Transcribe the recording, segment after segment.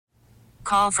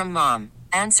call from mom.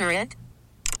 Answer it.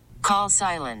 Call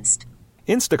silenced.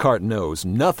 Instacart knows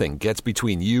nothing gets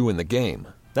between you and the game.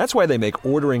 That's why they make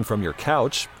ordering from your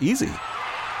couch easy.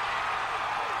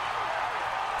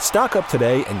 Stock up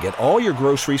today and get all your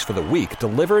groceries for the week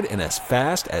delivered in as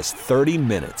fast as 30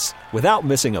 minutes without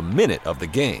missing a minute of the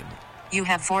game. You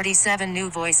have 47 new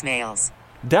voicemails.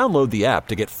 Download the app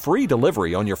to get free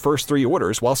delivery on your first 3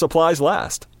 orders while supplies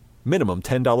last. Minimum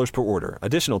 $10 per order.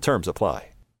 Additional terms apply.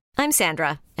 I'm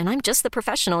Sandra, and I'm just the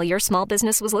professional your small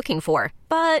business was looking for.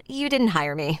 But you didn't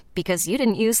hire me because you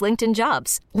didn't use LinkedIn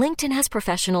Jobs. LinkedIn has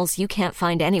professionals you can't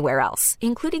find anywhere else,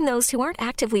 including those who aren't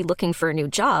actively looking for a new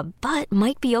job, but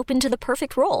might be open to the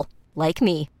perfect role, like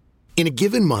me. In a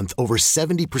given month, over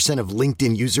 70% of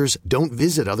LinkedIn users don't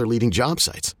visit other leading job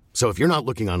sites. So if you're not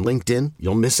looking on LinkedIn,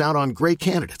 you'll miss out on great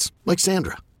candidates like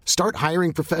Sandra. Start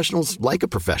hiring professionals like a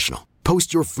professional.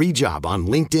 Post your free job on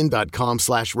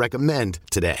linkedin.com/recommend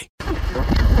today. The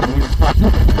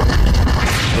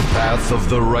path of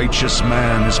the righteous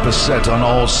man is beset on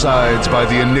all sides by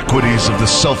the iniquities of the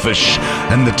selfish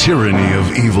and the tyranny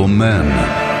of evil men.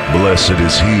 Blessed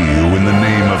is he who in the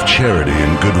name of charity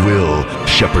and goodwill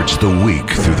shepherds the weak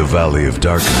through the valley of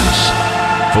darkness.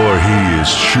 For he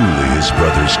is truly his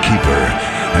brother's keeper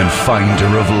and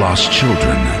finder of lost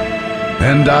children.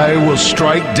 And I will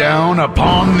strike down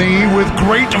upon thee with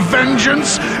great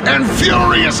vengeance and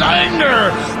furious anger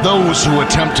those who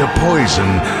attempt to poison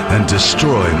and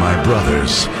destroy my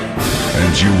brothers.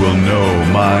 And you will know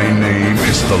my name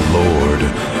is the Lord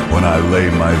when I lay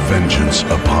my vengeance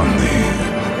upon thee.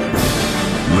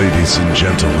 Ladies and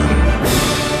gentlemen,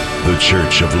 the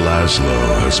Church of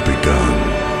Laszlo has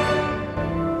begun.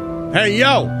 Hey,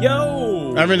 yo! Yo!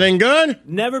 Everything good?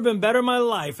 Never been better in my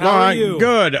life. How are you?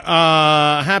 Good.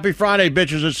 Happy Friday,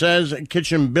 bitches, it says.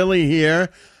 Kitchen Billy here.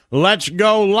 Let's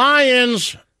go,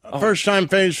 Lions! First time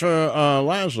phase for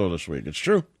Laszlo this week. It's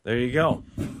true. There you go.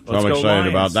 So I'm excited Lions.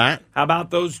 about that. How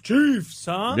about those Chiefs,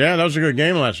 huh? Yeah, that was a good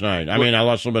game last night. I mean, I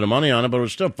lost a little bit of money on it, but it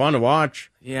was still fun to watch.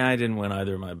 Yeah, I didn't win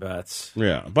either of my bets.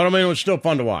 Yeah, but I mean, it was still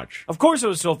fun to watch. Of course it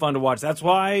was still fun to watch. That's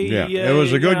why... Yeah, it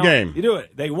was a good game. You do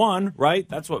it. They won, right?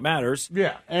 That's what matters.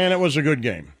 Yeah, and it was a good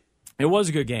game. It was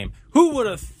a good game. Who would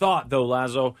have thought, though,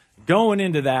 Lazo, going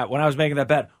into that, when I was making that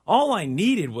bet, all I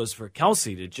needed was for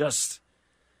Kelsey to just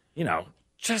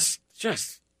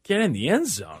get in the end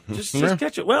zone. Just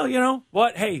catch it. Well, you know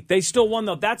what? Hey, they still won,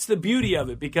 though. That's the beauty of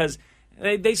it, because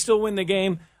they still win the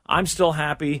game. I'm still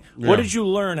happy. Yeah. What did you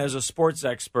learn as a sports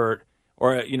expert?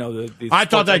 Or, the I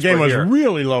thought that game was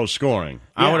really low scoring.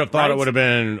 Yeah, I would have thought it would have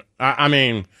been... I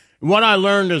mean, what I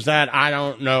learned is that I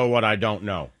don't know what I don't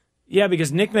know. Yeah,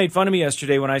 because Nick made fun of me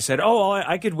yesterday when I said,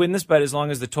 I could win this bet as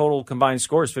long as the total combined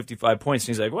score is 55 points. And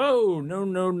he's like, whoa,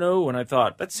 no. And I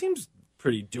thought, that seems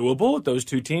pretty doable with those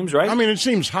two teams, right? I mean, it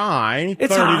seems high,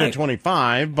 it's 30 high. to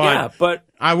 25, but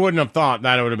I wouldn't have thought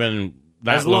that it would have been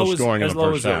that low scoring in the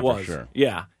first half, for sure.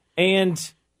 Yeah,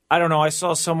 and I don't know, I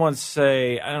saw someone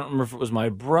say, I don't remember if it was my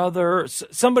brother,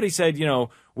 somebody said,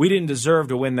 we didn't deserve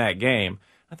to win that game.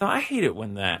 I thought, I hate it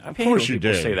when that. Of course you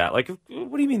did. Say that. Like, what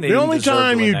do you mean they the didn't only deserve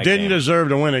time to win you that didn't game? deserve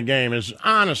to win a game is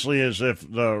honestly as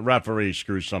if the referee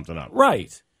screws something up.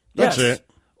 Right. That's yes. it.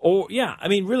 Or yeah, I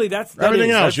mean, really, that everything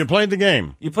else. That's, you played the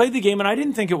game. You played the game, and I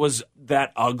didn't think it was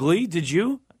that ugly. Did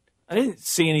you? I didn't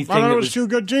see anything. I thought that it was two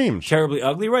good teams. Terribly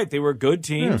ugly, right? They were good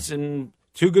teams and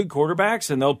two good quarterbacks,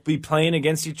 and they'll be playing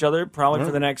against each other probably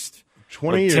for the next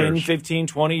 20 years. 10, 15,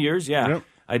 20 years. Yeah, Yep.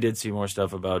 I did see more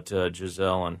stuff about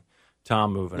Giselle and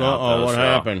Tom moving out. Oh, what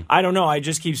happened? I don't know. I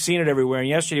just keep seeing it everywhere. And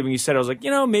yesterday when you said, I was like,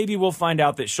 maybe we'll find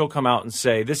out that she'll come out and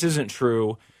say, this isn't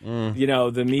true.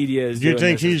 The media is Do you doing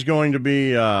think this. he's going to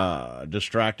be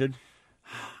distracted?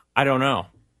 I don't know.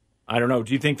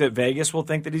 Do you think that Vegas will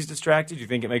think that he's distracted? Do you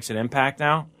think it makes an impact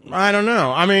now? I don't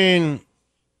know. I mean,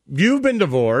 you've been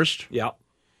divorced. Yeah.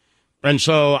 And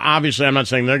so, obviously, I'm not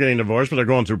saying they're getting divorced, but they're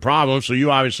going through problems. So you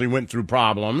obviously went through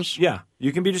problems. Yeah.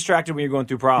 You can be distracted when you're going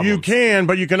through problems. You can,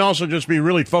 but you can also just be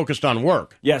really focused on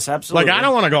work. Yes, absolutely. Like, I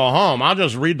don't want to go home. I'll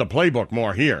just read the playbook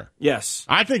more here. Yes.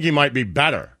 I think he might be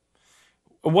better.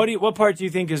 What part do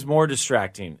you think is more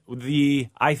distracting?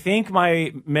 I think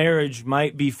my marriage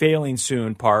might be failing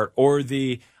soon part, or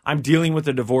I'm dealing with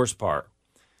the divorce part?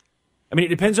 I mean, it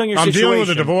depends on your situation. I'm dealing with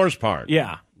the divorce part.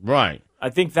 Yeah. Right. I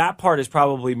think that part is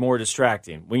probably more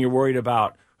distracting when you're worried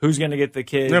about who's going to get the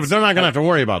kids. Yeah, but they're not going to have to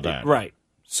worry about that. Right.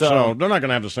 So they're not going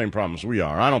to have the same problems we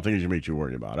are. I don't think he's going to be too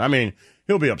worried about it. I mean,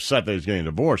 he'll be upset that he's getting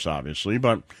divorced, obviously,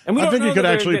 but I think he could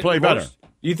actually play better.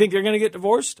 You think they're going to get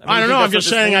divorced? I don't know. I'm just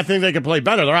saying I think they could play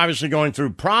better. They're obviously going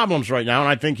through problems right now, and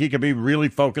I think he could be really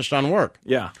focused on work.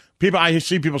 Yeah. I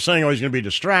see people saying, he's going to be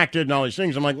distracted and all these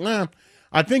things. I'm like, nah.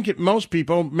 I think most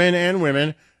people, men and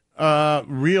women,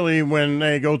 really, when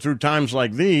they go through times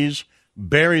like these,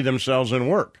 bury themselves in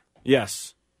work.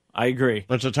 Yes, I agree.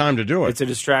 That's the time to do it. It's a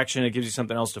distraction. It gives you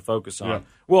something else to focus on. Yeah.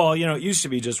 Well, it used to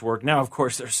be just work. Now, of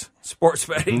course, there's sports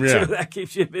betting, too. That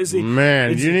keeps you busy.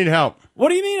 Man, you need help. What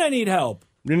do you mean I need help?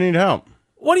 You need help.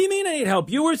 What do you mean I need help?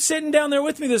 You were sitting down there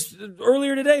with me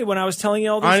earlier today when I was telling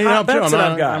you all I these need hot help too. bets that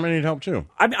I've got. I'm going to need help too.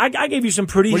 I gave you some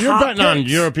pretty Well, you're hot betting on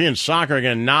picks. European soccer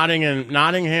again.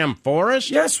 Nottingham Forest?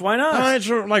 Yes, why not? It's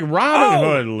like Robin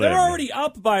Hood living. They're already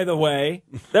up, by the way.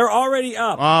 They're already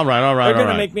up. All right. They're going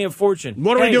to make me a fortune.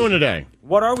 What are we doing today?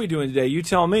 What are we doing today? You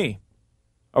tell me.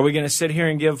 Are we going to sit here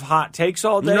and give hot takes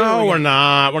all day? No, we're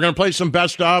not. We're going to play some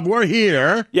best of. We're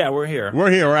here. Yeah, we're here.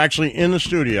 We're actually in the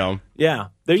studio. Yeah.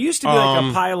 There used to be like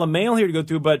a pile of mail here to go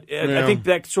through, but I think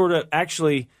that sort of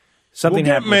actually something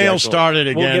happened. We'll get mail started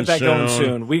again. We'll get that going soon.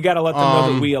 soon. We got to let them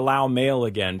know that we allow mail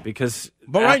again because.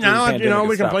 But right now,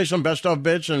 we can play. play some best of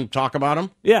bits and talk about them.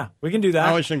 Yeah, we can do that. I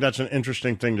always think that's an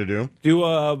interesting thing to do. Do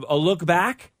a look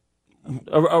back,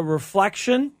 a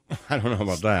reflection. I don't know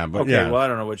about that, but okay, well, I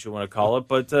don't know what you want to call it,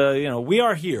 but we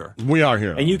are here. We are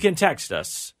here, and you can text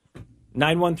us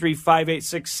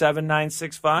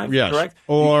 913-586-7965. Yes, correct?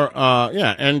 Or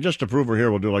and just to prove we're here,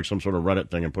 we'll do like some sort of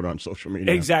Reddit thing and put it on social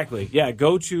media. Exactly. Yeah,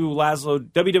 go to Laszlo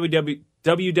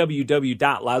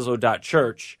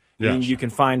www.laszlo.church. Yes. And you can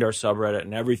find our subreddit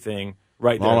and everything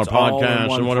right there. All our It's podcasts all in and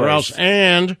one whatever place. else,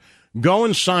 and go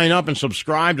and sign up and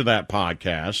subscribe to that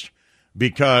podcast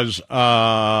because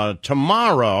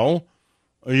tomorrow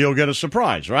you'll get a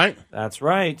surprise, right? That's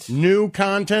right. New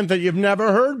content that you've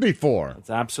never heard before. That's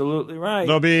absolutely right.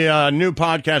 There'll be a new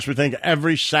podcast, we think,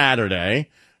 every Saturday.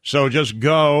 So just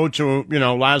go to,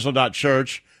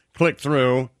 Laszlo.church, click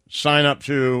through, sign up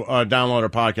to download our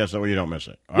podcast. That way you don't miss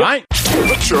it. All right?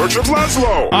 The Church of Laszlo.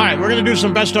 All right, we're going to do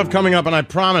some best stuff coming up, and I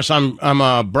promise I'm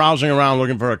browsing around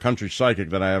looking for a country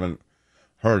psychic that I haven't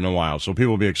heard in a while. So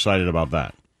people will be excited about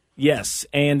that. Yes,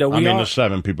 and the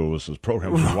 7 people who listen to this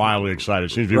program are wildly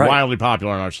excited. It seems to be wildly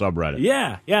popular on our subreddit.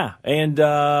 Yeah. And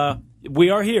we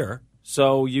are here,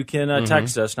 so you can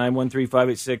text us,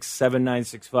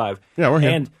 913-586-7965. Yeah, we're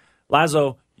here. And,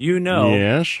 Lazo,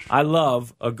 yes. I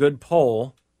love a good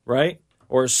poll, right?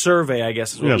 Or a survey, I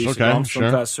guess is what we used to call them,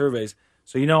 some fast surveys.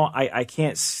 So, I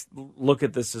can't look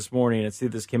at this morning and see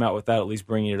if this came out without at least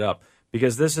bringing it up,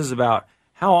 because this is about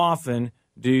how often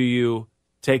do you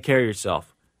take care of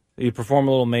yourself? You perform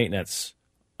a little maintenance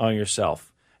on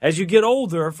yourself. As you get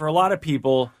older, for a lot of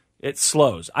people, it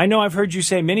slows. I know I've heard you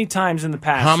say many times in the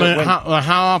past.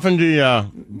 How often do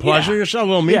you pleasure yourself? A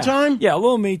little me time? Yeah, a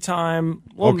little me time.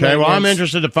 Okay, well, I'm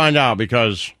interested to find out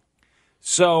because...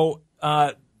 So...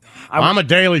 I'm a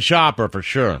daily shopper for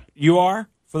sure. You are?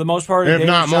 For the most part? If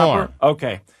not shopper? more.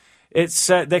 Okay. It's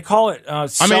they call it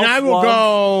self-love. I will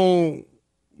go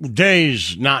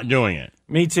days not doing it.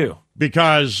 Me too.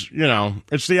 Because,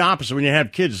 it's the opposite. When you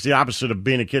have kids, it's the opposite of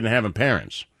being a kid and having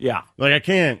parents. Yeah. Like, I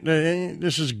can't.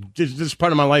 This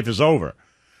part of my life is over.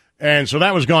 And so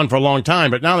that was gone for a long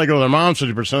time. But now they go to their mom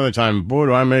 50% of the time. Boy,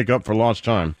 do I make up for lost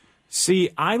time.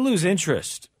 See, I lose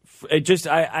interest.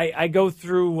 I go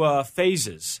through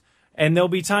phases. And there'll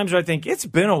be times where I think, it's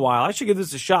been a while, I should give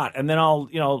this a shot. And then I'll,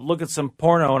 look at some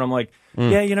porno and I'm like,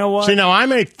 yeah, you know what? See, now I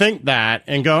may think that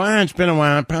and go, it's been a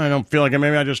while, I probably don't feel like it.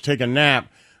 Maybe I just take a nap.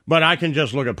 But I can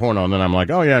just look at porno and then I'm like,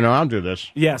 oh, yeah, no, I'll do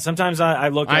this. Yeah, sometimes I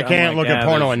look at I can't look at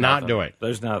porno and not do it.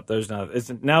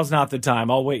 Now's not the time.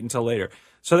 I'll wait until later.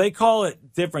 So they call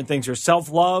it different things here.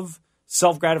 Self-love,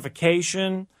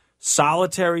 self-gratification,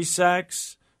 solitary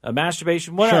sex,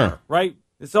 masturbation, whatever, right?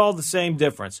 It's all the same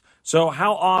difference. So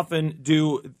how often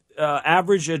do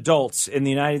average adults in the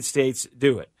United States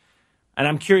do it? And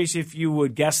I'm curious if you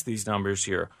would guess these numbers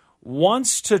here.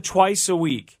 Once to twice a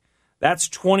week, that's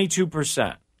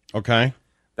 22%. Okay.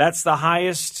 That's the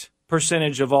highest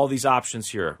percentage of all these options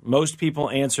here. Most people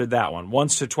answered that one,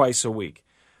 once to twice a week.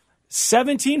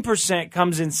 17%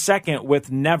 comes in second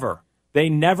with never. They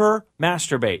never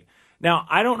masturbate. Now,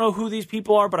 I don't know who these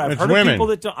people are, but I've heard of people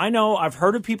that don't. I know. I've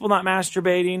heard of people not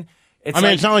masturbating.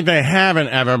 It's not like they haven't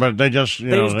ever, but they just, they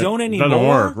just don't anymore. Doesn't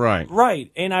work, right.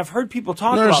 Right. And I've heard people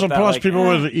talk about that. Plus people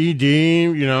with ED,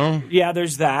 Yeah,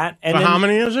 there's that. And so how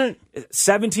many is it?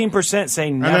 17% say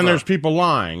never. And then there's people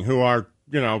lying who are,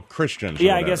 Christians.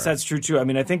 Yeah, I guess that's true, too. I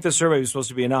mean, I think the survey was supposed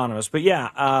to be anonymous. But,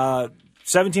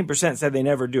 17% said they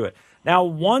never do it. Now,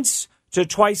 once to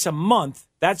twice a month,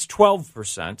 that's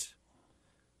 12%.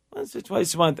 Once or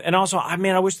twice a month. And also,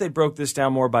 I wish they broke this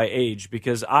down more by age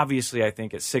because obviously I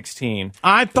think at 16.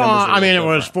 I thought, it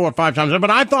was 4 or 5 times,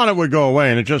 but I thought it would go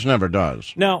away, and it just never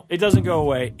does. No, it doesn't go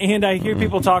away. And I hear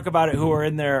people talk about it who are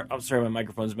in there. I'm sorry, my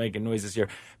microphone's making noises here.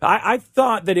 I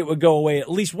thought that it would go away at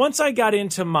least once I got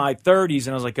into my 30s,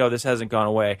 and I was like, oh, this hasn't gone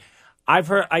away. I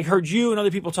heard you and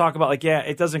other people talk about, like, yeah,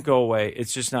 it doesn't go away.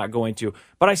 It's just not going to.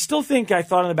 But I still think I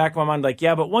thought in the back of my mind, like,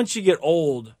 yeah, but once you get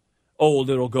old,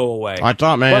 it'll go away. I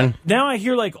thought, man. But now I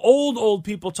hear like old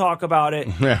people talk about it,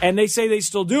 and they say they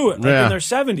still do it, like in their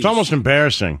 70s. It's almost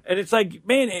embarrassing. And it's like,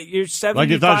 man, you're 75 like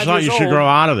you thought you should grow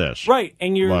out of this, right?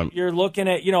 And you're looking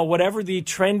at whatever the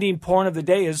trending porn of the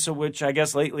day is, so which I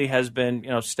guess lately has been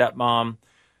stepmom.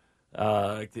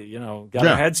 Got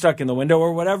her head stuck in the window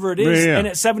or whatever it is. Yeah. And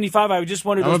at 75, I just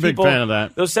wondered I'm a big fan of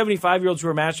that. Those 75-year-olds who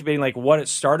are masturbating, like what it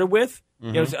started with.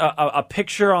 Mm-hmm. It was a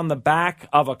picture on the back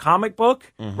of a comic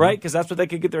book, right? Because that's what they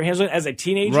could get their hands on as a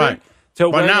teenager. Right.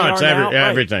 But now it's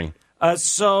everything.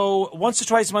 So once or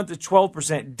twice a month, it's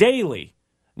 12%. Daily,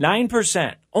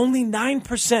 9%. Only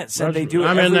 9% said they do it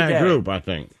every day. I'm in that group, I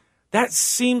think. That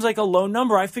seems like a low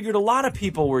number. I figured a lot of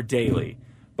people were daily.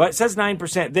 But it says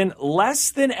 9%. Then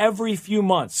less than every few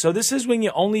months. So this is when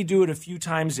you only do it a few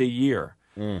times a year.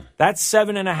 That's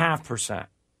 7.5%.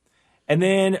 And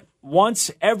then once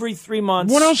every 3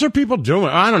 months. What else are people doing?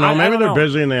 I don't know. Maybe they're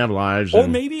busy and they have lives. Or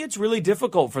maybe it's really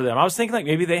difficult for them. I was thinking like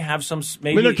maybe they have some.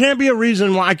 Maybe there can't be a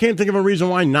reason why. I can't think of a reason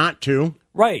why not to.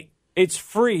 Right. It's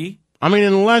free.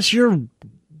 Unless you're,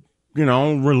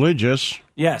 religious.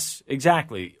 Yes,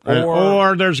 exactly.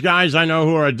 Or there's guys I know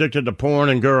who are addicted to porn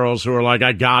and girls who are like,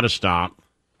 I gotta stop.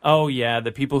 Oh yeah,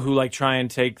 the people who like try and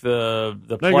take the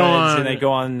pledge and they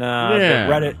go on the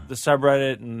Reddit, the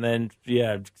subreddit, and then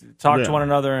talk to one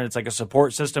another, and it's like a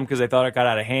support system because they thought it got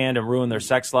out of hand and ruined their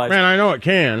sex lives. Man, I know it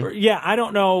can. Yeah, I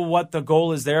don't know what the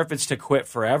goal is there. If it's to quit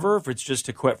forever, if it's just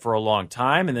to quit for a long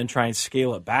time and then try and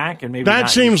scale it back, and maybe that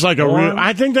seems like a real.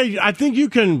 I think you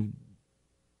can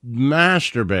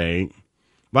masturbate.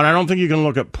 But I don't think you can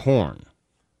look at porn.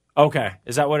 Okay.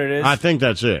 Is that what it is? I think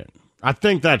that's it. I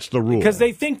think that's the rule. Because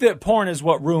they think that porn is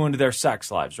what ruined their sex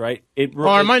lives, right? It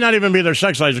might not even be their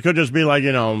sex lives. It could just be like,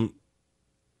 it's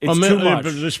too much.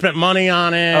 They spent money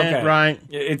on it, right?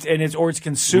 Or it's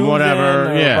consumed.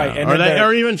 Whatever, Right.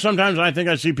 Or even sometimes I think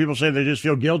I see people say they just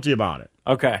feel guilty about it.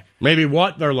 Okay. Maybe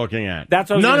what they're looking at. That's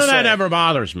what I was None of say. that ever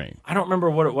bothers me. I don't remember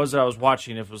what it was that I was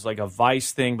watching, if it was like a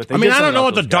Vice thing. But I don't know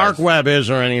what the dark web is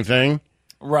or anything.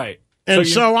 Right. And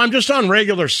so I'm just on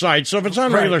regular sites. So if it's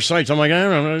on regular sites, I'm like, I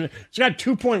don't know. It's got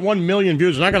 2.1 million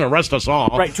views. It's not going to arrest us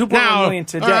all. Right, 2.1 million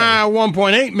today.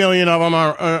 1.8 million of them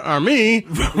are me.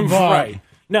 Right.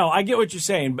 No, I get what you're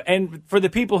saying. And for the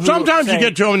people who sometimes you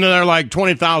get to them and they're like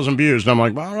 20,000 views. And I'm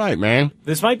like, all right, man.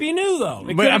 This might be new, though.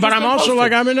 But I'm also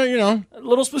like, I'm in a, a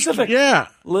little specific. Yeah.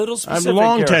 Little specific. I'm a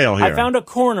long tail here. I found a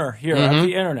corner here of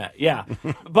the internet. Yeah.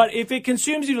 But if it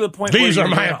consumes you to the point These where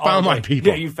I found my people.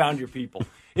 Yeah, you found your people.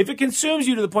 If it consumes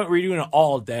you to the point where you're doing it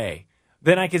all day,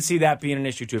 then I can see that being an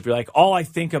issue too. If you're like, all I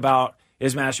think about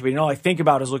is masturbating, all I think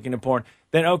about is looking at porn,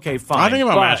 then okay, fine. I think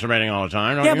about masturbating all the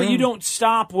time. Don't you? But you don't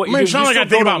stop what you do. It's not like I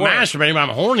think about masturbating, but I'm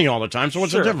horny all the time, so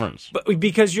what's the difference? But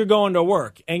because you're going to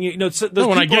work. And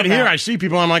when I get here, I see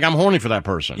people, I'm like, I'm horny for that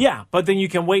person. Yeah, but then you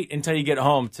can wait until you get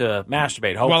home to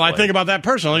masturbate, hopefully. Well, I think about that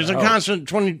person. It's a constant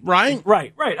 20, right?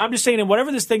 Right. I'm just saying, and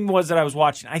whatever this thing was that I was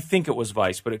watching, I think it was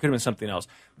Vice, but it could have been something else.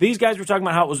 These guys were talking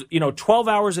about how it was, 12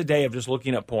 hours a day of just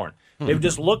looking at porn. They would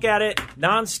just look at it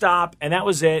nonstop, and that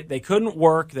was it. They couldn't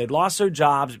work. They'd lost their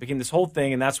jobs. It became this whole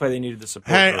thing, and that's why they needed the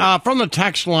support. Hey, from the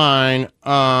text line,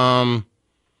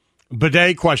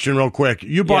 bidet question real quick.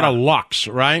 You bought a Lux,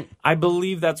 right? I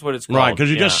believe that's what it's called. Right,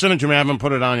 because you just sent it to me. I haven't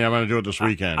put it on yet. I'm going to do it this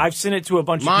weekend. I've sent it to a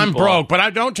bunch of people. Mine broke, but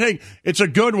I don't take – it's a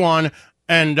good one,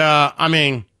 and, I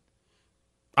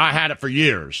had it for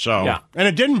years, so. Yeah. And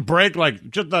it didn't break, like,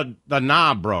 just the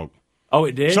knob broke. Oh,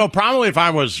 it did? So probably if I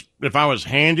was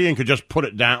handy and could just put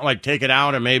it down, like take it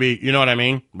out and maybe, you know what I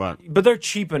mean? But they're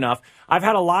cheap enough. I've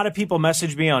had a lot of people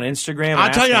message me on Instagram.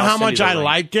 I'll tell you how much I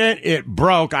liked it. It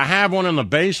broke. I have one in the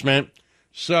basement.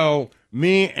 So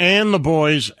me and the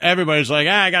boys, everybody's like,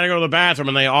 I got to go to the bathroom.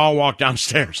 And they all walk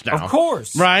downstairs now. Of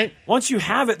course. Right? Once you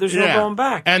have it, there's no going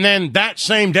back. And then that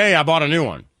same day, I bought a new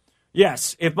one.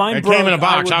 Yes, if mine it broke, came in a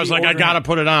box. I was like, I got to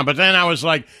put it on. But then I was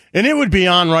like, and it would be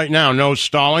on right now, no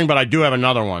stalling, but I do have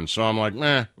another one. So I'm like, you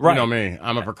know me.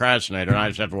 I'm a procrastinator, and I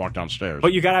just have to walk downstairs.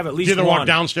 But you got to have at least either one. Walk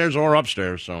downstairs or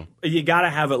upstairs. So you got to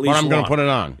have at least one. But I'm going to put it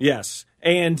on. Yes.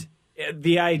 And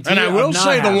the idea And I will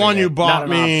say the one you bought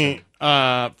me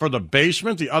for the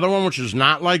basement, the other one, which is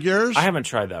not like yours. I haven't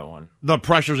tried that one. The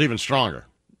pressure's even stronger.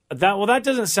 That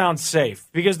doesn't sound safe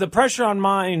because the pressure on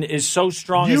mine is so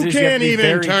strong. You have can't to be even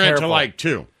very turn careful. it to like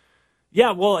 2.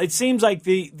 Yeah, well, it seems like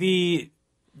the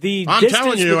I'm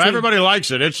telling you, between, everybody likes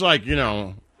it. It's like,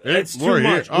 it's too we're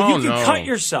much. here. Well, Oh, you can no. cut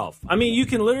yourself. I mean, you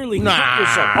can literally cut Nah.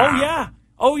 yourself.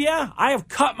 Oh yeah, I have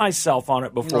cut myself on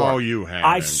it before. Oh, you haven't.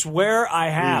 I swear I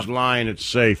have. He's lying. It's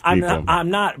safe, I'm people.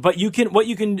 not. But what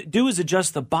you can do is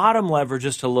adjust the bottom lever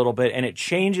just a little bit, and it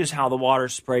changes how the water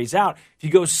sprays out. If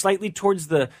you go slightly towards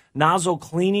the nozzle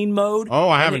cleaning mode. Oh,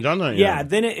 I haven't done that yet. Yeah,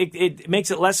 then it makes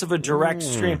it less of a direct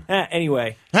stream.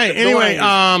 Anyway. Hey, anyway,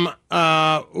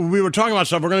 we were talking about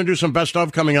stuff. We're going to do some best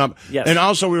of coming up. Yes. And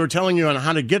also, we were telling you on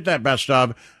how to get that best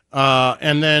of,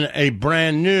 and then a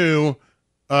brand new,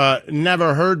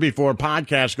 never heard before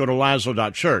podcast. Go to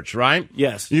Laszlo.church, right?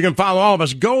 Yes. You can follow all of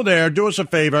us. Go there. Do us a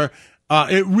favor.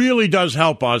 It really does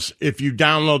help us if you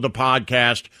download the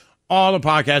podcast, all the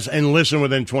podcasts, and listen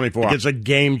within 24 hours. It's a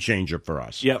game changer for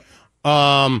us. Yep.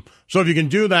 So if you can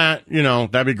do that,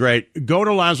 that'd be great. Go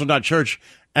to Laszlo.church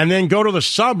and then go to the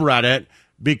subreddit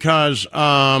because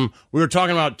we were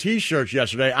talking about T-shirts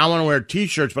yesterday. I want to wear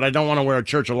T-shirts, but I don't want to wear a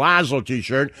Church of Laszlo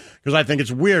T-shirt because I think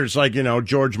it's weird. It's like,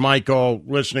 George Michael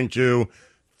listening to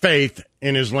Faith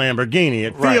in his Lamborghini.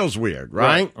 It feels weird,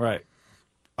 right? Right.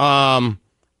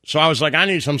 So I was like, I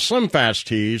need some Slim Fast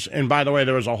tees. And by the way,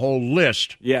 there was a whole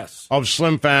list of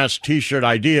Slim Fast T-shirt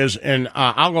ideas, and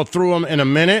I'll go through them in a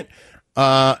minute.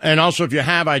 And also, if you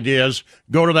have ideas,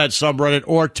 go to that subreddit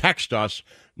or text us,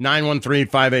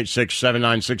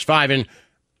 913-586-7965. And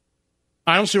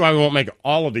I don't see why we won't make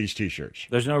all of these T-shirts.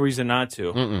 There's no reason not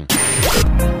to.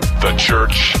 The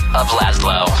Church of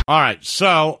Laszlo. All right,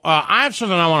 so I have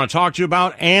something I want to talk to you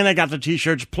about, and I got the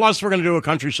T-shirts, plus we're going to do a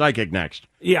country psychic next.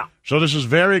 Yeah. So this is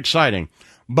very exciting.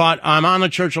 But I'm on the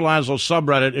Church of Laszlo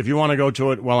subreddit. If you want to go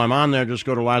to it while I'm on there, just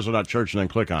go to Laszlo.church and then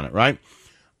click on it, right?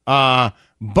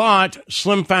 But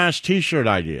Slim Fast T-shirt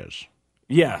ideas.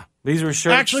 Yeah. These were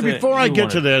shirts. Actually, before I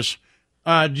get to this,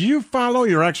 do you follow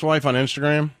your ex-wife on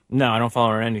Instagram? No, I don't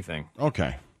follow her on anything.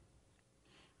 Okay.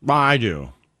 Well, I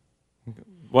do.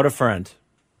 What a friend.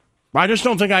 I just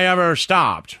don't think I ever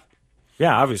stopped.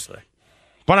 Yeah, obviously.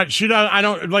 But she does. I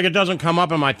don't like it. Doesn't come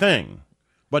up in my thing.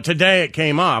 But today it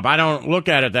came up. I don't look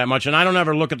at it that much, and I don't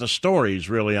ever look at the stories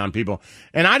really on people.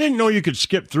 And I didn't know you could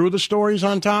skip through the stories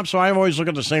on top, so I always look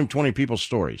at the same 20 people's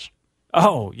stories.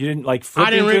 Oh, you didn't like? I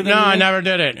didn't read. No, I never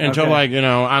did it until I don't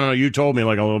know. You told me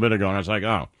like a little bit ago, and I was like,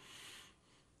 oh.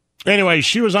 Anyway,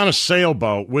 she was on a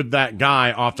sailboat with that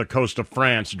guy off the coast of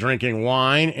France drinking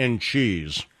wine and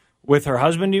cheese. With her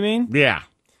husband, you mean? Yeah.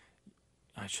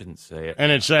 I shouldn't say it.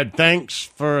 And it said, thanks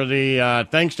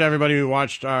to everybody who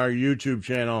watched our YouTube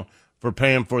channel for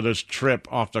paying for this trip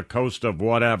off the coast of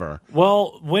whatever.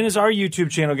 Well, when is our YouTube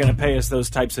channel going to pay us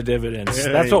those types of dividends?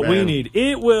 That's what we need.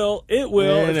 It will.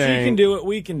 If she can do it,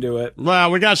 we can do it. Well,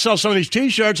 we got to sell some of these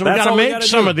T-shirts, and we got to make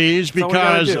some of these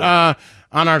because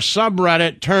on our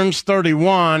subreddit, Turns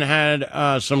 31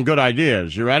 had some good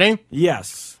ideas. You ready?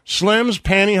 Yes. Slim's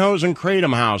Pantyhose and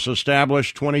Kratom House,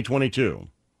 established 2022.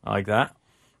 I like that.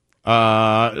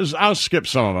 I'll skip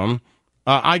some of them.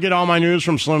 I get all my news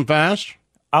from Slim Fast.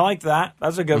 I like that.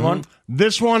 That's a good one.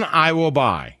 This one I will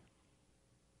buy.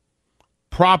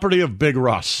 Property of Big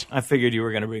Russ. I figured you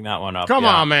were going to bring that one up. Come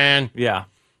on, man. Yeah.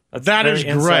 That is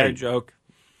inside great. Joke.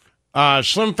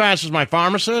 Slim Fast is my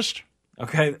pharmacist.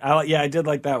 Okay. I did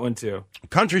like that one, too.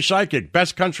 Country Psychic,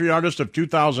 Best Country Artist of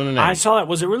 2008. I saw that.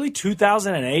 Was it really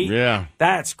 2008? Yeah.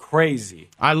 That's crazy.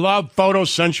 I love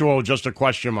Photosensual, just a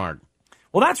question mark.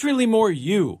 Well, that's really more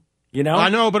you, I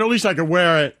know, but at least I could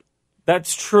wear it.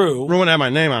 That's true. Ruin have my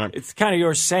name on it. It's kind of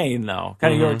your saying, though.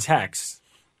 Kind of your text.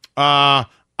 I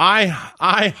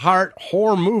heart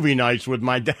horror movie nights with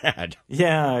my dad.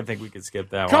 Yeah, I think we could skip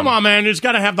that one. Come on, man. It's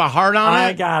got to have the heart on it.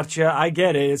 I gotcha. I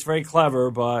get it. It's very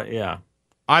clever, but yeah.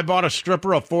 I bought a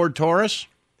stripper a Ford Taurus.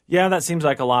 Yeah, that seems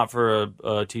like a lot for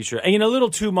a T-shirt. And a little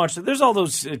too much. There's all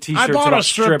those T-shirts I bought about a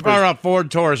stripper a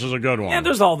Ford Taurus is a good one. Yeah,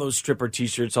 there's all those stripper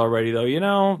T-shirts already,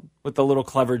 though, with the little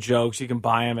clever jokes. You can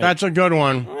buy them. That's a good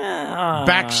one.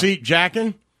 Backseat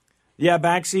jacking? Yeah,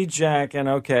 backseat jacking.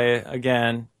 Okay,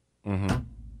 again. A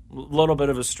little bit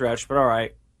of a stretch, but all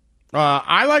right.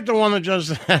 I like the one that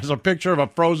just has a picture of a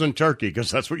frozen turkey,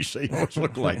 because that's what you say yours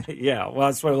look like. Yeah, well,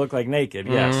 that's what it looked like naked,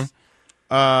 yes.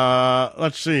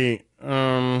 Let's see.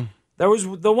 There was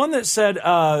the one that said,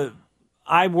 I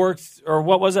worked, or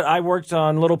what was it? I worked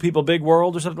on Little People, Big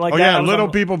World or something like that. Oh, yeah, Little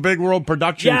People, Big World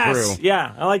production crew.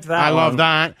 Yeah, I liked that I one. love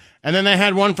that. And then they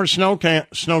had one for Snow Girl.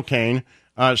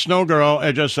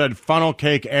 It just said Funnel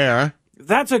Cake Air.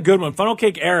 That's a good one. Funnel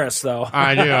Cake Heiress, though.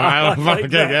 I do. I love Funnel Like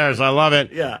Cake that. Heiress. I love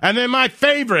it. Yeah. And then my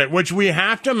favorite, which we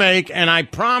have to make, and I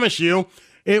promise you,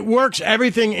 it works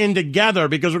everything in together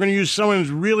because we're going to use someone's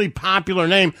really popular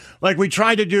name, like we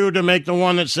tried to do to make the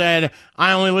one that said,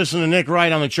 I only listen to Nick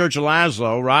Wright on the Church of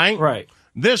Laszlo, right? Right.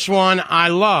 This one I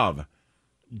love.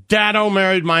 Dado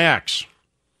married my ex.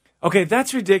 Okay,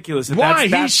 that's ridiculous. Why?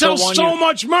 That's He sells so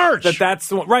much merch. That's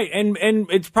the one. Right, and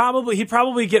it's probably, he'd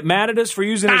probably get mad at us for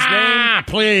using his name. Ah,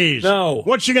 please. No.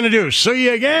 What's she going to do? Sue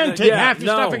you again? Take Yeah, half your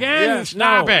no, stuff again? yes,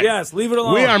 Stop no, it. Yes, leave it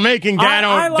alone. We are making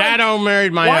Dado, Dado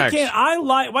married my why ex.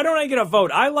 Why don't I get a vote?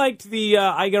 I liked the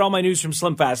I get all my news from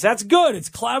Slim Fast. That's good. It's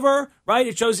clever, right?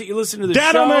 It shows that you listen to the show.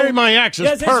 Dado married my ex is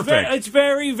yes, perfect. It's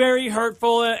very, very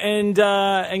hurtful and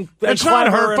It's clever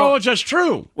not hurtful. and- It's just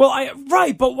true. Well,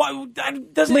 right, but why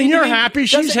doesn't? I mean, need to you're be- happy,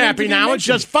 she's doesn't need happy to be now. It's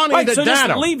mentioned. just funny right, that so just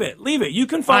Dado- leave it. You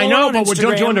can follow. I know, her on but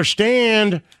don't you Instagram.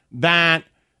 understand that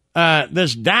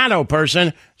this Dado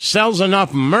person sells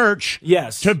enough merch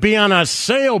Yes. to be on a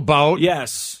sailboat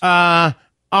Yes.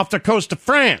 off the coast of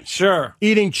France. Sure.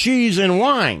 Eating cheese and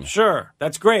wine. Sure.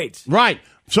 That's great. Right.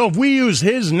 So if we use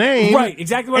his name. Right,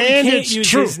 exactly why we and can't it's use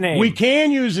true, his name. We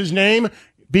can use his name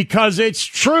because it's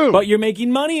true. But you're making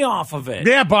money off of it.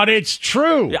 Yeah, but it's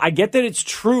true. I get that it's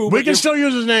true. We but can you're- still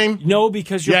use his name. No,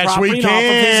 because you're Yes, we profiting off of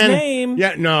his can. name.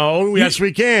 Yeah, no. Yes,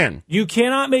 we can. You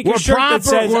cannot make We're a shirt proper- that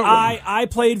says we're- I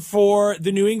played for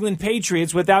the New England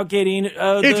Patriots without getting.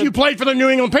 If you played for the New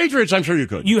England Patriots, I'm sure you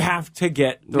could. you have to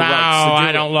get the No, rights to do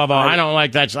I don't love. I don't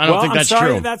like that. I don't think I'm that's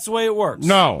sorry true. That's the way it works.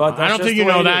 No, But that's I don't just think the you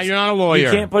way know it that. is. You're not a lawyer.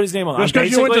 You can't put his name on. Just I'm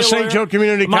 'cause you went to basically a St. lawyer. Joe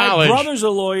Community College. My brother's a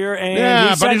lawyer, and Yeah, he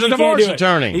but said he's a we can't divorce do it.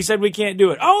 attorney. He said we can't do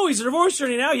it. Oh, he's a divorce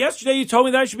attorney now. Yesterday you told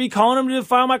me that I should be calling him to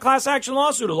file my class action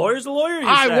lawsuit. A lawyer's a lawyer.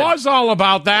 I was all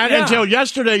about that Yeah. until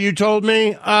yesterday. You told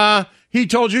me he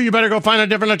told you better go find a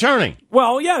different attorney.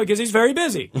 Well, yeah, because he's very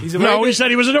busy. He's a very No, he busy- said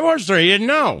he was a divorce attorney. He didn't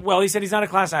know. Well, he said he's not a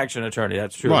class action attorney.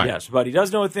 That's true. Right. Yes, but he does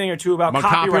know a thing or two about But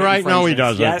copyright. No, he infringements.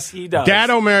 doesn't. Yes, he does.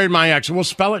 Dado married my ex. We'll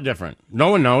spell it different. No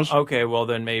one knows. Okay, well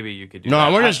then maybe you could do No,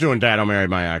 that. we're just doing Dado married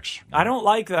my ex. I don't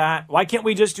like that. Why can't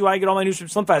we just do I get all my news from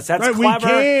Slim Fast? That's Right, clever.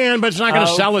 we can, but it's not going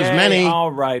to sell as Okay, many. All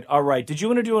right. Did you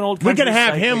want to do an old? We could country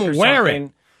have psychic him or wear it.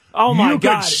 something? Oh my You could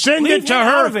God! send Leave it to him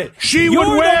her. out of it. She You're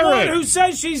would wear the one it. who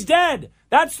says she's dead.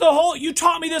 That's the whole. You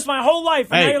taught me this my whole life.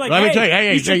 And now Hey, you're like, let me hey, tell you.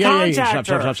 Hey, you should hey, contact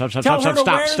her. Tell her to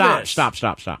wear this.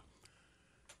 Stop.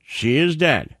 She is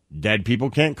dead. Dead people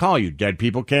can't call you. Dead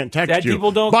people can't text Dead you.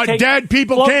 people don't. But take dead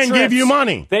people float can give trips. you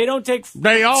money. They don't take.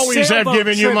 They always have sailboat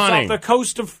given you trips money. off the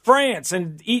coast of France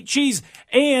and eat cheese.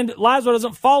 And Laszlo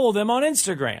doesn't follow them on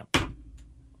Instagram,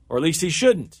 or at least he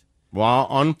shouldn't. Well,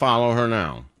 unfollow her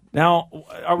now. Now,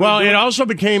 are we Well, doing- it also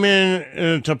came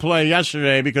in to play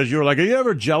yesterday because you were like, "Are you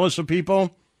ever jealous of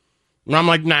people?" And I'm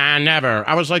like, "Nah, never."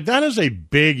 I was like, "That is a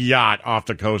big yacht off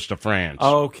the coast of France."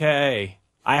 Okay.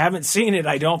 I haven't seen it.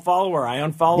 I don't follow her. I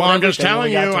unfollow Well, I'm just everything when telling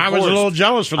we got you, I was a divorced. little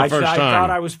jealous for the first I time. thought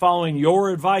I was following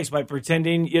your advice by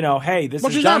pretending, hey, this Well,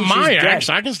 is she's done. not my She's ex.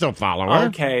 dead. I can still follow her.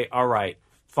 Okay, all right.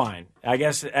 Fine. I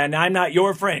guess, and I'm not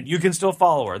your friend. You can still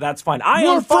follow her. That's fine. I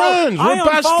We're unfollow, friends. We're I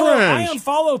best unfollow, friends. I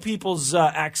unfollow people's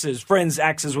friends'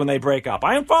 exes when they break up.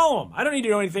 I unfollow them. I don't need to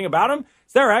know anything about them.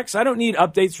 It's their ex. I don't need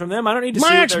updates from them. I don't need to see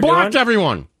My what ex they're blocked doing.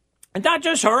 everyone. And not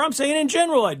just her. I'm saying in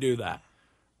general I do that.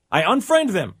 I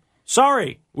unfriend them.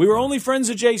 Sorry. We were only friends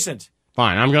adjacent.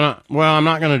 Fine. I'm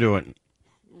not gonna do it.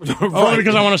 Only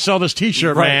because I want to sell this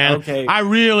T-shirt, Right, man. okay. I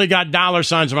really got dollar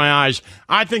signs in my eyes.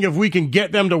 I think if we can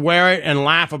get them to wear it and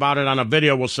laugh about it on a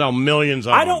video, we'll sell millions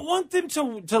of them. I don't want them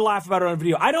to laugh about it on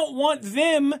video. I don't want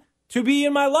them to be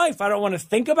in my life. I don't want to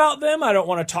think about them. I don't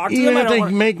want to talk to You them. I have don't to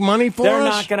want make money for They're us?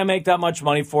 not going to make that much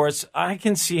money for us. I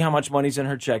can see how much money's in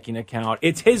her checking account.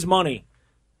 It's his money.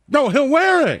 No, he'll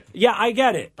wear it. Yeah, I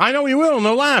get it. I know he will, and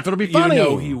they'll laugh. It'll be funny. You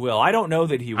know he will. I don't know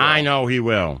that he will. I know he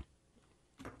will.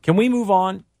 Can we move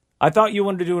on? I thought you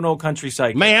wanted to do an old country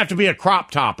psych. May have to be a crop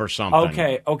top or something.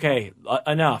 Okay.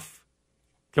 Enough.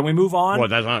 Can we move on? What?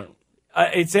 That's not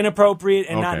It's inappropriate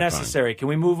and Okay, not fine. necessary. Can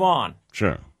we move on?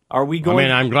 sure. Are we going?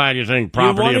 I'm glad you think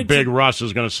property wanted of Big to- Russ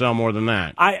is going to sell more than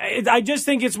that. I just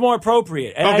think it's more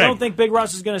appropriate, and I Okay. don't think Big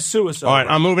Russ is going to sue us over All right, it.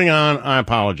 I'm moving on. I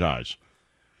apologize.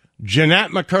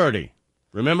 Jeanette McCurdy.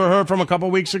 Remember her from a couple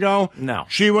weeks ago? No.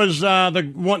 She was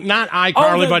the one, not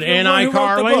iCarly, but in one who wrote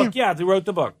the iCarly. book. Yeah, who wrote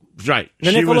the book. Right.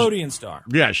 The She was- Nickelodeon star.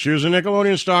 Yeah, she was a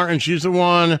Nickelodeon star, and she's the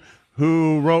one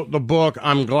who wrote the book,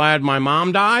 I'm Glad My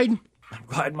Mom Died. I'm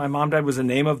glad my mom died was the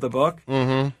name of the book.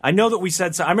 Mm-hmm. I know that we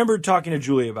said so. I remember talking to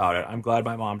Julie about it. I'm glad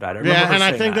my mom died. I remember Yeah, her and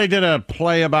I saying think that. they did a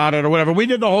play about it or whatever. We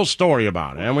did the whole story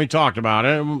about it, and we talked about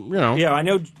it, you know. Yeah, I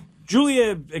know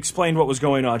Julia explained what was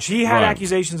going on. She had Right.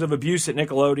 accusations of abuse at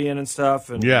Nickelodeon and stuff,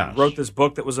 and Yes. wrote this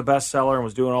book that was a bestseller and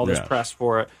was doing all this Yes. press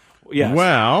for it. Yes.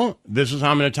 Well, this is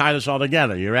how I'm going to tie this all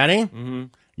together. You ready? Mm-hmm.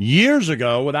 Years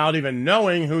ago, without even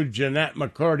knowing who Jeanette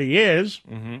McCurdy is,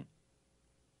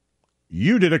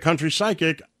 you did a country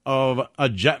psychic of a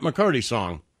Jet McCurdy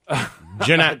song.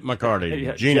 Jeanette McCurdy.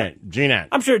 Yeah, Jeanette.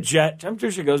 I'm sure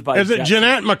she goes by Is it Jet.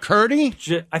 Jeanette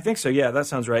McCurdy? I think so. Yeah, that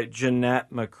sounds right.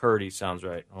 Jeanette McCurdy sounds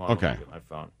right. Hold on, Okay. Let me get my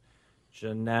phone.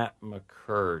 Jeanette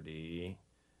McCurdy.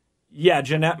 Yeah,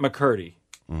 Jeanette McCurdy.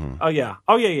 Mm-hmm. Oh yeah.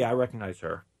 I recognize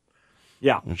her.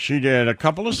 Yeah. She did a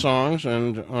couple of songs,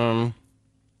 and And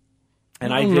I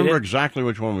I don't did remember it. exactly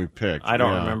which one we picked. I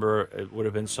don't Yeah. remember. It would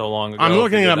have been so long ago. I'm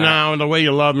looking to it do up that. now. The Way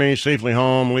You Love Me, Safely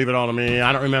Home, Leave It All to Me.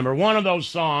 I don't remember one of those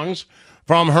songs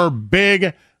from one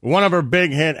of her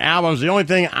big hit albums. The only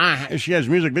thing she has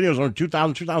music videos on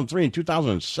 2000, 2003, and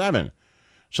 2007.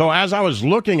 So as I was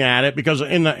looking at it, because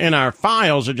in our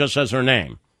files it just says her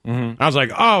name, I was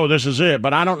like, oh, this is it.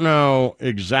 But I don't know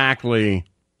exactly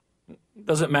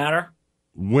Does it matter?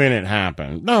 when it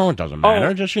happened. No, it doesn't matter.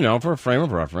 Oh. Just for a frame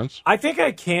of reference. I think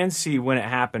I can see when it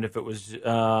happened. If it was,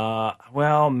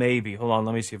 well, maybe. Hold on.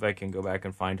 Let me see if I can go back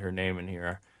and find her name in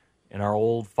here, in our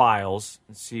old files,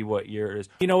 and see what year it is.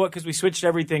 You know what? Because we switched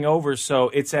everything over, so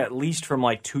it's at least from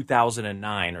like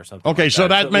 2009 or something. Okay, like so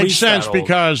that at makes least sense that old.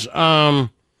 because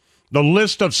the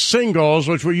list of singles,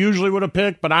 which we usually would have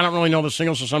picked, but I don't really know the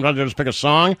singles, so sometimes I just pick a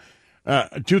song.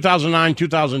 2009,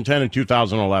 2010, and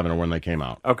 2011 are when they came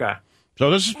out. Okay. So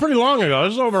this is pretty long ago.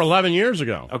 This is over 11 years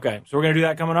ago. Okay. So we're gonna do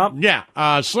that coming up. Yeah.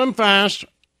 Slim Fast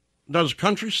does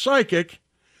Country Psychic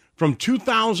from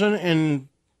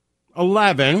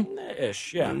 2011.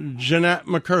 Ish. Yeah. Jeanette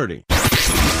McCurdy.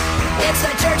 It's the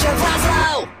Church of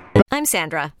Laszlo. I'm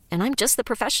Sandra, and I'm just the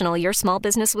professional your small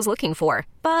business was looking for.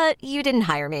 But you didn't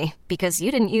hire me because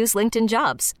you didn't use LinkedIn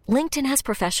Jobs. LinkedIn has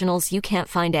professionals you can't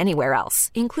find anywhere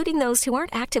else, including those who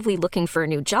aren't actively looking for a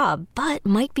new job, but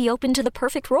might be open to the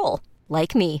perfect role,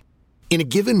 like me. In a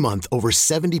given month, over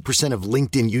 70% of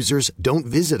LinkedIn users don't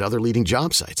visit other leading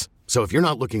job sites. So if you're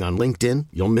not looking on LinkedIn,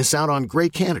 you'll miss out on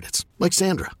great candidates like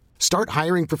Sandra. Start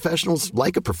hiring professionals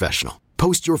like a professional.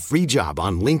 Post your free job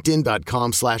on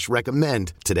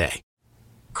linkedin.com/recommend today.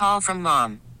 Call from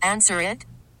mom. Answer it.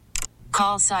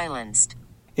 Call silenced.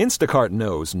 Instacart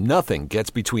knows nothing gets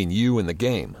between you and the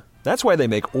game. That's why they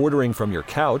make ordering from your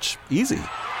couch easy.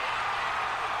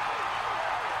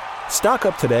 Stock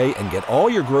up today and get all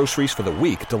your groceries for the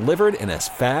week delivered in as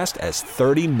fast as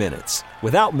 30 minutes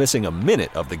without missing a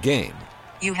minute of the game.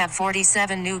 You have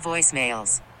 47 new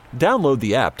voicemails. Download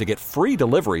the app to get free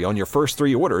delivery on your first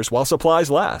 3 orders while supplies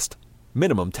last.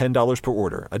 Minimum $10 per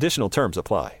order. Additional terms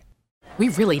apply. We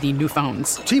really need new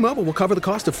phones. T-Mobile will cover the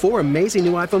cost of 4 amazing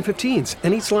new iPhone 15s,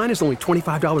 and each line is only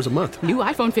 $25 a month. New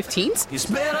iPhone 15s? It's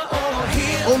better over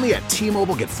here. Only at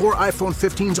T-Mobile, get 4 iPhone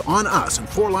 15s on us and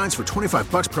 4 lines for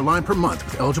 $25 per line per month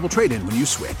with eligible trade-in when you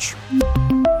switch.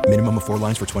 Minimum of 4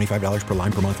 lines for $25 per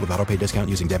line per month with autopay discount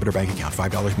using debit or bank account.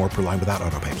 $5 more per line without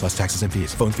autopay, plus taxes and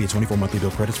fees. Phone fee at 24 monthly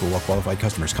bill credits for well-qualified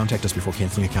customers. Contact us before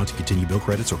canceling account to continue bill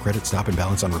credits or credit stop and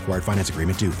balance on required finance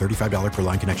agreement due. $35 per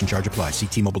line connection charge applies. See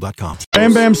T-Mobile.com.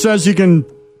 Bam Bam says he can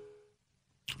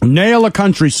nail a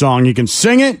country song. He can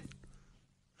sing it.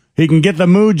 He can get the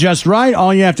mood just right.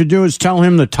 All you have to do is tell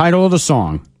him the title of the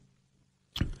song.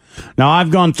 Now,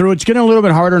 I've gone through. It's getting a little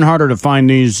bit harder and harder to find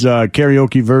these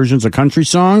karaoke versions of country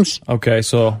songs. Okay,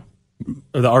 so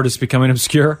are the artists becoming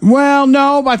obscure? Well,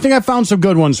 no, I think I found some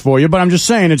good ones for you, but I'm just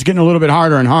saying it's getting a little bit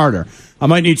harder and harder. I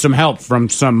might need some help from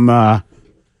some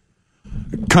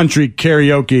country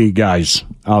karaoke guys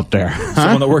out there.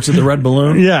 Someone that works at the Red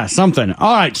Balloon? Yeah, something.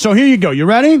 All right, so here you go. You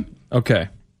ready? Okay.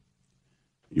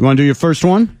 You want to do your first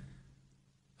one?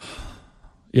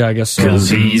 Yeah, I guess so. 'Cause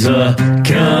he's a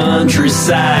country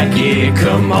psychic.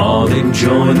 Come on and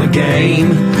join the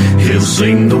game. He'll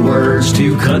sing the words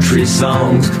to country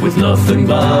songs with nothing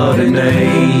but a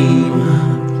name.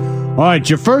 All right,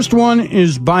 your first one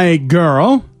is by a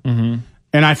girl. Mm-hmm.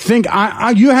 And I think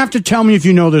you have to tell me if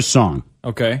you know this song.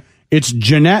 Okay. It's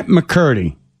Jeanette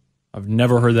McCurdy. I've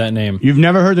never heard that name. You've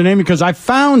never heard the name? Because I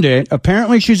found it.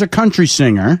 Apparently she's a country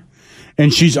singer.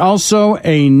 And she's also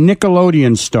a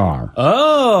Nickelodeon star.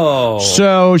 Oh.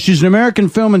 So she's an American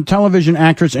film and television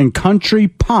actress and country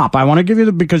pop. I want to give you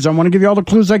because I want to give you all the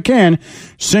clues I can.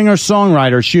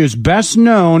 Singer-songwriter. She is best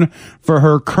known for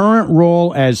her current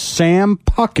role as Sam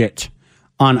Puckett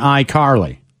on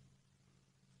iCarly.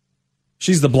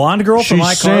 She's the blonde girl from iCarly?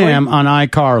 She's Sam on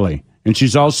iCarly. And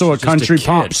she's also a country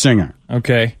pop singer.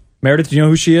 Okay. Meredith, do you know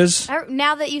who she is?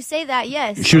 Now that you say that,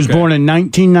 yes. She was born in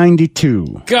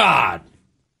 1992. God.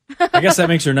 I guess that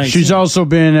makes her 19. She's also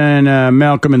been in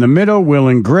Malcolm in the Middle, Will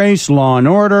and Grace, Law and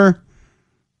Order.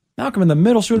 Malcolm in the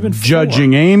Middle, she would have been 4.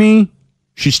 Judging Amy.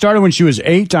 She started when she was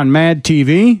 8 on Mad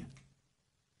TV.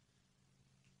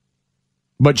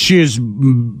 But she is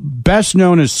best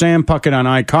known as Sam Puckett on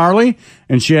iCarly,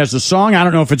 and she has a song. I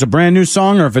don't know if it's a brand new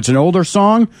song or if it's an older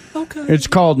song. Okay. It's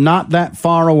called Not That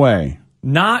Far Away.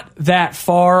 Not That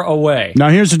Far Away. Now,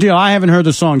 here's the deal. I haven't heard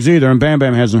the songs either, and Bam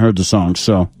Bam hasn't heard the songs,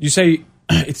 so. You say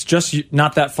it's just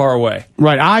Not That Far Away.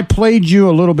 Right. I played you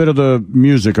a little bit of the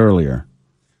music earlier.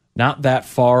 Not That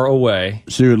Far Away.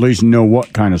 So you at least know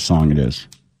what kind of song it is.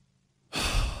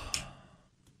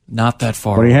 Not That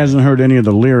Far But he Away. hasn't heard any of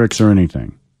the lyrics or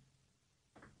anything.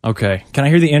 Okay. Can I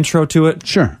hear the intro to it?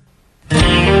 Sure.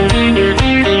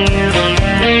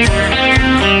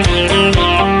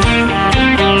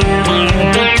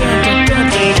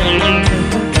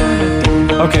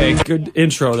 Okay, good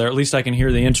intro there. At least I can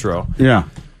hear the intro. Yeah.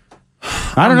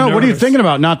 I don't know. nervous. What are you thinking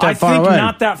about? Not that far away. I think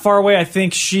Not That Far Away. I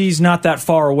think she's not that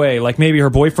far away. Like maybe her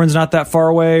boyfriend's not that far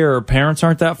away, or her parents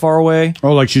aren't that far away.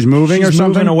 Oh, like she's moving or something?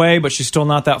 She's moving away, but she's still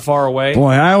not that far away.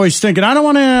 Boy, I always think, and I don't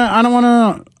want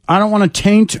to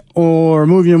taint or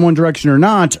move you in one direction or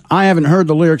not. I haven't heard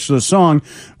the lyrics of the song.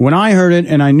 When I heard it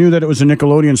and I knew that it was a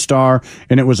Nickelodeon star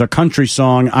and it was a country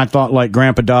song, I thought like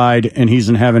Grandpa died and he's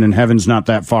in heaven and heaven's not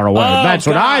that far away. Oh, That's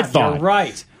what I thought. You're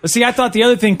right. But see, I thought the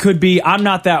other thing could be I'm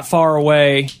not that far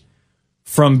away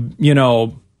from,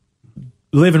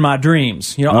 living my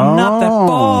dreams. I'm not that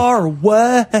far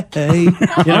away.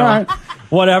 All right.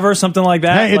 Whatever, something like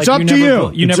that. Hey, it's up to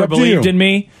you. You never believed in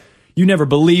me. You never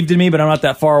believed in me, but I'm not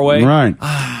that far away. Right.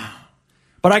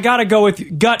 But I got to go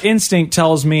with gut instinct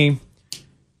tells me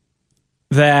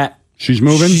that she's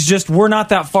moving. We're not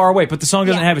that far away. But the song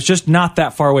doesn't have it's just not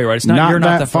that far away, right? It's not you're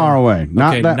not that far away.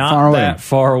 Not that far away. Not that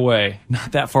far away.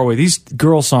 Not that far away. These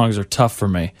girl songs are tough for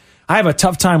me. I have a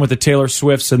tough time with the Taylor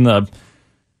Swifts and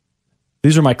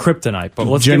these are my kryptonite, but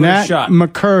let's give it a shot. Jeanette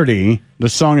McCurdy, the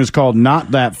song is called Not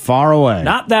That Far Away.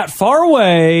 Not That Far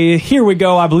Away. Here we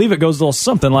go. I believe it goes a little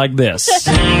something like this.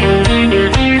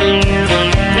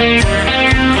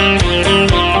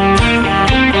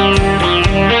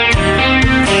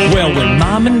 Well, when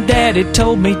Mom and Daddy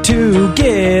told me to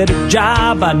get a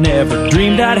job, I never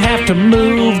dreamed I'd have to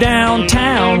move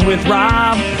downtown with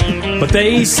Rob. But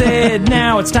they said,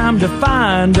 now it's time to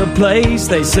find a place.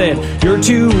 They said, you're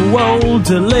too old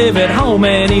to live at home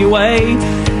anyway.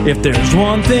 If there's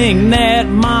one thing that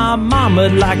my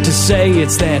mama'd like to say,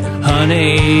 it's that,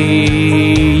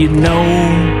 honey,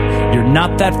 you're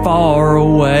not that far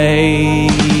away.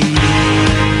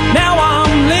 Now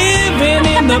I'm living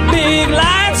in the big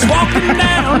lights, walking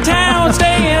downtown,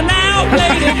 staying out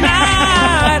late at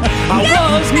night. I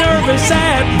was nervous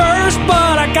at first,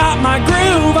 but I got my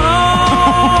groove on.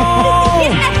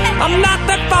 I'm not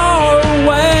that far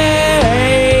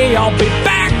away. I'll be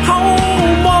back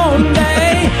home one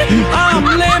day. I'm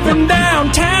living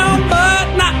downtown,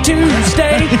 but not to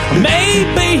stay. I may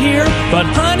be here, but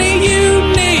honey, you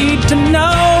need to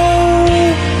know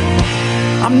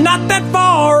I'm not that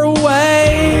far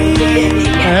away.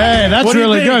 Hey, that's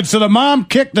really good. So the mom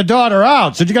kicked the daughter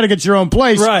out. Said, you got to get your own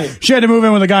place. Right. She had to move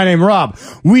in with a guy named Rob.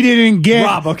 We didn't get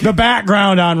the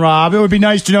background on Rob. It would be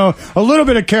nice to know a little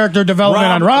bit of character development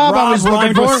on Rob. I was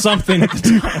looking for something.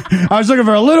 I was looking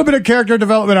for a little bit of character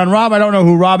development on Rob. I don't know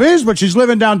who Rob is, but she's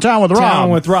living downtown with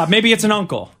Rob. Maybe it's an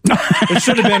uncle. It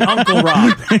should have been Uncle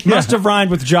Rob. Must have rhymed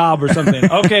with job or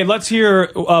something. Okay, let's hear,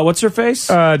 what's her face?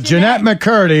 Jeanette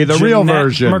McCurdy, the real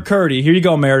version. McCurdy. Here you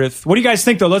go, Meredith. What do you guys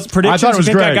think, though? Let's predict. I thought it was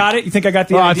great. I got it? You think I got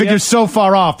the idea? I think you're so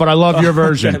far off, but I love your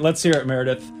version. Okay, let's hear it,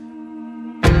 Meredith.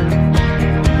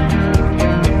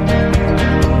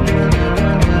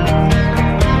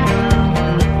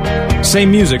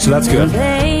 Same music, so that's good.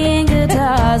 Playing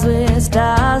guitars with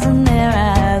stars in their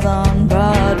eyes on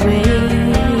Broadway.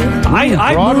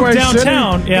 I moved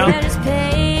downtown. They're just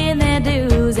paying their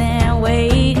dues and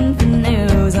waiting for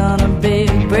news on a big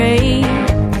break.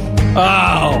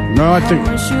 Oh. No, I think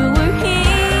Wish you were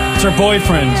here. It's her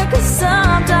boyfriend. 'Cause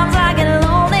sometimes I get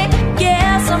lonely.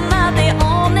 Guess I'm not the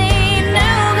only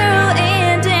new girl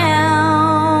in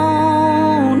town.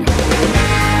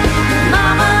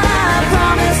 Mama, I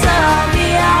promise I'll be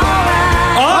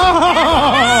alright. Oh!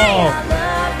 I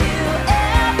love you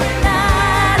every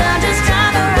night. I'm just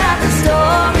trying to write the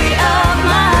story of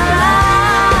my life.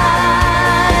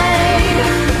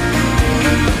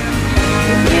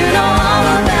 You know all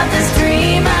about this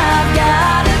dream I've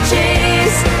got to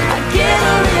chase. I get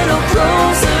a little closer.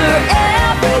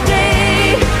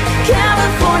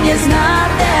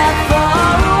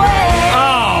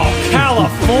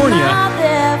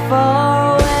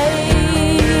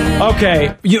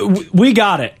 Okay, we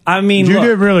got it. I mean, You look,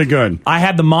 did really good. I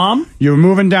had the mom. You were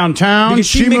moving downtown. Because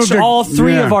she mixed moved to- all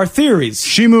three yeah. of our theories.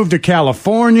 She moved to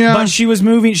California. But she was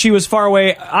moving. She was far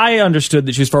away. I understood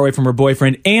that she was far away from her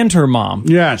boyfriend and her mom.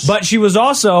 Yes. But she was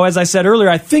also, as I said earlier,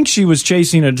 I think she was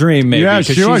chasing a dream, maybe. Yes,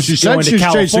 'cause she was. she's She said going to she's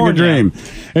chasing a California. dream.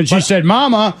 And she said,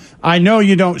 Mama, I know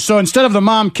you don't. So instead of the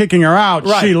mom kicking her out,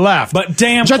 Right. she left. But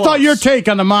damn Which I thought close. your take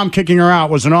on the mom kicking her out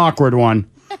was an awkward one.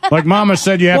 Like Mama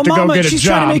said, you have Well, to Mama, go get a she's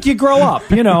job. trying to make you grow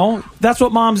up. You know, that's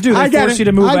what moms do. They I get force it. you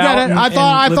to move I get out it. and, I and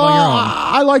thought live on your own.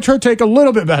 I liked her take a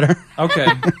little bit better. Okay.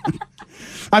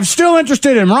 I'm still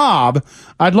interested in Rob.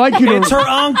 I'd like you to. It's her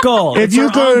uncle. If It's you her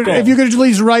could, uncle. if you could at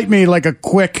least write me like a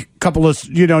quick couple of,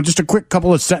 just a quick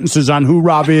couple of sentences on who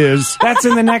Rob is. That's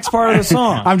in the next part of the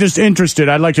song. I'm just interested.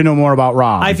 I'd like to know more about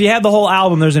Rob. If you had the whole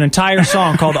album, there's an entire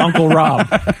song called Uncle Rob.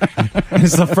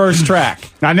 It's the first track.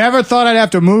 I never thought I'd have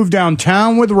to move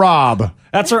downtown with Rob.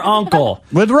 That's her uncle.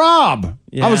 With Rob.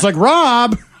 Yeah. I was like,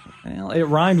 Rob. Well, it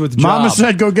rhymed with job. Mama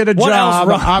said, go get a What job. else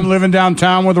rhymed? I'm living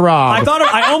downtown with Rob.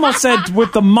 I almost said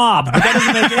with the mob, but that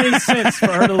doesn't make any sense for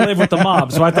her to live with the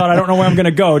mob. So I thought, I don't know where I'm going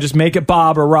to go. Just make it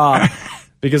Bob or Rob.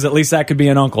 Because at least that could be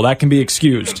an uncle. That can be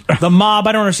excused. The mob,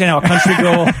 I don't understand how a country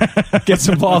girl gets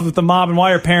involved with the mob and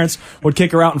why her parents would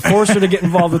kick her out and force her to get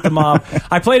involved with the mob.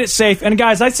 I played it safe. And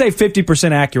guys, I'd say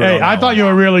 50% accurate. Hey, on I that thought one. you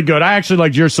were really good. I actually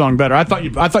liked your song better. I thought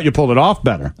you pulled it off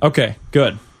better. Okay,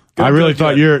 good. I really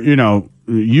thought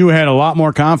you had a lot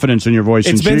more confidence in your voice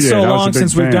than It's she been did. so I was a long big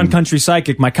since we've fan. done Country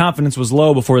Psychic. My confidence was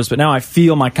low before this, but now I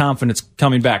feel my confidence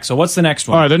coming back. So what's the next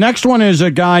one? All right, the next one is a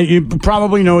guy, you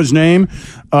probably know his name,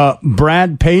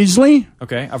 Brad Paisley.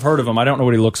 Okay, I've heard of him. I don't know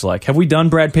what he looks like. Have we done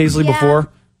Brad Paisley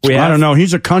before? We have. I don't know.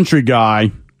 He's a country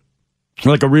guy.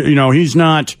 He's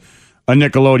not a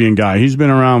Nickelodeon guy. He's been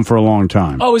around for a long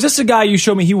time. Oh, is this the guy you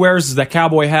showed me? He wears that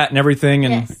cowboy hat and everything.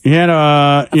 And He had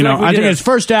I I think his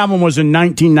first album was in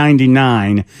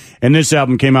 1999, and this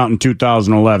album came out in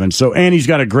 2011. So, and he's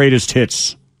got a greatest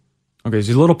hits. Okay, he's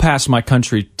a little past my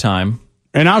country time.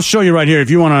 And I'll show you right here. If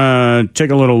you want to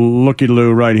take a little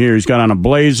looky-loo right here, he's got on a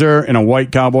blazer and a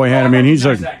white cowboy hat. I mean, he's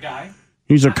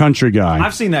a country guy.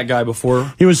 I've seen that guy before.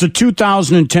 He was the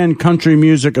 2010 Country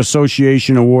Music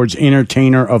Association Awards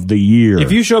Entertainer of the Year.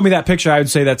 If you showed me that picture, I would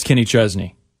say that's Kenny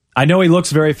Chesney. I know he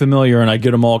looks very familiar, and I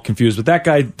get him all confused, but that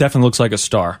guy definitely looks like a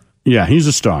star. Yeah, he's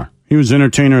a star. He was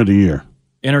Entertainer of the Year.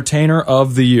 Entertainer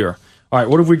of the Year. All right,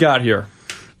 what have we got here?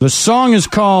 The song is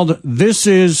called This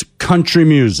Is Country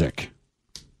Music.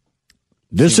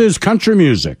 This is Country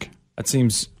Music. That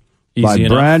seems easy by enough.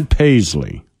 Brad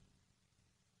Paisley.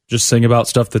 Just sing about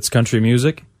stuff that's country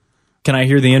music. Can I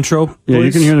hear the intro, please? Yeah,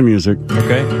 you can hear the music.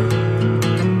 Okay.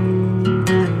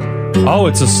 Oh,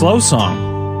 it's a slow song.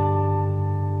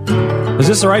 Is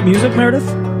this the right music, Meredith?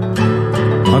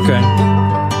 Okay.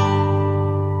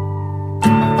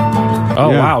 Oh,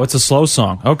 Yeah. wow, it's a slow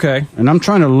song. Okay. And I'm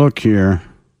trying to look here.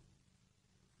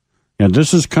 Yeah,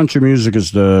 This Is Country Music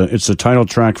it's the title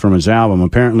track from his album.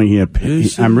 Apparently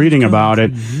I'm reading about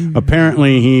it.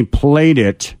 Apparently he played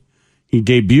it. He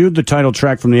debuted the title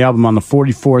track from the album on the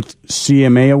 44th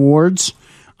CMA Awards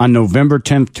on November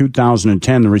 10th,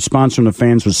 2010. The response from the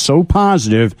fans was so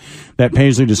positive that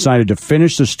Paisley decided to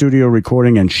finish the studio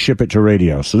recording and ship it to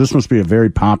radio. So this must be a very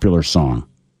popular song.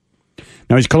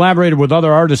 Now, he's collaborated with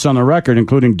other artists on the record,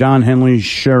 including Don Henley and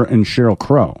Sheryl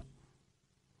Crow.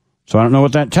 So I don't know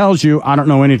what that tells you. I don't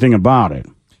know anything about it.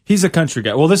 He's a country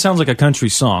guy. Well, this sounds like a country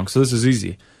song, so this is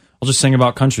easy. I'll just sing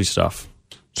about country stuff.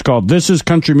 It's called This Is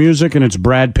Country Music, and it's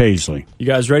Brad Paisley. You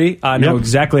guys ready? I know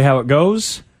exactly how it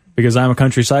goes because I'm a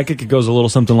country psychic. It goes a little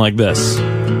something like this.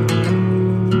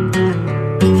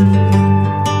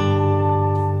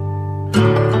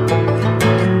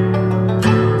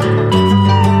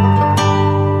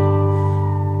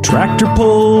 Tractor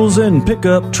pulls and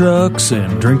pickup trucks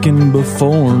and drinking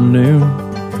before noon.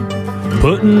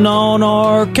 Putting on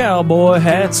our cowboy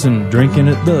hats and drinking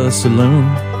at the saloon.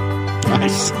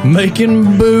 Nice.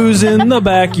 Making booze in the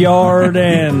backyard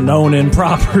and owning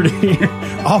property.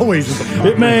 Always.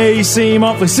 It may seem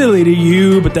awfully silly to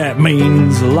you, but that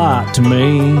means a lot to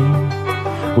me.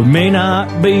 We may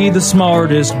not be the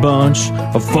smartest bunch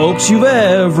of folks you've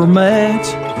ever met,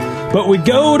 but we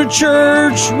go to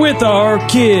church with our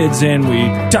kids and we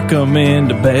tuck them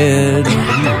into bed.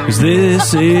 'Cause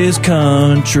this is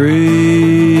country.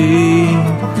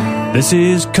 This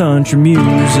is country music.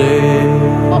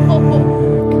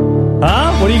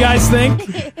 Huh? What do you guys think?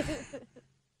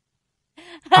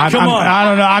 Come on. I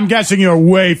don't know. I'm guessing you're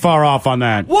way far off on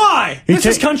that. Why? This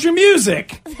is country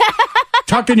music.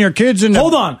 Tucking your kids in.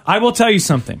 Hold on. I will tell you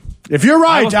something. If you're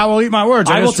right, I will eat my words.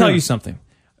 I will tell you something.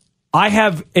 I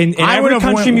have in I every would've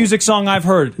country went- music song I've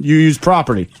heard. You use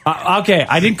property. Okay,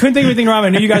 couldn't think of anything wrong. I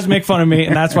knew you guys would make fun of me,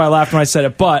 and that's why I laughed when I said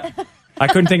it. But I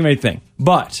couldn't think of anything.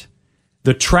 But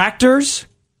the tractors,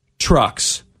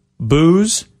 trucks,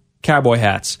 booze, cowboy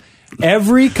hats.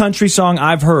 Every country song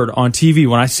I've heard on TV,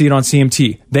 when I see it on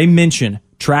CMT, they mention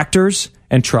tractors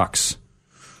and trucks.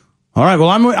 All right. Well,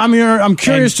 I'm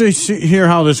curious to hear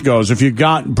how this goes. If you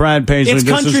got Brad Paisley, It's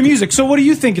country music. So what do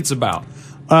you think it's about?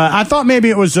 I thought maybe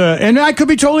it was, and I could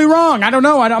be totally wrong. I don't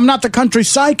know. I'm not the country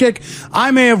psychic.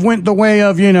 I may have went the way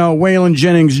of, Waylon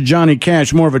Jennings, Johnny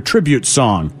Cash, more of a tribute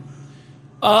song.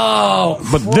 Oh,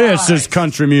 but this is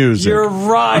country music. You're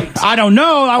right. I don't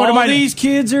know. I would All have these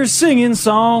kids are singing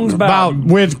songs about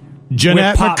with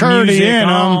Jeanette pop McCurdy music in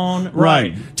on. them.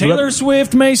 Right. Taylor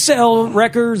Swift may sell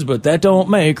records, but that don't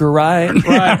make her right.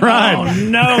 Right. Right. Oh,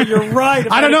 no, you're right.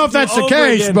 I don't know if that's the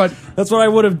case, but that's what I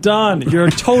would have done. You're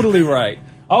totally right.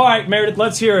 All right, Meredith,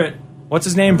 let's hear it. What's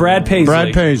his name? Brad Paisley.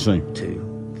 Brad Paisley.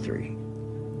 2, 3.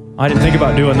 I didn't think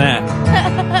about doing that.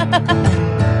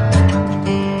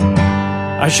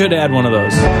 I should add one of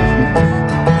those.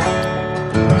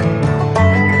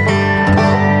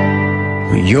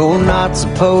 You're not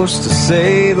supposed to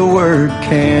say the word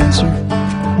cancer.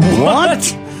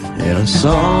 What? In a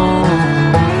song.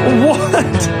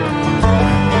 What?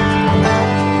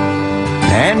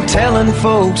 And telling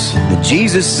folks that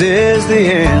Jesus is the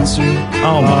answer.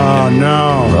 Oh,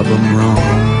 no. Rub 'em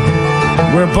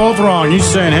wrong. We're both wrong. He's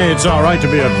saying, hey, it's all right to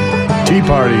be a tea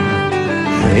party.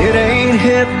 It ain't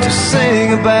hip to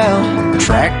sing about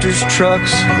tractors,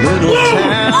 trucks, little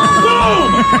towns.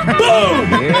 Boom!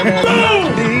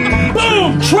 Boom!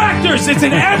 Boom! Tractors! It's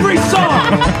in every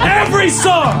song! Every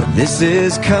song! This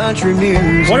is country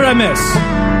music. What did I miss?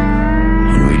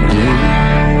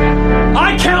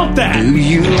 I count that! Do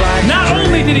you like Not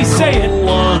only did he say it,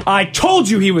 I told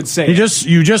you he would say it.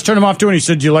 You just turned him off too, and he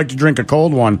said, do you like to drink a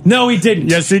cold one? No, he didn't.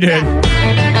 Yes, he did.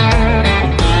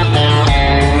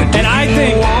 And I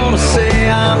think... want to say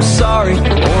I'm sorry or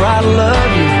I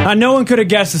love you. No one could have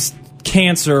guessed this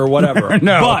cancer or whatever.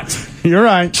 No. But... You're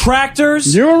right.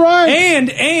 Tractors. You're right.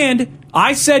 And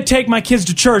I said take my kids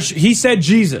to church. He said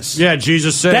Jesus. Yeah,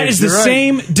 Jesus said. That is the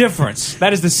same difference.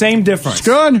 That is the same difference. It's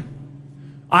good.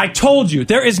 I told you,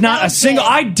 there is not a single...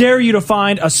 I dare you to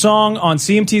find a song on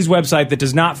CMT's website that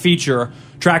does not feature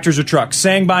tractors or trucks,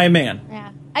 sang by a man.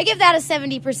 Yeah. I give that a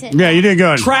 70%. Yeah, you did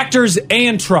good. Tractors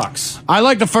and trucks. I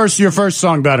like your first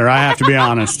song better, I have to be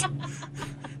honest.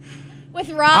 With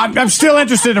Rob. I'm still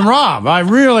interested in Rob. I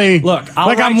really look.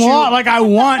 I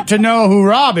want to know who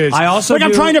Rob is. I also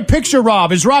I'm trying to picture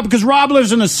Rob. Is Rob because Rob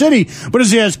lives in the city? But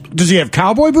does he have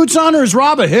cowboy boots on, or is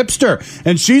Rob a hipster?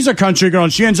 And she's a country girl,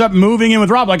 and she ends up moving in with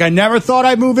Rob. Like I never thought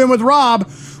I'd move in with Rob,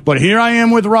 but here I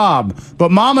am with Rob.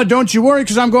 But Mama, don't you worry,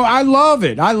 because I love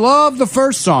it. I love the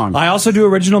first song. I also do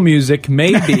original music.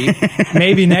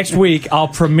 Maybe next week I'll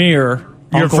premiere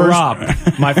Uncle Rob,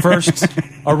 my first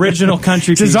original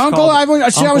country piece. His uncle? I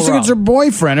was thinking it's her Rob.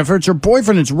 boyfriend. If it's her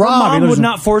boyfriend, it's Rob. Mom would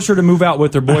not force her to move out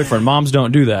with her boyfriend. Moms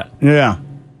don't do that. Yeah.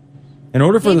 In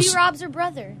order for Maybe this, Rob's her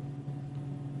brother.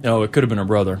 oh, it could have been her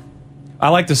brother. I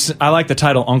like the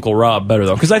title Uncle Rob better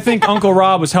though, because I think Uncle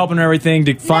Rob was helping her everything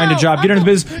to find a job, get her into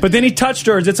the business. But then he touched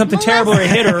her, did something terrible, or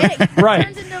hit her.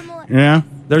 Right? Yeah.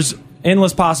 There's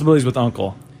endless possibilities with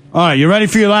Uncle. All right, you ready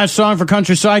for your last song for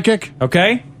Country Psychic?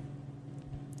 Okay.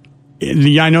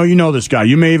 I know you know this guy.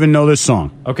 You may even know this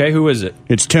song. Okay, who is it?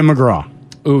 It's Tim McGraw.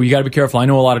 Ooh, you got to be careful. I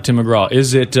know a lot of Tim McGraw.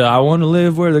 Is it I Want to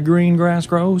Live Where the Green Grass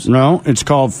Grows? No, it's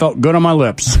called Felt Good on My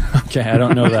Lips. Okay, I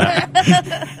don't know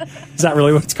that. Is that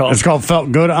really what it's called? It's called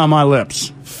Felt Good on My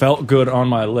Lips. Felt Good on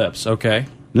My Lips. Okay.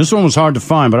 This one was hard to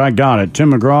find, but I got it.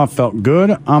 Tim McGraw, Felt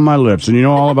Good on My Lips. And you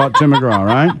know all about Tim McGraw,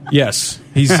 right? Yes.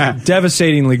 He's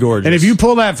devastatingly gorgeous. And if you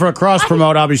pull that for a cross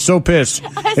promote, I'll be so pissed.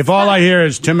 If all I hear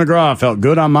is Tim McGraw, Felt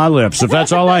Good on My Lips. If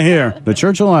that's all I hear, the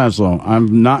Church of Laszlo,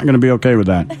 I'm not going to be okay with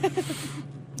that.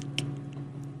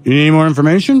 You need any more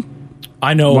information?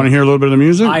 I know. Want to hear a little bit of the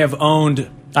music?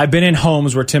 I've been in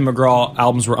homes where Tim McGraw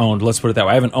albums were owned. Let's put it that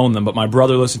way. I haven't owned them, but my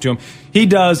brother listened to him. He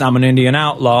does. I'm an Indian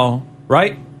outlaw,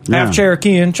 right? Yeah. Half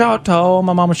Cherokee and Choctaw.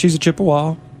 My mama, she's a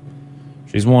Chippewa.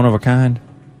 She's one of a kind.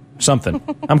 Something.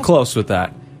 I'm close with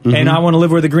that. Mm-hmm. And I Want to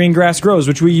Live Where the Green Grass Grows,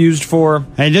 which we used for...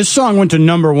 Hey, this song went to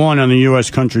number 1 on the U.S.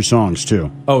 country songs,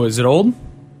 too. Oh, is it old?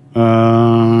 Man,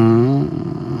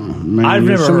 I've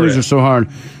never some heard of these it. are so hard.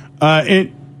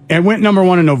 It went number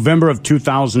 1 in November of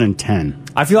 2010.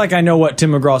 I feel like I know what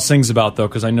Tim McGraw sings about, though,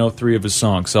 because I know 3 of his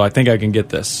songs, so I think I can get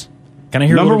this. Can I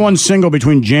hear number 1 single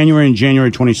between January and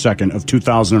January 22nd of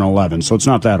 2011, so it's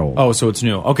not that old. Oh, so it's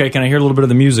new. Okay, can I hear a little bit of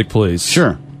the music, please?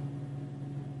 Sure.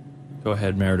 Go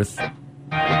ahead, Meredith.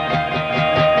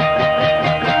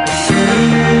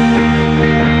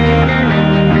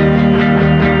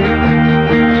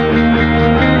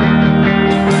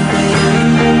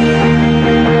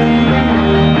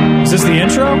 Is this the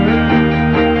intro?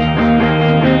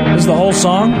 This is the whole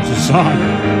song? It's a song.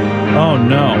 Oh,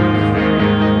 no.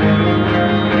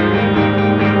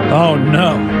 Oh,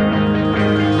 no.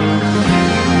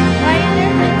 Why are you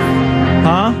nervous?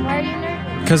 Huh? Why are you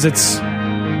nervous? Because it's...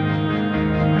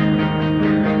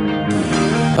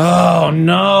 Oh,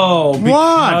 no.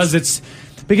 What?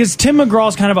 Because Tim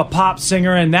McGraw's kind of a pop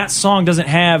singer, and that song doesn't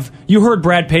have... You heard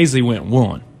Brad Paisley went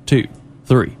 1, 2,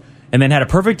 3, and then had a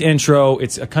perfect intro.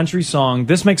 It's a country song.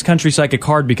 This makes Country Psychic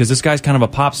hard because this guy's kind of a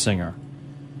pop singer.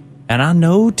 And I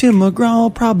know Tim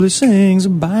McGraw probably sings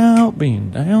about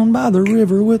being down by the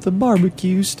river with a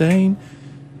barbecue stain.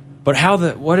 But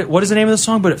what is the name of the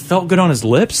song? But it felt good on his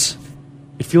lips?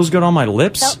 It feels good on my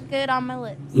lips? Felt good on my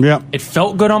lips. Yep. It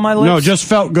felt good on my lips? No, just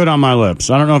felt good on my lips.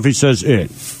 I don't know if he says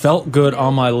it. Felt good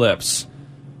on my lips.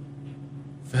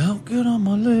 Felt good on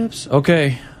my lips.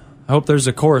 Okay. I hope there's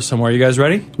a chorus somewhere. You guys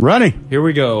ready? Ready. Here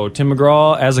we go. Tim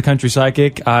McGraw as a country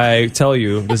psychic. I tell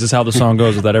you, this is how the song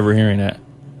goes without ever hearing it.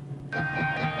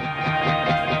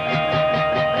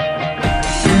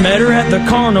 Met her at the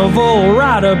carnival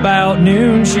right about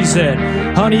noon. She said,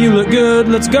 honey, you look good.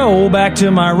 Let's go back to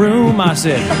my room. I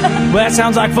said, well, that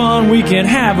sounds like fun. We can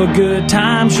have a good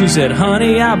time. She said,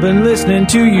 honey, I've been listening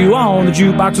to you on the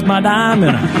jukebox with my dime,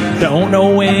 and I don't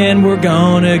know when we're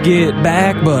gonna get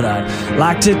back, but I'd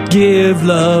like to give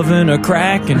loving a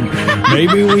crack, and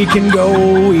maybe we can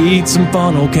go eat some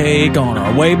funnel cake on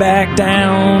our way back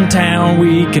downtown.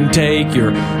 We can take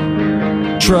your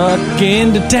truck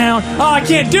into town. Oh, I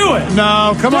can't do it.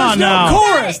 No, come on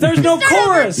now. There's no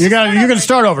chorus. You can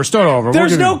start over. Start over.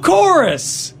 There's no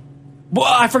chorus. Well,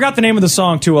 I forgot the name of the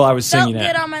song too while I was singing Felt it.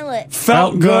 good on my lips.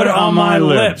 Felt good on my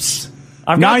lips.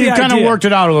 I've Now got the you kind of idea. worked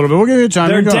it out a little bit. We'll give you time.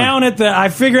 They're Keep going. down at the. I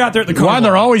figured out they're at the carnival. Why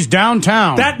they're always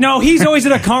downtown? No, he's always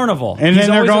at a carnival. And He's then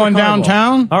they're always at a going carnival.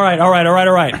 downtown? All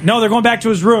right. No, they're going back to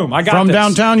his room. I got From this.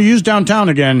 downtown, you used downtown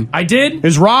again. I did?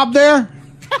 Is Rob there?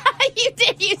 You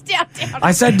did use downtown.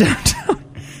 I said downtown.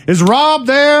 Is Rob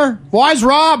there? Why is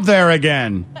Rob there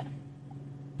again?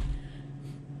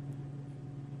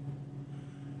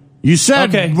 You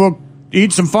said we'll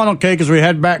eat some funnel cake as we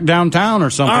head back downtown or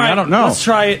something. All right, I don't know. Let's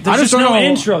try it. I There's just just don't no know.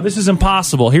 intro. This is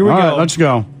impossible. Here we All go. right, let's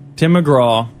go. Tim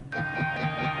McGraw.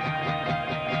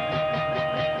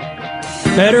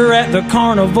 Met her at the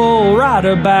carnival right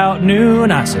about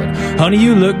noon. I said, honey,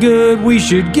 you look good. We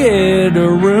should get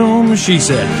a room. She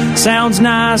said, sounds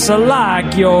nice. I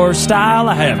like your style.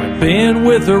 I haven't been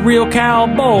with a real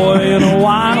cowboy in a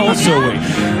while. So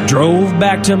we drove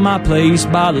back to my place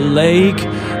by the lake.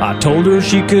 I told her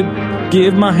she could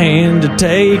give my hand to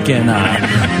take, and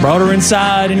I brought her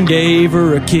inside and gave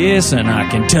her a kiss. And I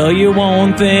can tell you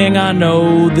one thing, I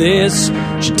know this: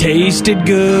 she tasted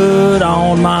good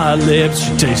on my lips.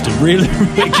 She tasted really,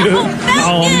 really good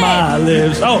on my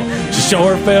lips. Oh, she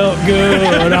sure felt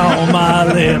good on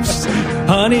my lips.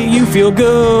 Honey, you feel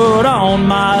good on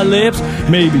my lips.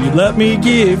 Maybe let me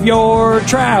give your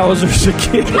trousers a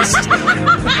kiss.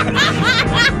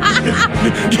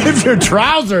 Give your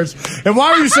trousers. And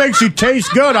why are you saying she tastes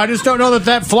good? I just don't know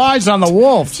that flies on the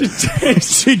wolf.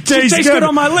 She tastes good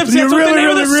on my lips. You That's what really, the name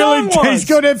of really, the song really taste was.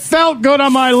 good. It felt good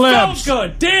on my lips.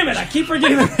 Felt good. Damn it. I keep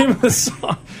forgetting the name of the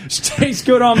song. It tastes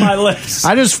good on my lips.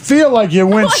 I just feel like you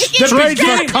went straight for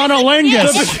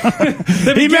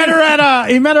cunnilingus. He met her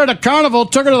at a carnival,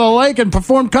 took her to the lake, and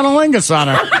performed cunnilingus on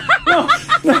her.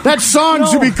 That song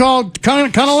should be called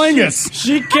cunnilingus.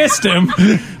 She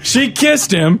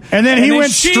kissed him. And then he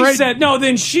went she straight.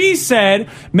 Then she said,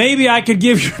 maybe I could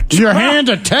give your hand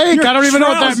a take. your I don't even know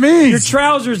what that trousers- means. Your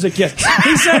trousers a kiss.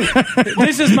 He said,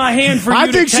 this is my hand for you I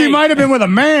to think she take. might have been with a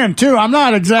man too. I'm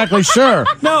not exactly sure.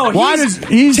 No, why he's, does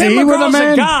he's Tim he with a McGraw's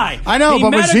man? guy. I know, but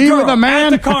met was a he girl with a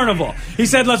man at the carnival? He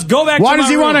said, "Let's go back." Why to does my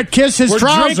he room. wanna kiss his We're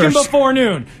trousers? drinking before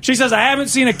noon. She says, "I haven't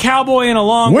seen a cowboy in a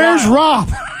long Where's while."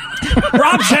 Rob?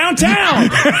 Rob's downtown.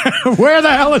 Where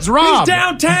the hell is Rob? He's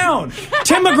downtown.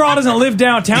 Tim McGraw doesn't live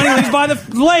downtown. He lives by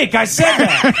the lake. I said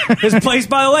that. His place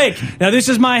by the lake. Now, this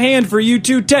is my hand for you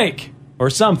to take.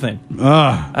 Or something.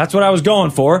 That's what I was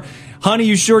going for. Honey,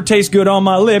 you sure taste good on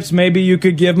my lips. Maybe you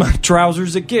could give my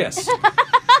trousers a kiss. All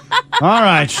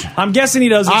right. I'm guessing he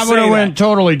doesn't I say would have that. went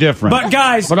totally different. But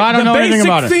guys, but I don't the know anything basic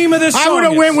about it. theme of this I song would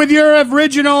have is- went with your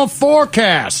original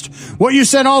forecast. What you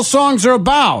said all songs are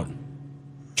about.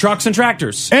 Trucks and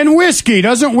tractors. And whiskey.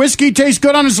 Doesn't whiskey taste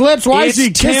good on his lips? Why is he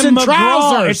kissing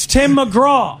trousers? It's Tim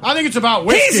McGraw. I think it's about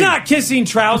whiskey. He's not kissing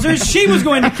trousers. She was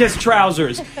going to kiss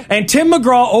trousers. And Tim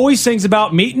McGraw always sings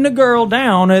about meeting a girl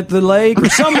down at the lake or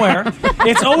somewhere.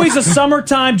 It's always a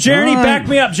summertime. Jeremy, back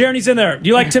me up. Jeremy's in there. Do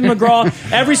you like Tim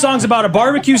McGraw? Every song's about a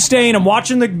barbecue stain and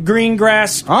watching the green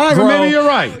grass All right, grow. but maybe you're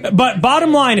right. But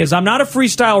bottom line is, I'm not a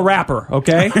freestyle rapper,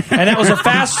 okay? And that was a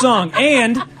fast song.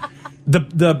 And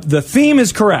the theme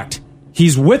is correct.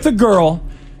 He's with a girl.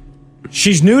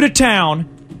 She's new to town.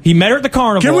 He met her at the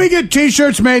carnival. Can we get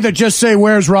T-shirts made that just say,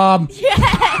 "Where's Rob"?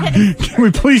 Yes. Can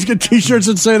we please get T-shirts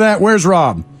that say that? Where's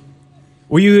Rob?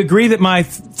 Will you agree that my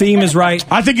theme is right?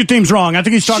 I think your theme's wrong. I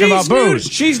think he's talking about booze.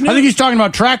 She's new. I think he's talking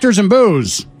about tractors and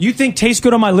booze. You think Taste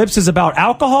Good on My Lips is about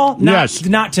alcohol? Yes.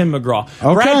 Not Tim McGraw.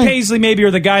 Okay. Brad Paisley maybe,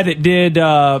 or the guy that did,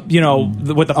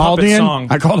 with the puppet Aldean? song.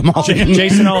 I called him Aldean.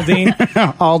 Jason Aldean.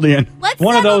 Aldean.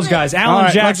 One of those guys. Alan All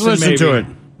right, Jackson, let's listen maybe.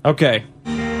 to it. Okay.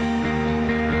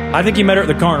 I think he met her at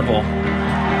the carnival.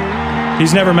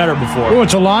 He's never met her before. Oh,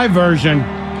 it's a live version.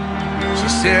 She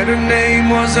said her name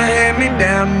was a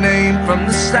hand-me-down name from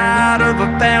the side of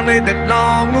a family that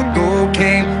long ago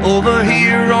came over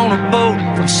here on a boat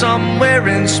from somewhere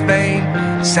in Spain.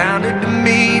 Sounded to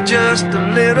me just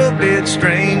a little bit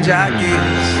strange, I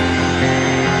guess,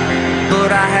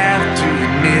 but I have to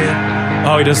admit,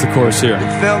 Oh, he does the chorus here.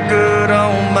 it felt good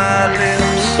on my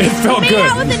lips. It felt Made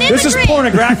out with good. an This is immigrant.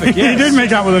 pornographic. He Yes. did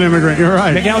make out with an immigrant. You're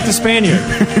right. Make out with the Spaniard. Took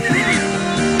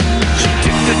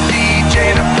the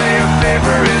DJ to play her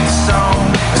favorite song,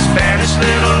 a Spanish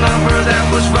little number that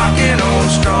was rocking on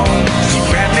strong. She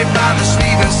grabbed me by the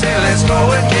sleeve and said, "Let's go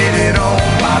and get it on."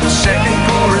 By the second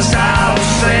chorus, I was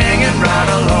singing right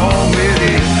along with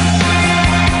it.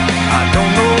 I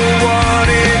don't know what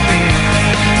it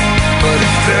meant, but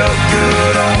it felt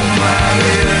good on my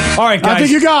lips. All right, guys. I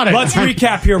think you got it. Let's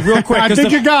recap here real quick. I 'cause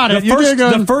think you got it. You did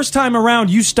good. The first time around,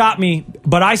 you stopped me,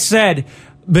 but I said,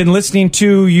 been listening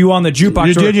to you on the jukebox.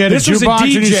 You did. You had This a was jukebox,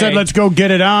 DJ. and you said, "Let's go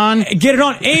get it on." Get it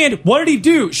on. And what did he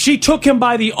do? She took him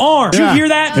by the arm. Did Yeah. you hear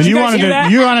that? And Did you guys wanted hear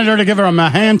that? you wanted her to give her a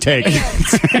hand take.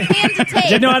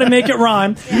 Didn't know how to make it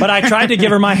rhyme, but I tried to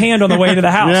give her my hand on the way to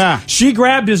the house. Yeah. She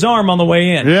grabbed his arm on the way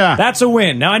in. Yeah. That's a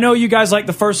win. Now I know you guys like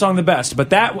the first song the best,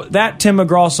 but that Tim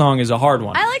McGraw song is a hard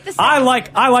one. I like the second.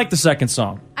 I like the second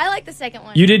song. I like the second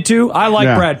one. You did too? I like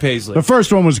Yeah. Brad Paisley. The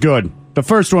first one was good. The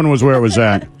first one was where it was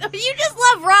at. You just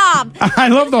love Rob. I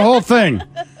love the whole thing.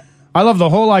 I love the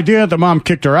whole idea that the mom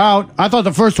kicked her out. I thought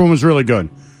the first one was really good.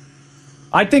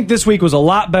 I think this week was a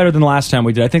lot better than the last time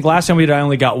we did. I think last time we did, I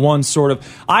only got one sort of.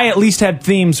 I at least had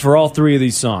themes for all three of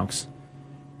these songs,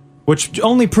 which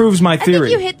only proves my I theory.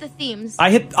 think you hit the themes. I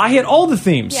hit all the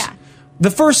themes. Yeah. The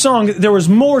first song, there was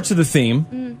more to the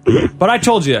theme, but I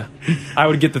told you I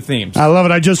would get the themes. I love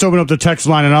it. I just opened up the text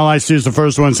line, and all I see is the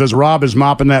first one says, "Rob is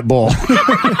mopping that bowl."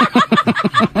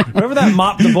 Whoever that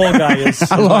mop the bowl guy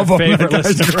is, I love my him. favorite That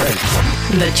guy's listener.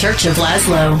 great. The Church of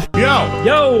Laszlo.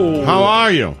 Yo, How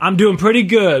are you? I'm doing pretty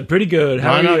good, pretty good.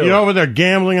 How Why are not? you? You're over there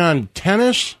gambling on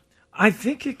tennis? I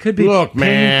think it could be Look, ping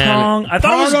man. pong. I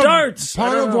thought it was darts.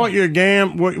 Part of what you're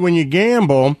when you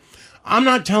gamble, I'm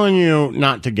not telling you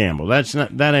not to gamble.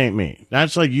 That ain't me.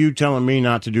 That's like you telling me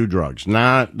not to do drugs.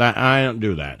 Not that I don't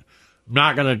do that. I'm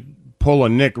not gonna pull a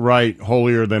Nick Wright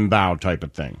holier than thou type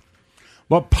of thing.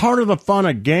 But part of the fun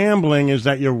of gambling is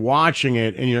that you're watching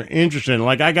it and you're interested.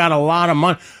 Like, I got a lot of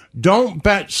money. Don't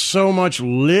bet so much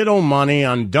little money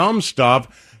on dumb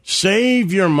stuff.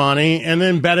 Save your money and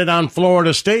then bet it on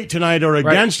Florida State tonight or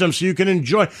against them so you can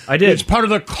enjoy. I did. It's part of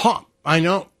the I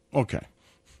know. Okay.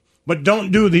 But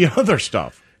don't do the other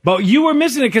stuff. But you were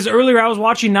missing it because earlier I was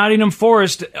watching Nottingham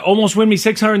Forest almost win me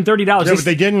 $630. Yeah, but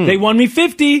they didn't. They won me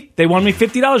 $50. They won me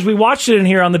 $50. We watched it in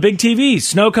here on the big TV.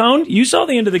 Snow cone. You saw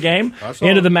the end of the game. I saw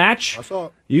End of it. the match. I saw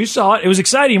it. You saw it. It was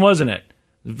exciting, wasn't it?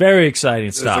 Very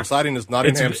exciting stuff. As exciting as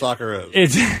Nottingham soccer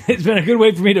is. It's been a good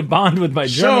way for me to bond with my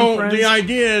German So friends. the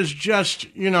idea is just,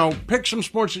 pick some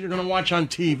sports that you're going to watch on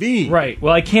TV. Right.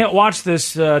 Well, I can't watch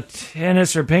this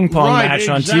tennis or ping pong Right, match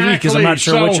on TV because I'm not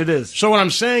sure So- which it is. So what I'm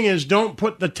saying is don't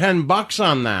put the $10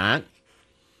 on that.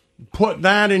 Put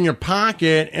that in your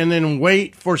pocket and then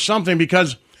wait for something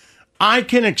because I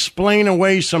can explain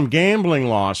away some gambling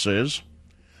losses.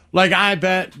 Like I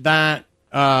bet that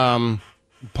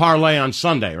parlay on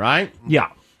Sunday, right? Yeah.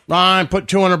 I put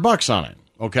 $200 on it.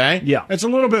 Okay? Yeah. It's a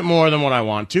little bit more than what I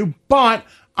want to, but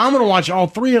I'm going to watch all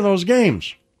three of those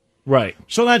games. Right.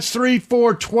 So that's 3,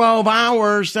 4, 12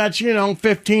 hours. That's,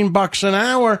 $15 an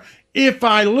hour if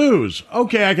I lose.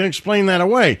 Okay, I can explain that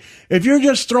away. If you're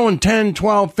just throwing 10,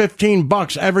 12,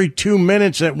 $15 every 2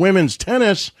 minutes at women's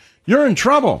tennis, you're in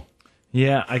trouble.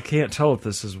 Yeah, I can't tell if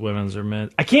this is women's or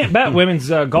men's. I can't bet women's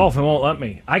golf. It won't let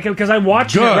me. I can because I'm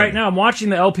watching it right now. I'm watching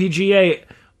the LPGA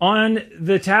on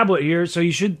the tablet here. So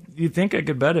you'd think I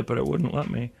could bet it, but it wouldn't let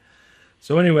me.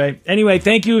 So anyway,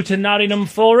 thank you to Nottingham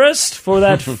Forest for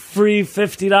that free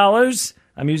 $50.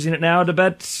 I'm using it now to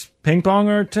bet ping pong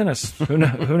or tennis. Who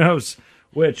knows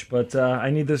which? But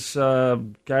I need this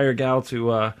guy or gal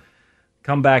to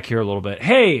come back here a little bit.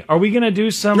 Hey, are we going to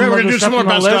do some? Yeah, we're going to do some more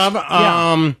best of.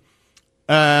 Yeah.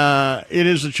 It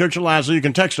is the Church of Lazlo. You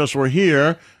can text us. We're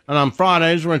here. And on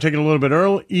Fridays, we're going to take it a little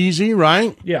bit easy,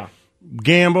 right? Yeah.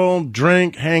 Gamble,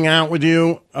 drink, hang out with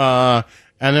you, and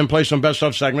then play some best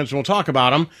of segments, and we'll talk about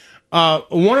them.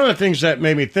 One of the things that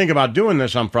made me think about doing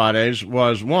this on Fridays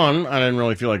was, one, I didn't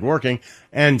really feel like working,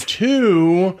 and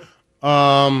two,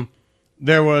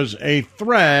 there was a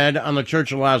thread on the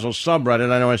Church of Lazlo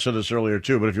subreddit. I know I said this earlier,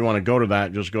 too, but if you want to go to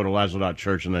that, just go to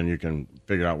Lazlo.church, and then you can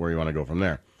figure out where you want to go from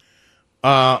there.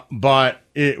 But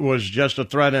it was just a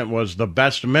thread, and it was the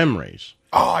best memories.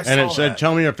 Oh, I saw And it said, that.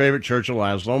 tell me your favorite Church of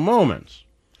Lazlo moments.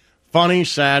 Funny,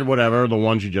 sad, whatever, the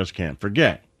ones you just can't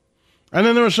forget. And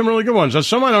then there were some really good ones.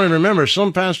 Some I don't even remember.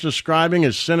 Some past describing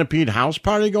his centipede house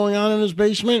party going on in his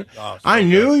basement. Oh, I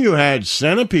knew you had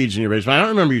centipedes in your basement. I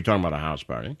don't remember you talking about a house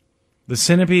party. The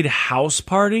centipede house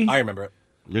party? I remember it.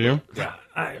 You do? Yeah.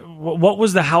 What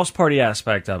was the house party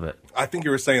aspect of it? I think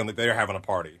you were saying that they were having a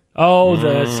party. Oh,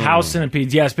 the house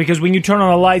centipedes, yes, because when you turn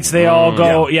on the lights, they all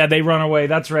go, they run away.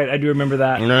 That's right, I do remember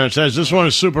that. And then it says, this one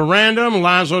is super random.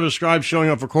 Lazlo described showing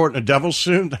up for court in a devil's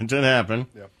suit. That didn't happen.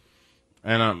 Yep.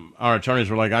 And our attorneys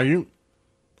were like,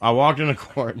 I walked into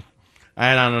court. I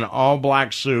had on an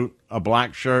all-black suit, a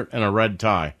black shirt, and a red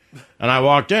tie. And I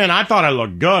walked in. I thought I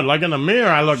looked good. Like in the mirror,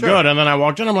 I looked good. And then I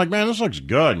walked in. I'm like, man, this looks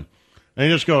good. And he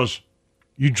just goes,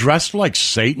 you dressed like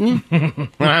Satan? And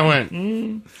I went, I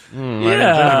didn't think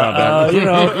about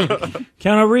that.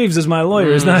 Keanu Reeves is my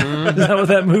lawyer. Is that what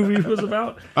that movie was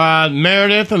about?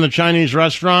 Meredith and the Chinese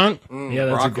restaurant. Yeah,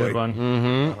 that's broccoli. A good one.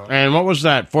 Mm-hmm. And what was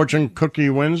that? Fortune Cookie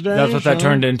Wednesday? That's what that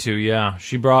turned into, yeah.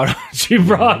 She brought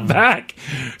back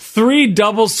 3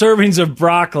 double servings of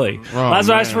broccoli.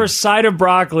 Lazlo asked for a side of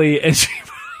broccoli, and she...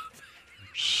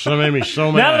 So made me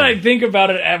so mad. Now that I think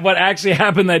about it, what actually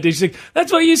happened that day, she's like,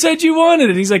 that's what you said you wanted.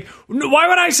 And he's like, why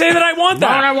would I say that I want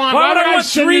that? Why would I want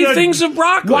 3 things of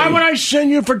broccoli? Why would I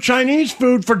send you for Chinese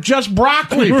food for just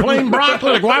broccoli, plain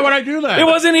broccoli? Like, why would I do that? It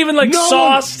wasn't even like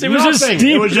sauce. It was just steamed.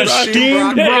 It was just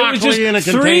steamed broccoli in a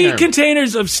container. 3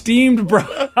 containers of steamed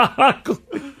broccoli.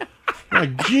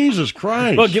 Like, Jesus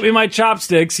Christ. Well, give me my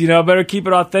chopsticks. Better keep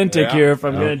it authentic here if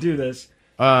I'm going to do this.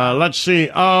 Let's see.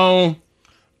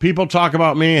 People talk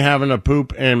about me having to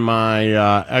poop in my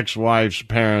ex-wife's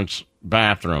parents'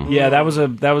 bathroom. Yeah, that was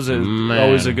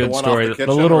always a good story. The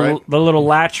little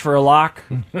latch for a lock.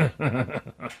 He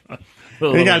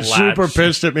got super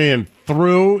pissed at me and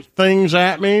threw things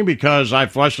at me because I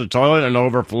flushed the toilet and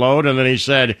overflowed. And then he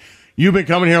said, "You've been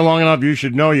coming here long enough. You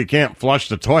should know you can't flush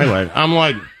the toilet." I'm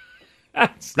like,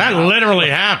 that literally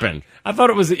happened. I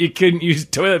thought it was that you couldn't use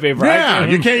toilet paper. Yeah,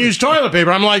 you can't use toilet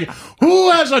paper. I'm like,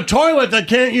 who has a toilet that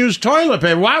can't use toilet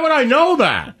paper? Why would I know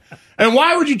that? And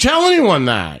why would you tell anyone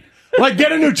that? Like,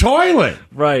 get a new toilet.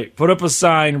 Right. Put up a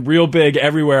sign real big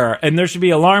everywhere. And there should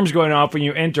be alarms going off when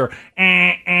you enter.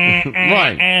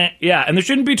 Right. Yeah, and there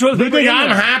shouldn't be toilet paper. You think I'm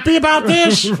happy about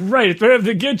this? Right. It's right up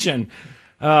the kitchen.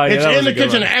 It's in the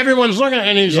kitchen. Everyone's looking,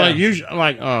 and he's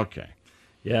like, okay.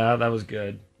 Yeah, that was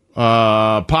good.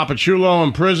 Papa Chulo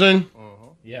in prison.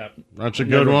 Yeah. That's a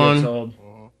good one.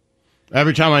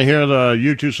 Every time I hear the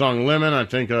U2 song Lemon, I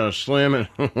think of Slim and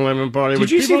Lemon Party.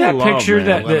 Did you see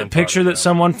that picture that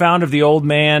someone found of the old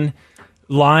man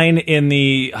lying in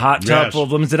the hot tub full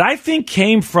of lemons that I think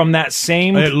came from that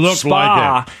same looked spa?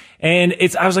 like it. And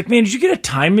I was like, man, did you get a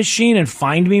time machine and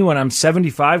find me when I'm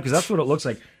 75? Because that's what it looks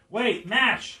like. Wait,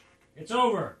 match. It's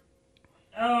over.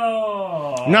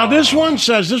 Oh. Now, this one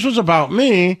says, this was about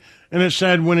me, and it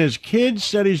said, when his kid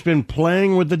said he's been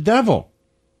playing with the devil.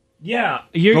 Yeah.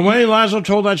 The way Lazlo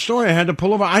told that story, I had to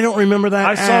pull over. I don't remember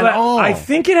that at all. I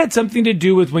think it had something to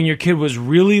do with when your kid was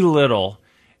really little.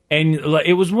 And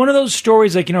it was one of those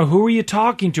stories like, who were you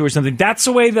talking to or something? That's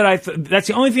the way that that's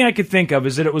the only thing I could think of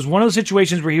is that it was one of those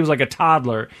situations where he was like a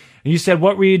toddler. And you said,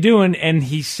 what were you doing? And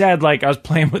he said, like, I was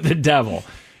playing with the devil.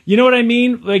 You know what I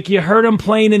mean? Like you heard him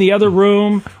playing in the other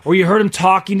room or you heard him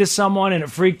talking to someone and it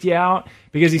freaked you out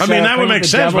because he said, that would make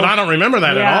sense, but I don't remember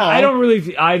that at all. I don't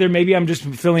really either. Maybe I'm just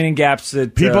filling in gaps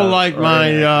that people like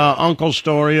my uncle's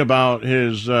story about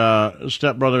his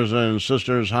stepbrothers and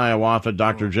sisters, Hiawatha,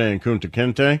 Dr. J, and Kunta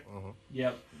Kinte.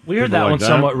 Yep. We heard that one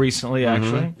somewhat recently,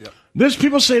 actually.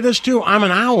 People say this too. I'm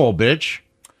an owl, bitch.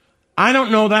 I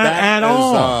don't know that at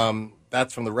all.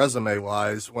 That's from the resume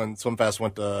wise when SwimFast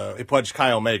went to, he pledged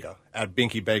Chi Omega at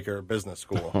Binky Baker Business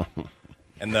School.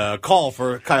 And the call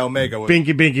for Chi Omega was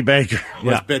Binky Baker.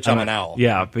 Was bitch, I'm an owl.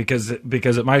 Yeah, because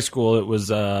at my school it was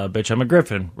bitch, I'm a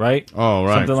griffin, right? Oh,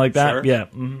 right. Something like that. Sure. Yeah.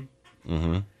 Mm-hmm.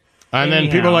 Mm-hmm. And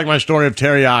then people like my story of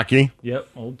teriyaki. Yep,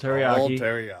 old teriyaki. Old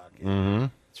teriyaki. Mm-hmm.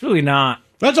 It's really not.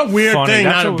 That's a weird funny. thing.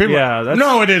 That's People,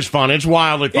 no, it is funny. It's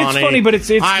wildly funny. It's funny, but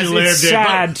it's I lived it's it.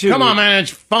 sad But too. Come on, man,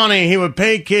 it's funny. He would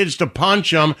pay kids to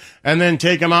punch him and then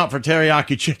take them out for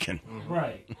teriyaki chicken.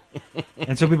 Right.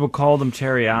 And so people called them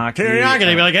teriyaki. Teriyaki.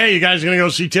 They'd be like, hey, you guys going to go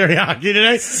see teriyaki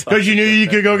today? Because you knew you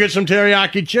could go get some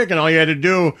teriyaki chicken. All you had to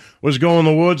do was go in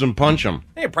the woods and punch them.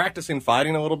 Hey, practicing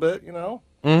fighting a little bit, you know?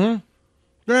 Mm-hmm.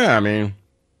 Yeah, I mean,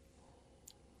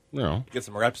 you know. Get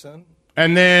some reps in.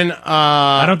 And then,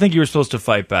 I don't think you were supposed to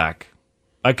fight back.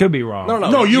 I could be wrong.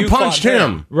 No, you punched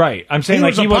him. Right. I'm saying He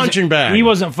like was a wasn't- punching bag. He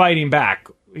wasn't fighting back.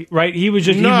 Right? He was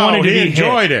just he No, wanted to he be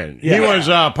enjoyed hit. it. Yeah. He was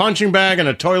a punching bag and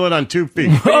a toilet on 2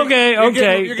 feet. Okay, You're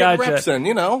getting gotcha. reps in,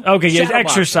 you know? Okay, yeah, Shadow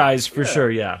exercise for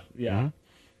sure. Yeah.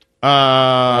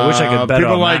 I wish I could bet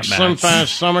people on like that Slim match.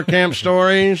 Fast summer camp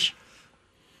stories.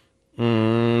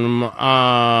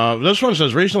 This one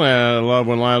says, recently I love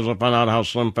when Laszlo found out how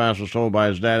Slim Fast was told by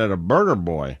his dad at a Burger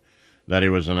Boy that he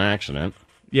was in an accident.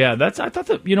 Yeah, I thought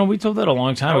that, we told that a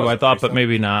long time ago, I thought, but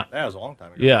maybe not. That was a long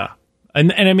time ago. Yeah.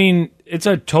 And I mean, it's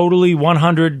a totally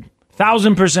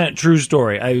 100,000% true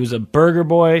story. I was a Burger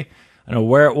Boy. I know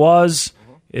where it was.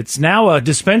 It's now a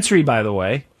dispensary, by the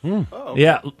way. Oh.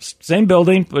 Yeah, same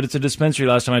building, but it's a dispensary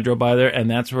last time I drove by there,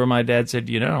 and that's where my dad said,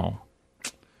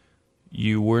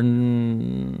 you were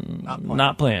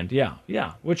not planned. Yeah.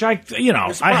 Which I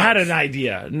had an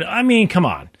idea. I mean, come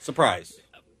on. Surprise.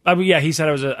 He said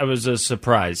I was a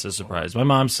surprise. My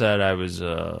mom said I was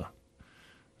a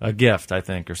gift, I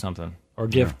think, or something. Or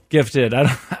gifted. I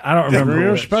don't remember.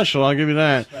 You're which. special, I'll give you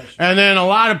that. And then a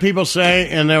lot of people say,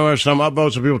 and there were some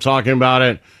upvotes of people talking about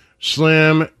it,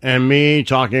 Slim and me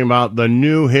talking about the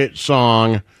new hit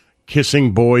song,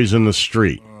 Kissing Boys in the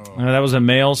Street. That was a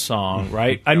male song,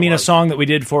 right? A song that we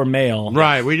did for male.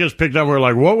 Right, we just picked up, we were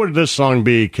like, what would this song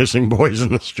be, Kissing Boys in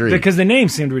the Street? Because the name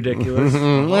seemed ridiculous.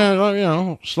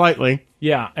 Well, slightly.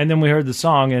 Yeah, and then we heard the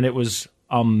song, and it was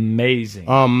amazing.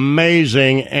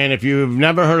 Amazing. And if you've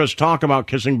never heard us talk about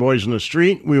Kissing Boys in the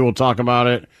Street, we will talk about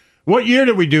it. What year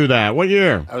did we do that? What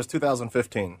year? That was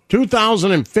 2015.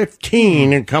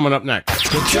 2015, coming up next.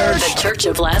 The Church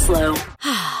of Laszlo.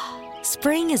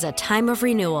 Spring is a time of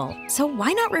renewal, so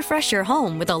why not refresh your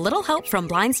home with a little help from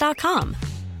Blinds.com?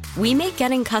 We make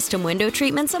getting custom window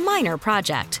treatments a minor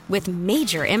project with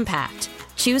major impact.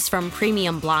 Choose from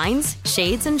premium blinds,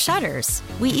 shades, and shutters.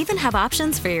 We even have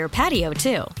options for your patio,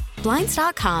 too.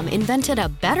 Blinds.com invented a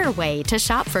better way to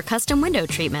shop for custom window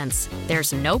treatments.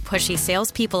 There's no pushy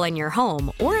salespeople in your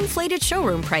home or inflated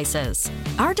showroom prices.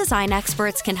 Our design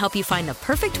experts can help you find the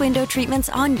perfect window treatments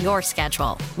on your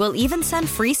schedule. We'll even send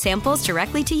free samples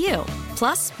directly to you.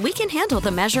 Plus, we can handle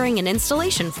the measuring and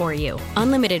installation for you.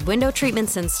 Unlimited window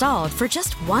treatments installed for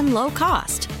just one low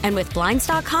cost. And with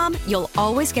Blinds.com, you'll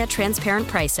always get transparent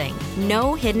pricing.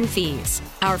 No hidden fees.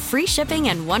 Our free shipping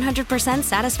and 100%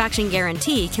 satisfaction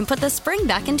guarantee can put the spring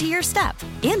back into your step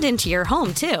and into your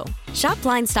home, too. Shop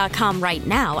Blinds.com right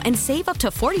now and save up to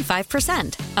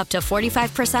 45%. Up to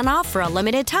 45% off for a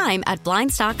limited time at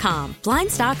Blinds.com.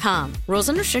 Blinds.com. Rules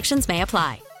and restrictions may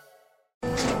apply.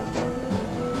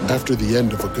 After the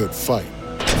end of a good fight,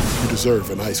 you deserve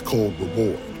an ice-cold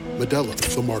reward. Modelo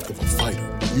is the mark of a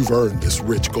fighter. You've earned this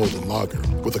rich golden lager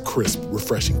with a crisp,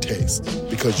 refreshing taste.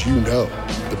 Because you know,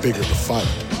 the bigger the fight,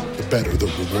 the better the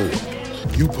reward.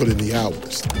 You put in the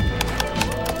hours,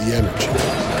 the energy,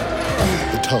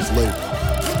 the tough labor.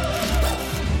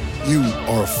 You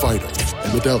are a fighter,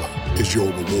 and Modelo is your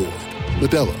reward.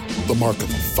 Modelo, the mark of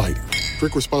a fighter.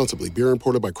 Drink responsibly. Beer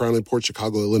imported by Crown Imports,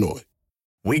 Chicago, Illinois.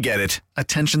 We get it.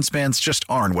 Attention spans just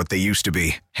aren't what they used to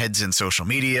be. Heads in social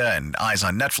media and eyes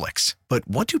on Netflix. But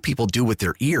what do people do with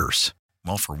their ears?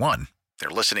 Well, for one, they're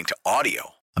listening to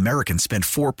audio. Americans spend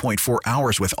 4.4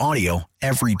 hours with audio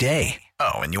every day.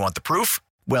 Oh, and you want the proof?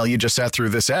 Well, you just sat through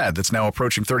this ad that's now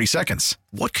approaching 30 seconds.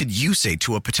 What could you say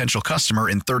to a potential customer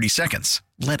in 30 seconds?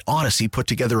 Let Odyssey put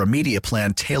together a media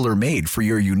plan tailor-made for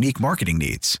your unique marketing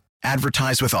needs.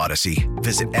 Advertise with Odyssey.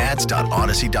 Visit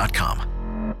ads.odyssey.com.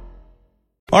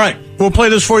 All right, we'll play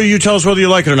this for you. You tell us whether you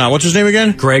like it or not. What's his name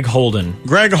again? Greg Holden.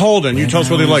 Greg Holden. You tell us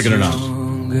whether you like it or not.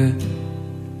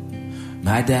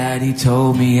 My daddy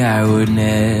told me I would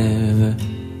never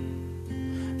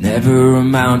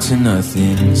amount to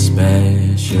nothing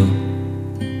special.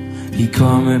 He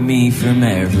come at me from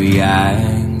every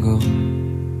angle.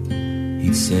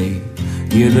 He'd say,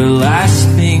 you're the last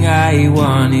thing I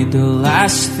wanted, the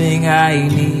last thing I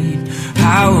need.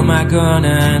 How am I gonna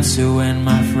answer when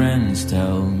my friends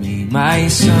tell me my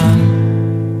son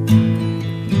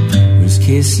was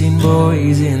kissing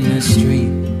boys in the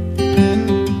street?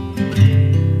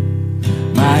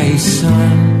 My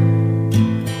son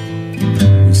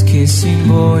was kissing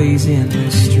boys in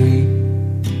the street.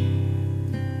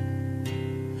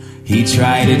 He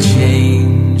tried to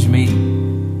change me,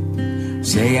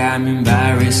 say I'm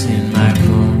embarrassing my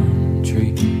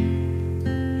country.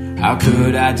 How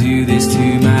could I do this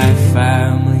to my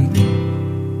family?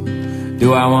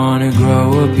 Do I wanna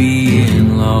grow up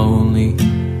being lonely?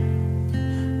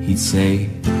 He'd say,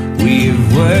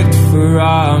 we've worked for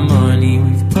our money,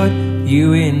 we've put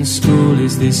you in school.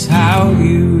 Is this how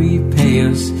you repay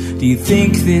us? Do you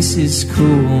think this is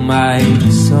cool, my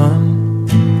son?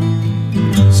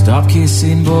 Stop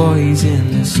kissing boys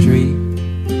in the street.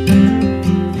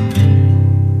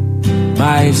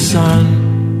 My son,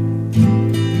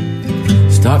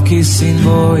 stop kissing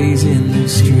boys in the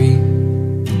street.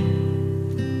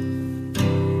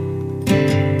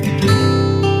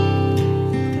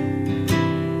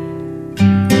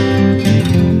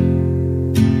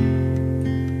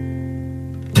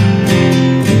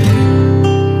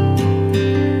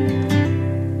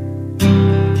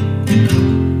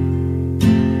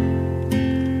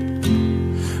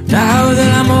 Now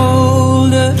that I'm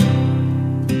older,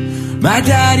 my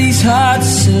daddy's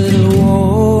heart's a little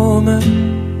warmer,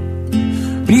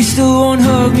 but he still won't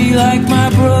hug me like my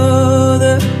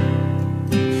brother,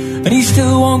 and he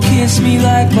still won't kiss me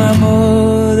like my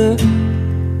mother.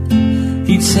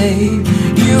 He'd say,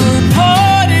 you're a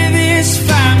part of this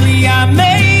family, I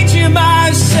made you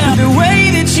myself. The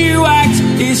way that you act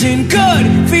isn't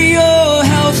good for your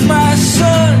health, my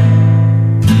son.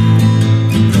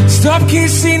 Stop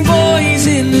kissing boys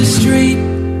in the street.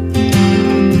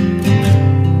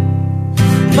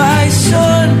 My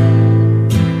son,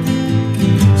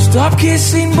 stop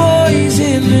kissing boys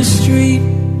in the street.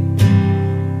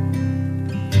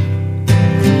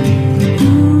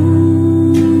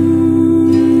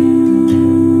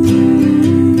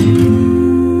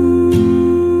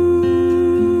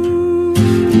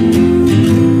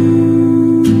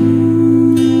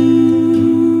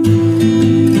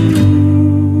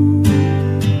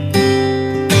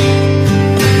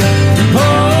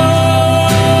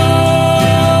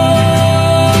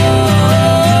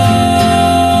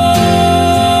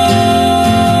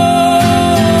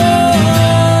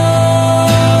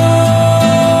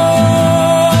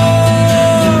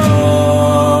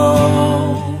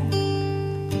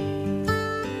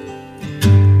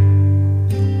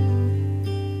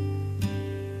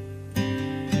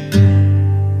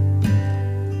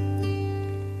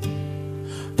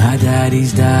 My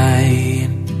daddy's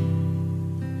dying,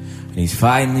 and he's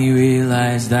finally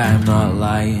realized I'm not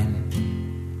lying.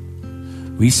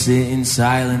 We sit in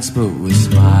silence, but we're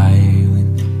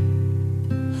smiling,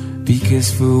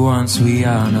 because for once we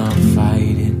are not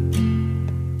fighting.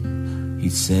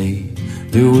 He'd say,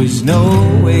 there was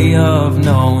no way of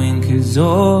knowing, 'cause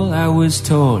all I was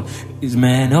told is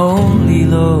men only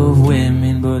love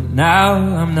women. But now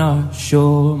I'm not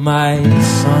sure, my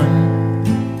son.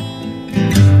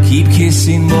 Keep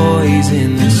kissing boys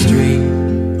in the street.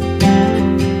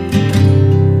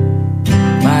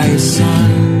 My son,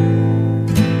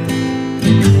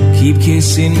 keep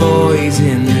kissing boys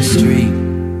in the street.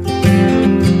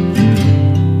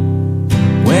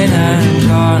 When I'm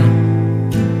gone,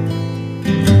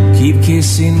 keep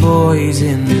kissing boys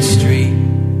in the street.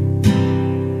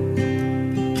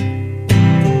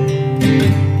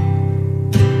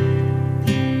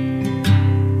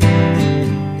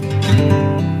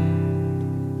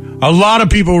 A lot of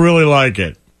people really like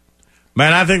it.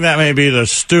 Man, I think that may be the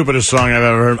stupidest song I've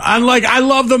ever heard. I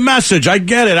love the message. I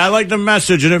get it. I like the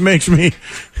message, and it makes me...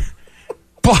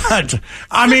 But,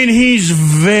 I mean, he's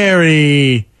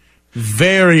very,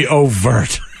 very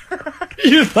overt.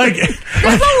 There's a lot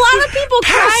of people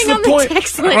crying on the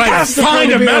text line. Right,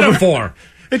 find a metaphor.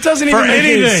 It doesn't even make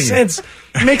any sense.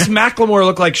 It makes Macklemore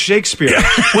look like Shakespeare.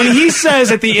 When he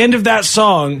says at the end of that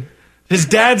song, his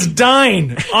dad's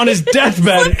dying on his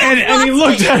deathbed, and he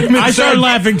looked at him and I started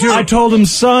laughing too. I told him,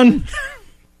 son,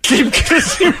 keep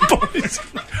kissing boys.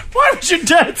 Why would your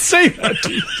dad say that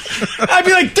to you? I'd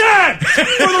be like, Dad, for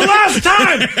the last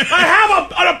time, I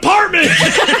have an apartment.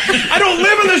 I don't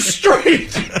live in the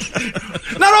street.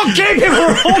 Not all gay people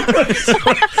are homeless.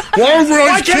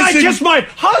 Why can't I kiss my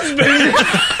husband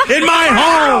in my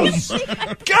home?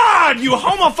 God, you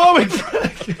homophobic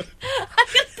prick.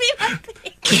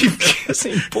 Keep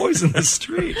kissing boys in the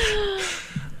street.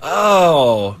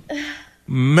 Oh.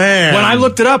 Man. When I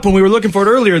looked it up, when we were looking for it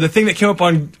earlier, the thing that came up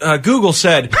on Google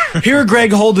said, "Here are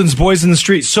Greg Holden's Boys in the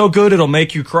Street. So good it'll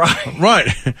make you cry." Right.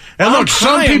 And look,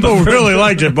 some people really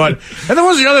liked it, but and there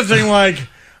was the other thing, like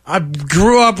you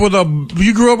grew up with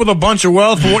a bunch of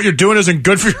wealth, but what you're doing isn't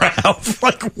good for your health.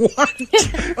 Like what?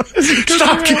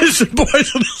 Stop kissing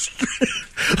boys on the street.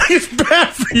 Like, it's bad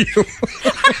for you.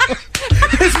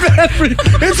 It's bad for you.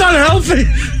 It's unhealthy.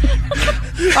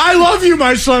 I love you,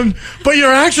 my son, but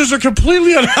your actions are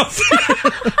completely unhealthy.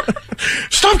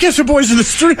 Stop kissing boys in the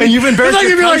street. And you've embarrassed It's like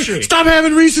your if you're country. Like, stop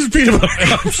having Reese's peanut butter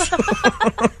cups.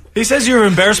 He says you're an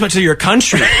embarrassment to your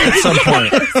country at some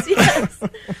point. Yes.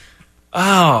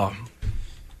 Oh.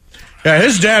 Yeah,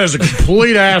 his dad is a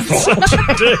complete asshole. Such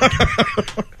a dick.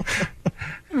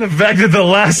 And the fact that the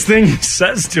last thing he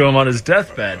says to him on his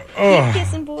deathbed. Keep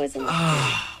kissing boys. In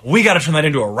the We got to turn that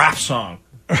into a rap song.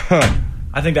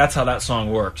 I think that's how that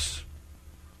song works.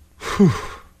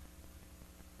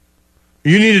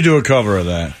 You need to do a cover of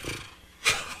that.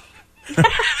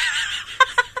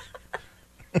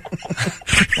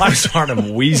 Life's hard.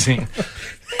 I'm wheezing.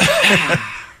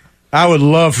 I would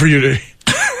love for you to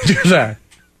do that.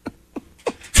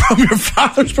 From your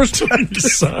father's perspective,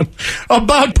 son.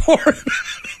 About porn.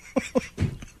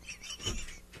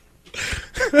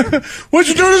 What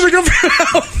you doing is a good for your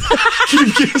health.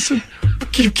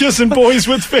 Keep kissing boys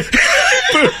with fake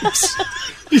boobs.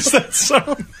 Use that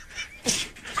song.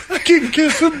 I keep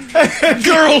kissing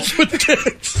girls with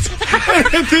tits.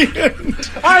 At the end,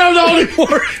 I don't know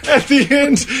anymore. At the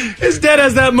end, his dad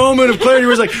has that moment of clarity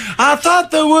where he's like, "I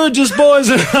thought they were just boys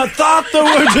and I thought they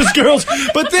were just girls,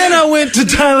 but then I went to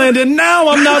Thailand and now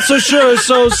I'm not so sure.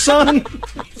 So, son,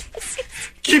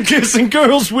 keep kissing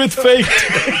girls with fake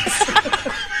tits."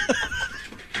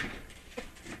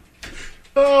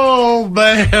 Oh,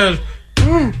 man.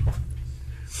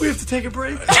 We have to take a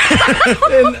break.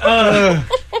 And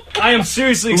I am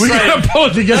seriously excited. We gotta pull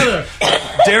it together.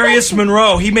 Darius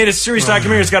Monroe. He made a serious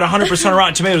documentary. It's got 100%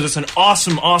 Rotten Tomatoes. It's an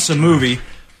awesome, awesome movie.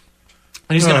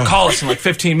 And he's going to call us in like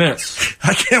 15 minutes.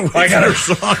 I can't wait. I got her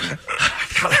song.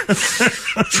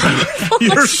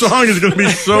 Your song is going to be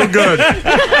so good.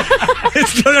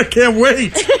 I can't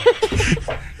wait.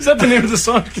 Is that the name of the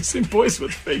song? Kissing Boys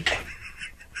with Fake.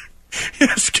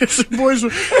 Yes, Kissing Boys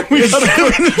with... We got to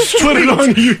put it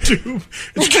on YouTube.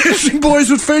 It's Kissing Boys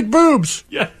with Fake Boobs.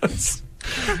 Yes.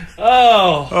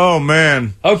 Oh. Oh,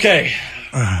 man. Okay.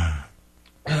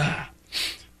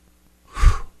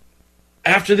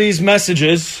 After these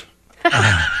messages,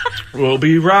 we'll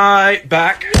be right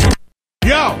back.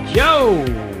 Yo!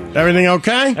 Everything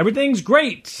okay? Everything's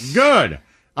great. Good.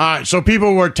 So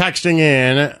people were texting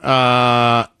in,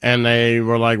 and they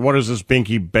were like, what is this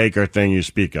Binky Baker thing you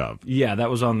speak of? Yeah, that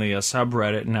was on the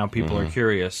subreddit, and now people are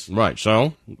curious. Right,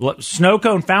 so?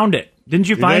 Snowcone found it. Didn't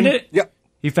you find did? it? Yep.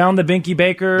 He found the Binky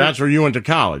Baker. That's where you went to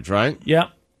college, right?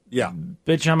 Yep. Yeah.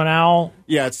 Bitch, I'm an owl.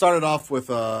 Yeah, it started off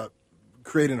with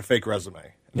creating a fake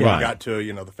resume. And Right. we got to,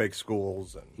 the fake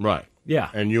schools. And Right. Yeah.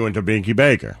 And you went to Binky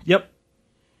Baker. Yep.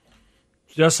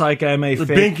 Just like I'm a The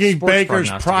fake Binky sports Baker's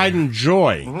prognosticator. Pride and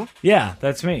Joy. Mm-hmm. Yeah,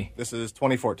 that's me. This is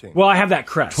 2014. Well, I have that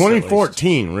crest. at least.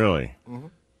 2014, really?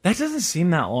 That doesn't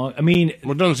seem that long. I mean,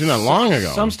 Well, it doesn't seem that long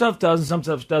ago. some stuff does and some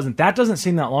stuff doesn't. That doesn't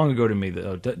seem that long ago to me,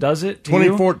 though. Does it? to you?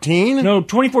 2014? No,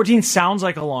 2014 sounds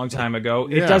like a long time ago.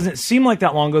 It Yeah. doesn't seem like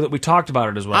that long ago that we talked about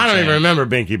it as well. I don't even remember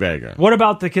Binky Baker. What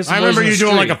about the Kissing I Boys remember in the you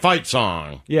doing like Street? a fight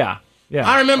song. Yeah, yeah.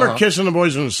 I remember Kissing the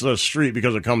Boys in the Street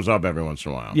because it comes up every once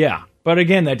in a while. Yeah, but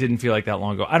again, that didn't feel like that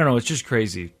long ago. I don't know. It's just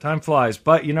crazy. Time flies.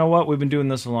 But you know what? We've been doing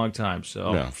this a long time.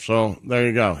 So Yeah, so there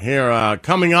you go. Here,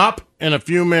 coming up in a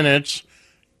few minutes,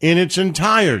 in its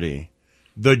entirety,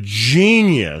 the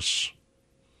genius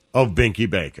of Binky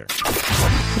Baker.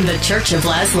 The Church of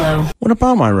Laszlo. What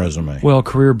about my resume? Well,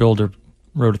 Career Builder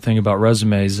wrote a thing about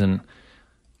resumes, and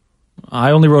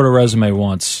I only wrote a resume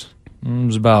once. It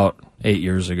was about 8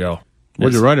 years ago.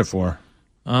 What'd you write it for?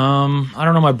 I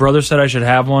don't know. My brother said I should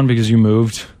have one because you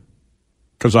moved.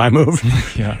 Because I moved?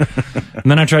 Yeah. And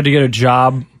then I tried to get a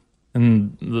job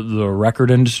in the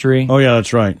record industry. Oh, yeah,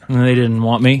 that's right. And they didn't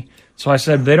want me. So I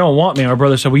said, they don't want me. My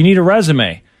brother said, well, you need a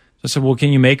resume. So I said, well,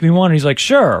 can you make me one? And he's like,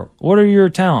 sure. What are your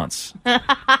talents?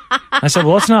 I said,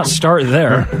 well, let's not start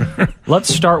there.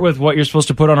 Let's start with what you're supposed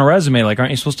to put on a resume. Like, aren't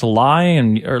you supposed to lie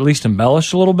or at least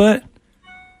embellish a little bit?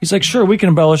 He's like, sure, we can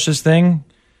embellish this thing.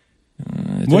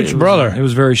 Which brother? It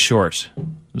was very short. It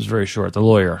was very short. The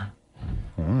lawyer.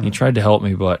 He tried to help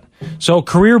me, but... So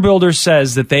Career Builder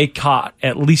says that they caught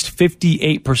at least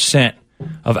 58%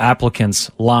 of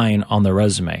applicants lying on their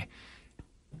resume.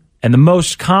 And the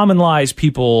most common lies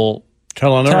people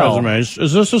tell on their resumes.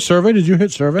 Is this a survey? Did you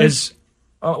hit survey? Is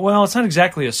Well, it's not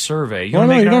exactly a survey. You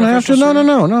don't have to.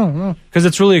 No. Because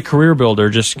it's really a career builder,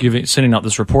 just sending out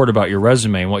this report about your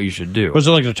resume and what you should do. Was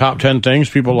it like the top 10 things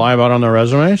people lie about on their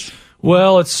resumes?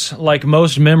 Well, it's like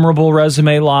most memorable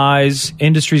resume lies,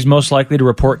 industries most likely to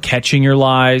report catching your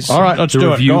lies. All right, let's do it. The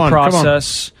review Go on,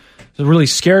 process. It really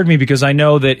scared me because I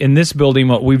know that in this building,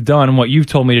 what we've done and what you've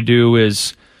told me to do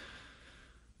is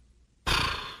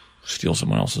steal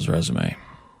someone else's resume.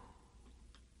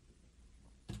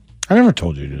 I never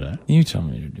told you to do that. You told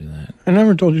me to do that. I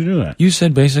never told you to do that. You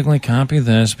said basically copy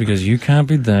this because you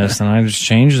copied this, and I just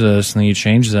changed this, and then you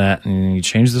changed that, and then you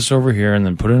changed this over here, and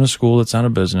then put it in a school that's out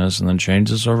of business, and then change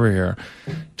this over here.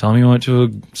 Tell me you went to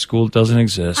a school that doesn't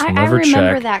exist. I Never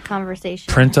remember check. that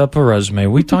conversation. Print up a resume.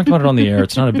 We talked about it on the air.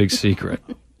 It's not a big secret.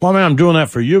 Well, man, I'm doing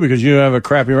that for you because you have a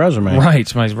crappy resume.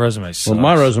 Right. My resume sucks. Well,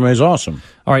 my resume is awesome.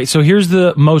 All right. So here's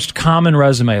the most common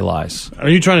resume lies. Are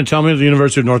you trying to tell me that the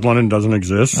University of North London doesn't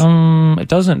exist? It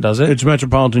doesn't, does it? It's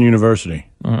Metropolitan University.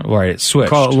 Right. It's switched.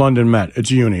 Call it London Met.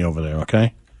 It's uni over there,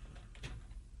 okay?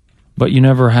 But you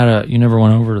never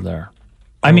went over there.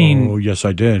 I mean. Oh, yes,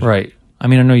 I did. Right. I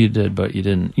mean, I know you did, but you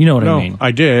didn't. You know what I mean. I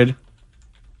did.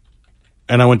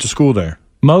 And I went to school there.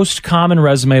 Most common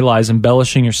resume lies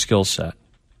embellishing your skill set.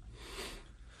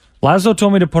 Laszlo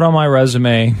told me to put on my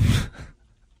resume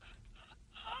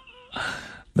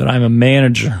that I'm a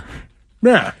manager.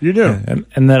 Yeah, you do.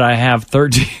 And that I have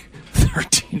 13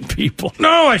 people. No,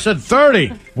 I said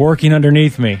 30. Working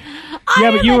underneath me. I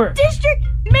am a district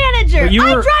manager. But you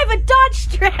I were- drive a Dodge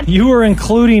Stratus. You were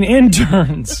including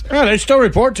interns. Yeah, they still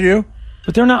report to you.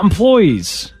 But they're not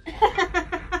employees.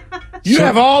 You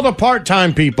have all the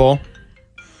part-time people,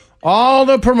 all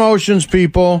the promotions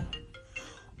people,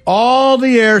 all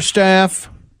the air staff,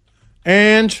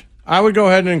 and I would go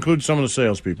ahead and include some of the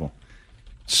salespeople.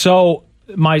 So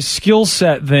my skill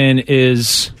set then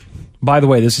is, by the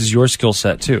way, this is your skill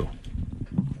set too.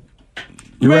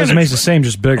 Your resume's the same,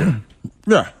 just bigger.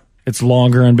 Yeah. It's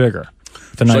longer and bigger.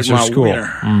 It's a It's nicer like my school. wiener.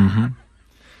 Mm-hmm.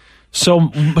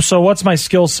 So what's my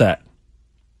skill set?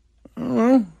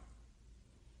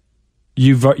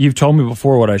 You've told me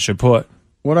before what I should put.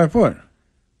 What'd I put?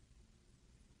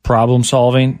 Problem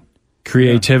solving,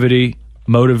 creativity,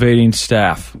 motivating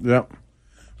staff. Yep.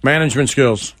 Management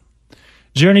skills.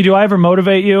 Journey, do I ever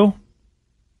motivate you?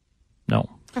 No.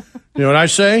 You know what I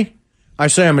say? I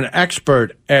say I'm an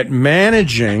expert at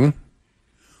managing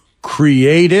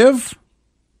creative.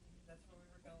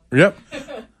 Yep.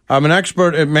 I'm an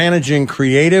expert at managing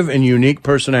creative and unique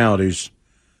personalities.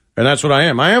 And that's what I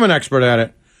am. I am an expert at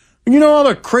it. You know all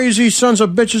the crazy sons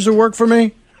of bitches who work for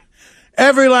me?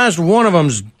 Every last one of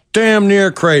them's damn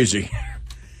near crazy.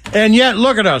 And yet,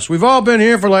 look at us. We've all been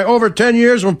here for like over 10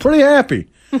 years. We're pretty happy.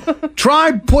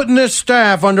 Try putting this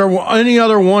staff under any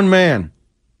other one man.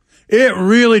 It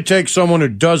really takes someone who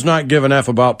does not give an F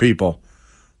about people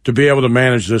to be able to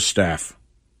manage this staff.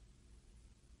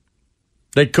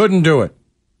 They couldn't do it.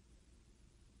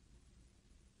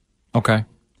 Okay.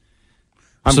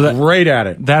 I'm great at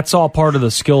it. That's all part of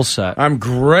the skill set. I'm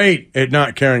great at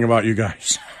not caring about you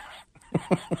guys.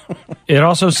 It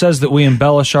also says that we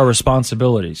embellish our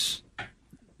responsibilities.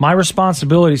 My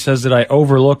responsibility says that I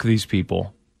overlook these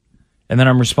people, and then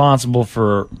I'm responsible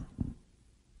for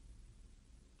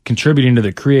contributing to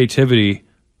the creativity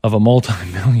of a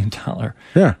multi-million-dollar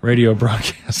radio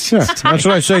broadcast. Yeah, that's what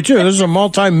I say too. This is a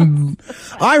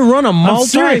I run a I'm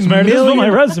serious, man. This is what my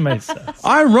resume says.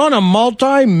 I run a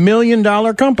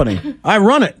multi-million-dollar company. I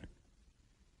run it.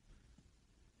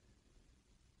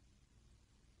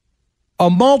 A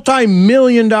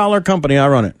multi-million-dollar company. I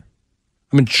run it.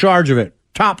 I'm in charge of it,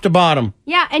 top to bottom.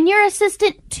 Yeah, and you're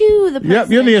assistant to the person. Yep,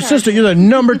 you're the in charge. assistant. You're the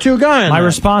number 2 guy. My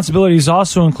responsibilities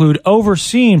also include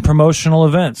overseeing promotional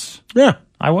events. Yeah.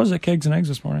 I was at Kegs and Eggs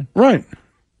this morning. Right.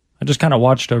 I just kind of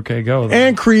watched OK Go. Though.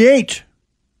 And create.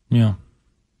 Yeah.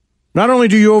 Not only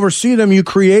do you oversee them, you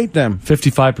create them.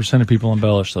 55% of people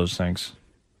embellish those things.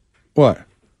 What?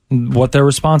 What their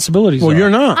responsibilities are. Well,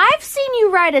 you're not. I've seen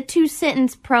you write a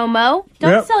 2-sentence promo.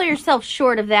 Don't Yep. sell yourself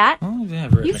short of that. Oh, yeah,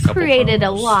 I've written You've a couple created a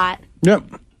promos. lot. Yep.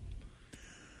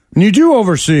 And you do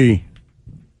oversee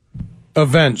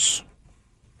events.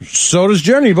 So does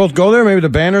Journey. You both go there. Maybe the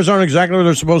banners aren't exactly where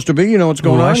they're supposed to be. You know what's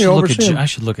going Ooh, on. You oversee them. I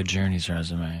should look at Journey's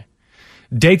resume.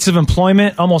 Dates of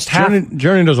employment, almost half.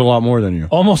 Journey does a lot more than you.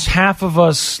 Almost half of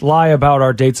us lie about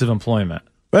our dates of employment.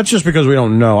 That's just because we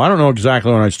don't know. I don't know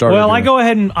exactly when I started. Well, doing I go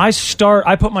ahead and I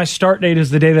put my start date as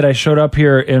the day that I showed up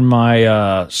here in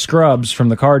my scrubs from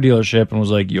the car dealership and was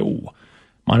like, yo,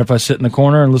 mind if I sit in the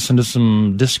corner and listen to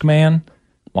some Discman?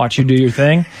 Watch you do your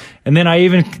thing? And then I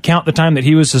even count the time that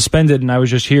he was suspended and I was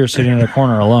just here sitting in the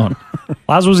corner alone.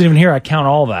 Laz wasn't even here. I count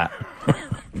all that.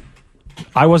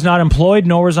 I was not employed,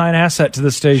 nor was I an asset to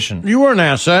the station. You were an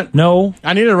asset. No.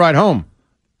 I needed a ride home.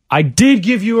 I did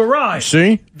give you a ride.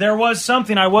 See? There was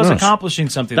something. I was Yes. accomplishing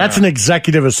something. That's there. an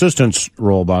executive assistant's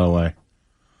role, by the way.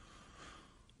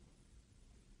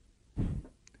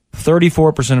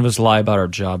 34% of us lie about our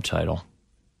job title.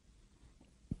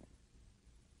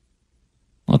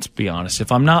 Let's be honest.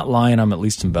 If I'm not lying, I'm at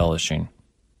least embellishing.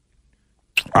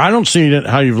 I don't see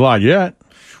how you've lied yet.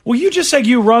 Well, you just said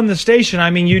you run the station. I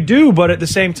mean, you do, but at the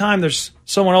same time, there's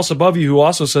someone else above you who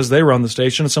also says they run the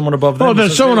station, and someone above them. Well, who then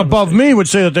says someone they run the above me would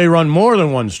say that they run more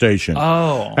than one station.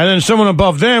 Oh. And then someone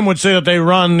above them would say that they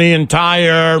run the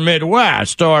entire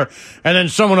Midwest. And then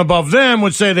someone above them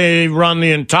would say they run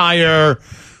the entire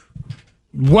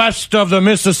west of the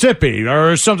Mississippi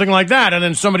or something like that. And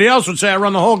then somebody else would say, I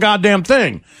run the whole goddamn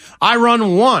thing. I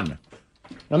run one.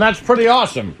 And that's pretty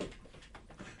awesome.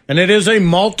 And it is a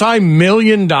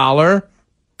multi-million-dollar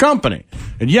company.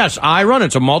 And yes, I run it.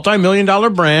 It's a multi-million-dollar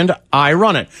brand. I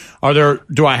run it.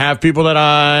 Do I have people that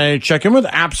I check in with?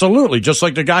 Absolutely. Just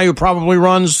like the guy who probably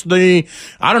runs there's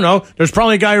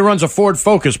probably a guy who runs a Ford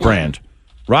Focus brand,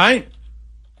 right?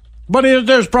 But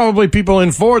there's probably people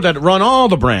in Ford that run all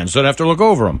the brands that have to look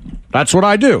over them. That's what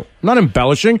I do. I'm not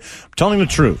embellishing. I'm telling the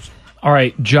truth. All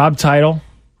right, job title?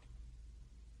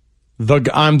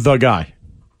 I'm the guy.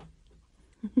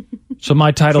 So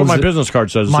my title That's what is my business card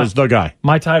says. It says the guy.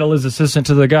 My title is assistant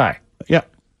to the guy. Yeah.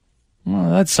 Well,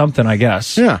 that's something, I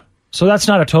guess. Yeah. So that's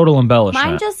not a total embellishment.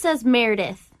 Mine just says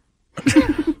Meredith.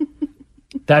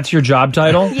 That's your job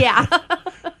title? Yeah.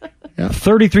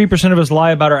 33% of us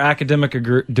lie about our academic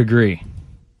degree.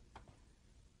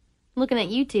 Looking at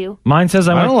you two. Mine says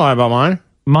I don't lie about mine.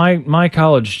 My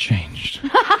college changed.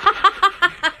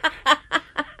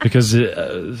 Because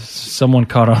someone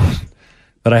caught on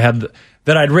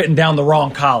that I'd written down the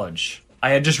wrong college. I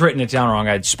had just written it down wrong.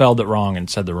 I had spelled it wrong and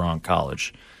said the wrong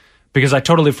college. Because I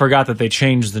totally forgot that they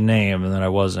changed the name and that I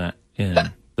wasn't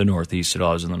in the Northeast at all.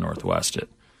 I was in the Northwest at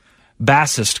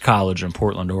Bassist College in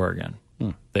Portland, Oregon.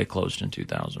 They closed in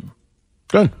 2000.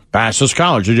 Good. Bassist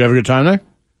College. Did you have a good time there?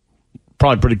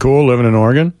 Probably pretty cool living in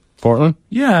Oregon, Portland.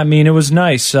 Yeah, I mean, it was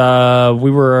nice.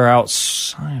 We were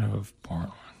outside of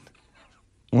Portland.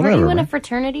 Whatever, Were you in a man.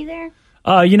 fraternity there?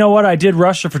 You know what? I did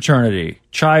rush a fraternity.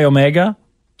 Chi Omega.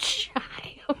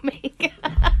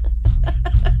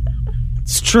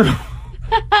 It's true.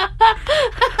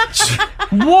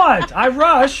 What? I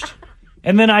rushed,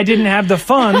 and then I didn't have the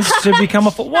funds to become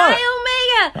a... What?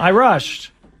 Omega! I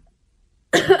rushed.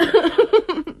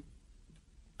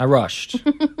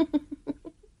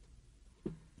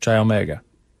 Chi Omega.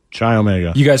 Chi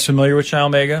Omega. You guys familiar with Chi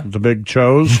Omega? The big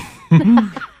Chos.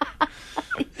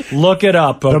 Look it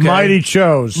up, okay? The mighty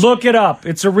Chos. Look it up.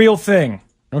 It's a real thing.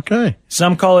 Okay.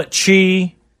 Some call it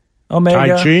Chi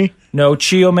Omega. Tai Chi? No,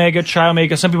 Chi Omega, Chi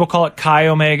Omega. Some people call it Chi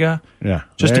Omega. Yeah.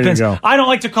 Just there depends. You go. I don't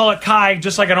like to call it Chi,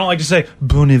 just like I don't like to say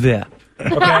Bon Hiver.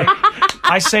 Okay?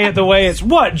 I say it the way it's...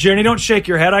 What, Jenny? Don't shake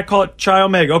your head. I call it Chi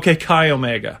Omega. Okay, Chi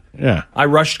Omega. Yeah. I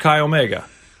rushed Chi Omega.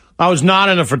 I was not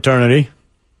in a fraternity.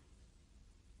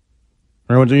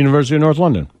 I went to the University of North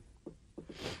London.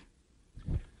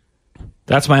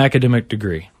 That's my academic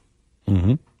degree.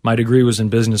 Mm-hmm. My degree was in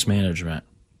business management.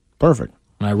 Perfect.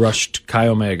 And I rushed Chi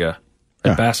Omega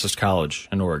at Yeah. Bassist College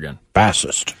in Oregon.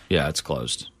 Bassist. Yeah, it's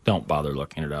closed. Don't bother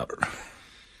looking it up.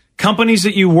 Companies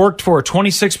that you worked for,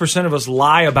 26% of us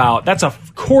lie about. That's a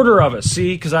quarter of us.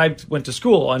 See, because I went to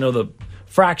school. I know the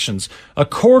fractions. A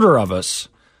quarter of us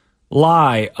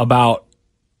lie about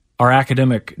our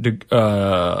academic,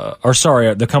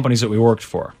 the companies that we worked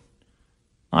for.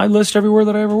 I list everywhere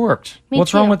that I ever worked. Me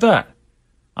What's too. wrong with that?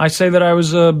 I say that I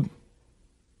was I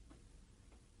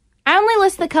only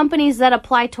list the companies that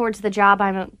apply towards the job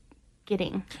I'm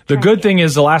getting. The good thing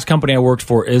is the last company I worked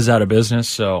for is out of business,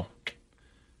 so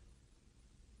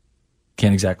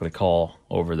can't exactly call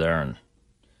over there and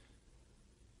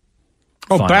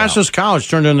find Bassist College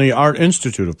turned into the Art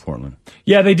Institute of Portland.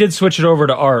 Yeah, they did switch it over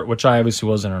to art, which I obviously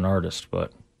wasn't an artist,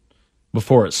 but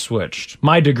before it switched.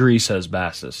 My degree says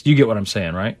Bassist. You get what I'm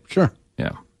saying, right? Sure.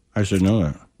 Yeah. I should know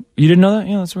that. You didn't know that?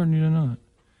 Yeah, that's weird. You didn't know that.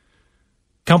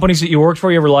 Companies that you worked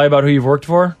for, you ever lie about who you've worked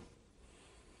for?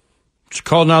 It's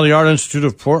called now the Art Institute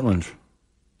of Portland.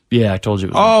 Yeah, I told you.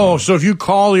 It was So if you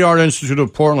call the Art Institute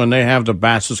of Portland, they have the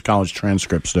Bassist College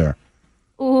transcripts there.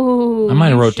 Ooh. I might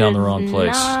have you wrote down the should wrong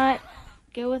place. Not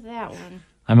go with that one.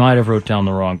 I might have wrote down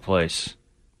the wrong place.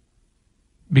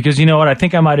 Because you know what? I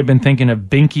think I might have been thinking of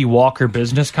Binky Walker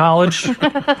Business College.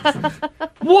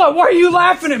 What? Why are you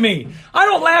laughing at me? I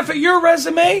don't laugh at your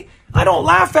resume. I don't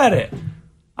laugh at it.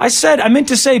 I meant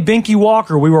to say Binky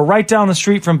Walker. We were right down the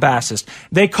street from Bassist.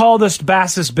 They called us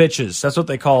Bassist bitches. That's what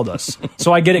they called us.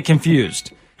 So I get it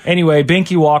confused. Anyway,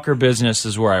 Binky Walker Business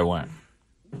is where I went.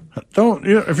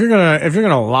 If you're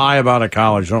gonna lie about a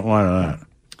college, don't lie to that.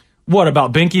 What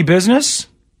about Binky Business?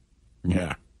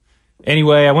 Yeah.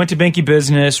 Anyway, I went to Binky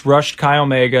Business, rushed Chi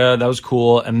Omega. That was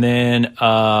cool. And then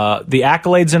the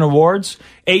accolades and awards.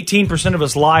 18% of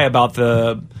us lie about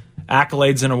the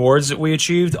accolades and awards that we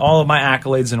achieved. All of my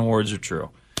accolades and awards are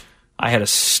true. I had a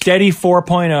steady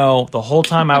 4.0 the whole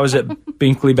time I was at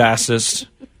Binkley Bassist.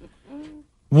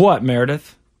 What,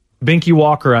 Meredith? Binky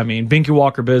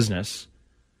Walker Business.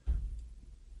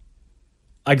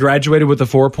 I graduated with a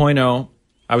 4.0.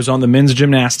 I was on the men's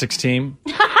gymnastics team.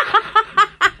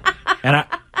 And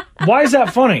why is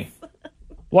that funny?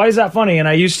 Why is that funny? And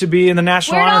I used to be in the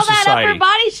National Where'd Honor all that Society. upper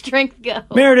body strength go?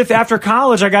 Meredith, after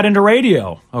college, I got into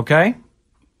radio, okay?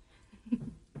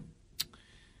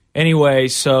 Anyway,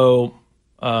 so...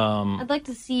 I'd like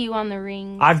to see you on the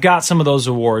ring. I've got some of those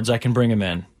awards. I can bring them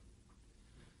in.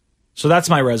 So that's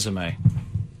my resume.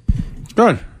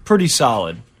 Good. Pretty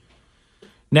solid.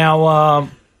 Now,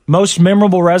 most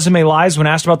memorable resume lies. When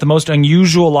asked about the most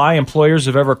unusual lie employers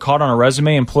have ever caught on a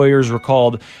resume, employers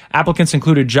recalled applicants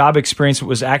included job experience that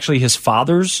was actually his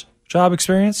father's job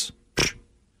experience.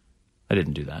 I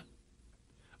didn't do that.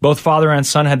 Both father and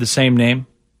son had the same name.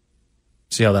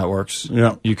 See how that works?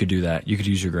 Yeah. You could do that. You could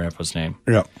use your grandpa's name.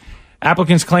 Yeah.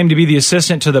 Applicants claim to be the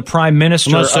assistant to the prime minister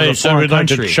Unless of they a said foreign we'd like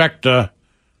country. to check the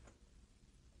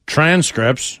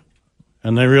transcripts,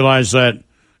 and they realized that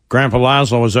Grandpa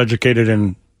Laszlo was educated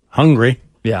in Hungary.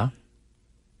 Yeah.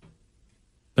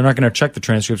 They're not going to check the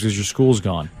transcripts because your school's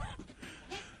gone.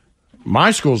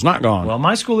 My school's not gone. Well,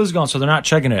 my school is gone, so they're not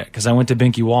checking it because I went to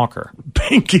Binky Walker.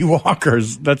 Binky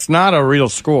Walker's, that's not a real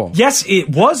school. Yes, it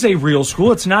was a real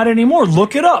school. It's not anymore.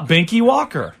 Look it up, Binky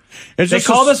Walker. They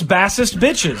called us Bassist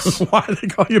bitches. Why do they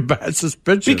call you Bassist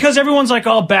bitches? Because everyone's like,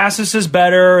 oh, Bassist is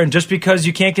better, and just because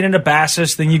you can't get into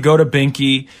Bassist, then you go to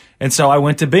Binky. And so I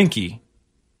went to Binky.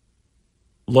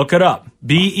 Look it up.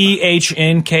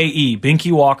 Behnke,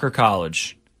 Binky Walker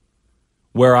College,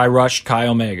 where I rushed Chi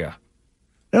Omega.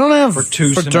 They don't have for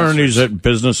 2 fraternities semesters. at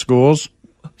business schools.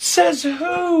 Says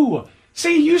who?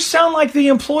 See, you sound like the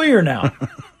employer now.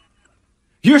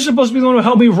 You're supposed to be the one who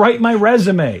helped me write my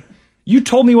resume. You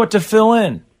told me what to fill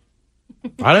in.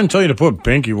 I didn't tell you to put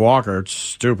Binky Walker. It's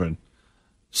stupid.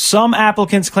 Some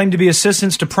applicants claim to be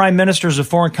assistants to prime ministers of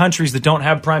foreign countries that don't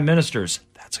have prime ministers.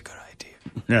 That's a good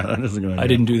idea. Yeah, that is a good idea. I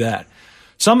didn't do that.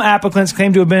 Some applicants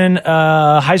claim to have been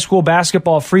high school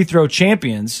basketball free throw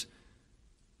champions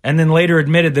and then later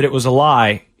admitted that it was a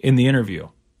lie in the interview.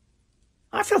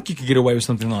 I feel like you could get away with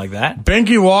something like that.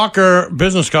 Binky Walker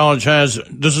Business College has,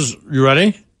 you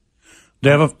ready? They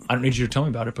have a. I don't need you to tell me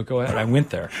about it, but go ahead. I went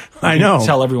there. I know.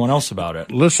 Tell everyone else about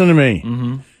it. Listen to me.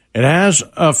 Mm-hmm. It has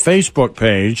a Facebook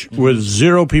page with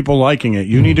 0 people liking it.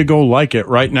 You need to go like it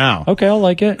right now. Okay, I'll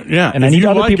like it. Yeah, and I if need you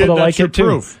other like people to that's like your it too.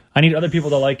 proof. I need other people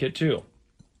to like it too.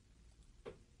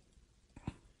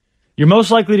 You're most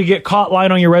likely to get caught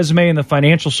lying on your resume in the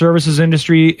financial services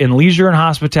industry, in leisure and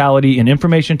hospitality, in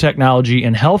information technology,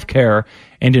 in healthcare,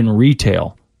 and in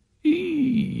retail.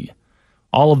 Eee.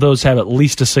 All of those have at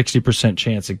least a 60%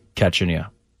 chance of catching you.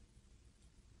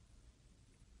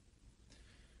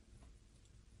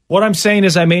 What I'm saying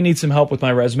is I may need some help with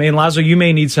my resume, and Lazo, you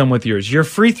may need some with yours. Your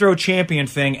free throw champion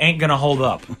thing ain't going to hold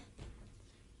up.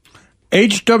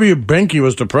 H.W. Binky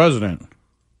was the president.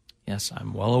 Yes,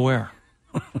 I'm well aware.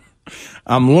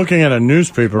 I'm looking at a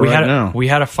newspaper now. We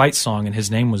had a fight song, and his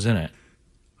name was in it.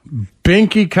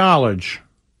 Binky College,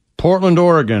 Portland,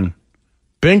 Oregon.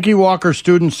 Binky Walker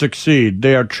students succeed.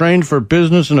 They are trained for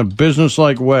business in a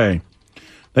business-like way.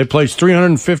 They placed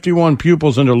 351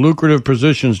 pupils into lucrative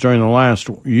positions during the last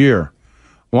year.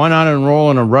 Why not enroll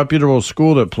in a reputable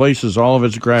school that places all of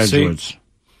its graduates?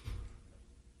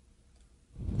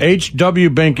 H.W.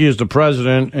 Binky is the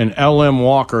president, and L.M.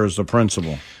 Walker is the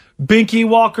principal. Binky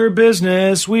Walker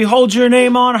Business, we hold your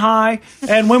name on high.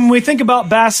 And when we think about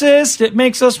bassist, it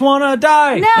makes us want to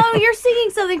die. No, you're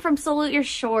singing something from Salute Your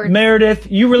Shorts.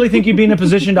 Meredith, you really think you'd be in a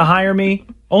position to hire me?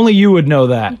 Only you would know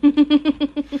that.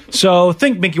 So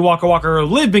think Binky Walker Walker,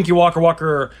 live Binky Walker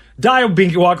Walker, die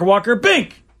Binky Walker Walker,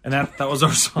 Bink! And that was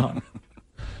our song.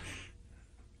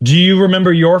 Do you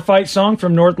remember your fight song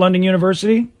from North London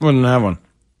University? We didn't have one.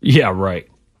 Yeah, right.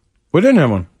 We didn't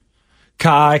have one.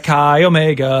 Chi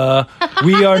Omega,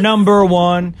 we are number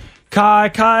one.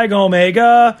 Chi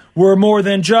Omega, we're more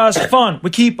than just fun.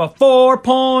 We keep a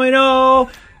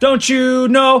 4.0. Don't you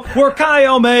know we're Chi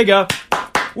Omega?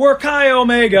 We're Chi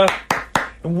Omega.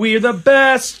 We're the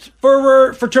best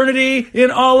fraternity in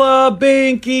all of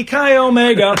Binky Chi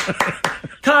Omega.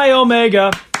 Chi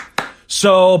Omega.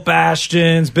 So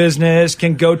Bastion's business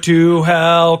can go to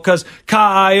hell, 'cause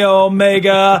Chi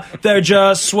Omega, they're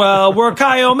just swell. We're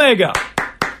Chi Omega.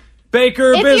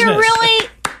 Baker If business. you're really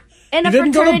in a You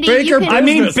didn't go to fraternity, you Baker can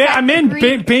I'm in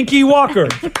agree- Binky Walker.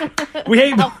 We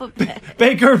hate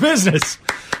Baker business.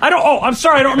 I'm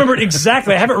sorry, I don't remember it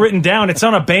exactly. I have it written down. It's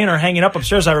on a banner hanging up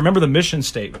upstairs. I remember the mission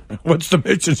statement. What's the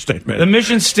mission statement? The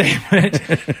mission statement.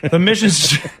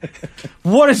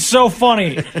 What is so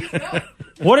funny?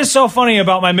 What is so funny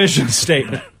about my mission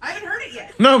statement?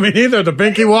 No, me neither. The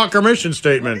Binky Walker mission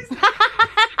statement.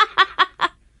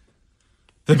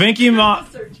 The Binky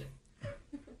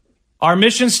Our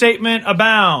mission statement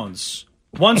abounds.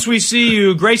 Once we see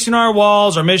you gracing our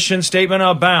walls, our mission statement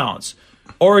abounds.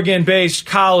 Oregon-based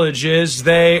colleges,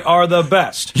 they are the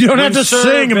best. You don't have When to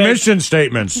sing surveyed- mission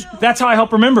statements. That's how I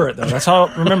help remember it, though. That's how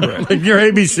I remember it. Like your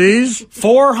ABCs?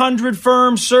 400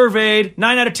 firms surveyed.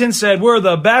 9 out of 10 said, we're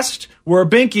the best. We're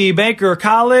Binky Baker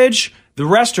College. The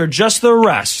rest are just the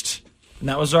rest. And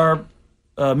that was our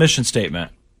mission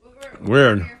statement.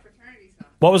 Weird.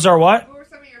 What was our what?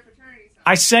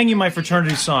 I sang you my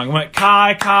fraternity song. I went,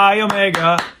 Chi, Chi,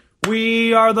 Omega.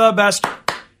 We are the best.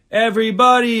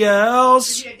 Everybody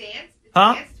else. Did you dance?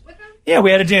 Huh? Yeah,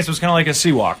 we had a dance. It was kind of like a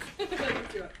sea walk.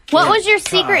 What was your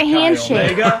secret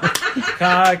handshake? Omega.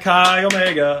 Chi, Chi,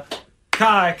 Omega.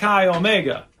 Chi, Chi,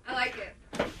 Omega. I like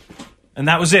it. And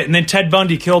that was it. And then Ted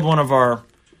Bundy killed one of our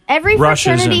Every rushes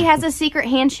fraternity and- has a secret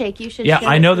handshake. You should. Yeah, show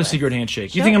I it know to the us. secret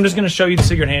handshake. You Show think it. I'm just going to show you the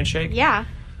secret handshake? Yeah.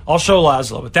 I'll show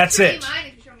Laszlo, but that's it.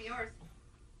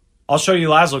 I'll show you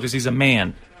Laszlo because he's a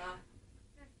man.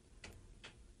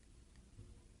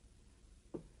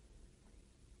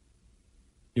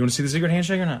 You want to see the secret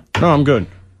handshake or not? No, I'm good.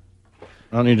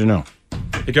 I don't need to know.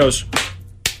 It goes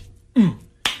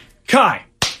Chi,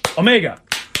 Omega,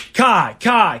 Chi,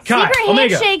 Chi, Chi, Secret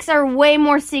Omega. handshakes are way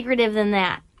more secretive than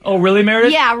that. Oh, really,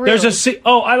 Meredith? Yeah, really. There's a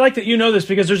I like that you know this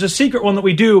because there's a secret one that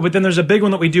we do, but then there's a big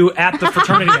one that we do at the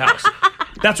fraternity house.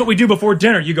 That's what we do before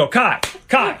dinner. You go Chi,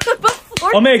 Chi,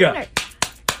 Omega, dinner.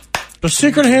 The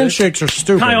secret handshakes are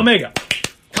stupid. Chi, Omega.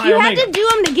 Chi, You Omega. had to do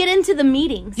them to get into the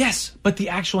meetings. Yes, but the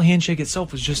actual handshake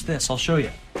itself was just this. I'll show you.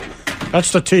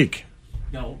 That's the teak.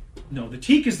 No, the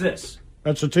teak is this.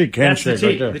 That's the teak That's handshake the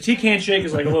right teak. there. The teak handshake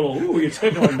is like a little, ooh, you're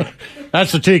tickling me.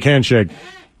 That's the teak handshake.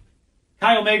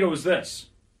 Chi Omega was this.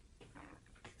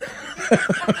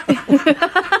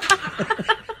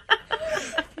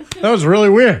 That was really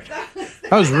weird.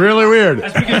 That was really weird.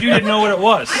 That's because you didn't know what it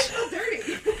was.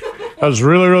 That was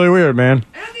really, really weird, man.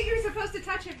 I don't think you're supposed to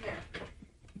touch him there.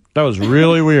 That was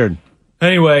really weird.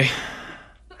 Anyway,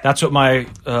 that's what my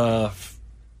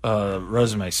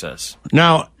resume says.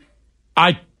 Now,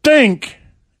 I think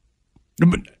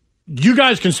you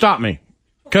guys can stop me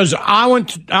because I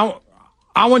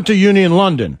went to uni in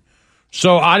London,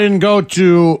 so I didn't go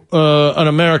to an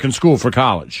American school for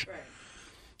college.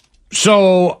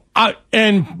 So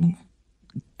and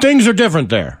things are different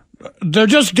there. They're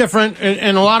just different,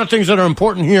 and a lot of things that are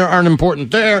important here aren't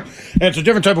important there. And it's a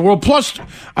different type of world. Plus,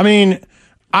 I mean,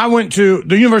 I went to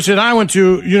the university that I went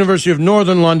to, University of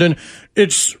Northern London.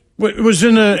 It's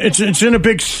in a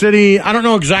big city. I don't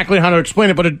know exactly how to explain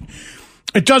it, but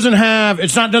it doesn't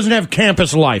have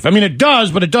campus life. I mean, it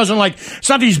does, but it doesn't it's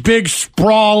not these big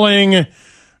sprawling,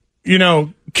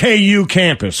 KU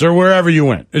campus or wherever you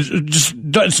went.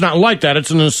 It's not like that. It's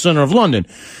in the center of London.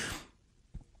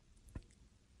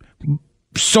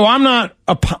 So I'm not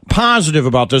positive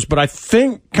about this, but I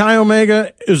think Chi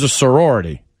Omega is a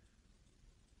sorority.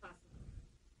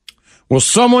 Will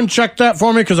someone check that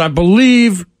for me? Because I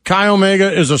believe Chi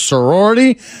Omega is a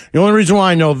sorority. The only reason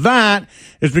why I know that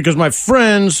is because my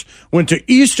friends went to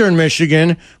Eastern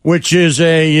Michigan, which is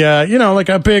a, like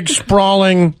a big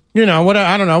sprawling,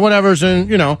 whatever's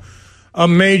in, a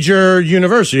major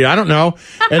university. I don't know.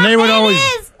 And they would always...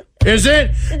 Is it?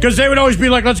 Because they would always be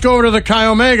like, let's go over to the Chi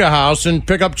Omega house and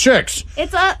pick up chicks.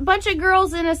 It's a bunch of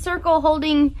girls in a circle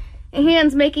holding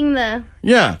hands, making the...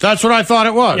 Yeah, that's what I thought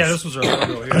it was. Yeah, this was our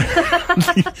logo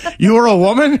here. You were a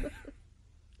woman?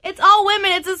 It's all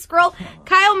women. It's a scroll.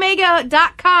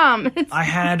 ChiOmega.com. I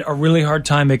had a really hard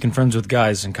time making friends with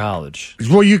guys in college.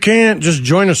 Well, you can't just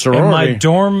join a sorority. And my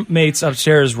dorm mates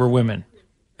upstairs were women.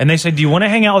 And they said, do you want to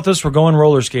hang out with us? We're going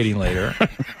roller skating later.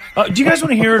 Do you guys want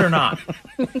to hear it or not?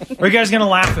 Or are you guys going to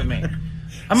laugh at me?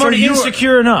 I'm So already you were-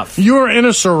 insecure enough. You were in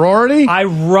a sorority? I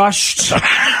rushed.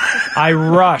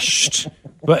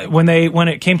 But when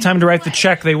it came time to write the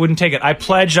check, they wouldn't take it. I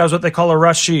pledged I was what they call a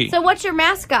rushee. So what's your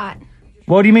mascot?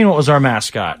 What do you mean what was our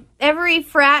mascot? every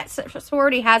frat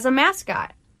sorority has a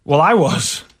mascot. Well, I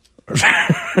was.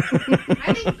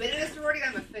 I think been in a sorority,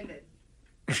 I'm offended.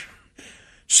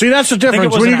 See, that's the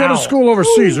difference. was When an you go to owl. school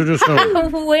overseas, they're just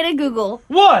Way to Google.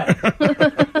 What?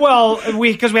 Well,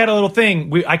 because we had a little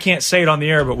thing. I can't say it on the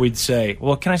air, but we'd say,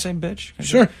 well, can I say bitch?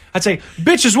 Sure. I'd say,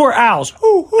 bitches, we're owls.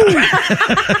 Hoo,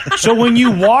 hoo. So when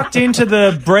you walked into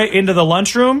the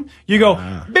lunchroom, you go,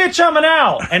 bitch, I'm an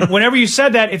owl. And whenever you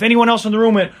said that, if anyone else in the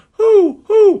room went, hoo,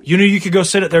 hoo, you knew you could go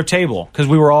sit at their table because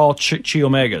we were all Chi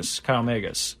Omegas, Chi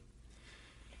Omegas.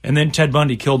 And then Ted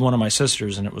Bundy killed one of my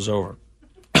sisters, and it was over.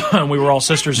 And we were all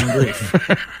sisters in grief.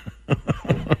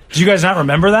 Do you guys not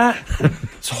remember that?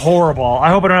 It's horrible. I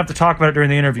hope I don't have to talk about it during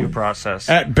the interview process.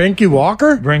 At Binky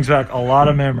Walker? Brings back a lot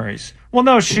of memories. Well,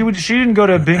 no, she didn't go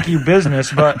to Binky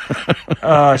Business, but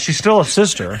she's still a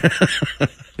sister.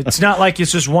 It's not like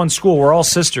it's just one school. We're all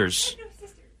sisters.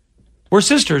 We're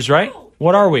sisters, right?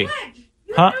 What are we?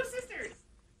 Huh?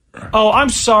 Oh, I'm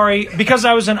sorry. Because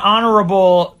I was an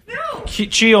honorable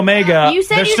Chi Omega, You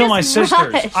said they're you still my just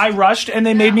sisters. rushed. I rushed, and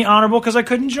they made me honorable because I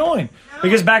couldn't join.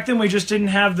 Because back then we just didn't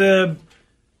have the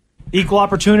equal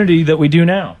opportunity that we do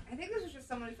now. I think this was just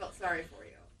someone who felt sorry for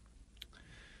you.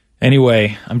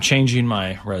 Anyway, I'm changing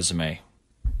my resume.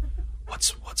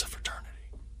 What's a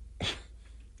fraternity?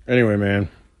 Anyway, man,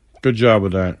 good job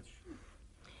with that.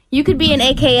 You could be an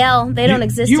AKL. They don't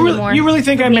exist anymore. You really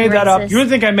think I Being made that up? racist. You really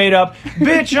think I made up?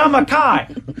 Bitch, I'm a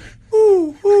Kai.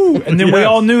 Ooh, ooh. And then we Yes.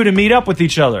 all knew to meet up with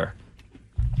each other.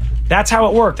 That's how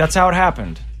it worked. That's how it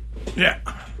happened. Yeah.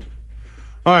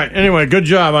 All right. Anyway, good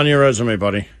job on your resume,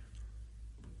 buddy.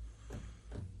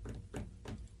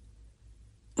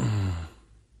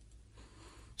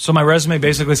 So my resume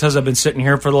basically says I've been sitting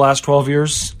here for the last 12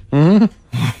 years. Mm-hmm.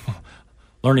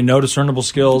 Learning no discernible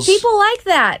skills. People like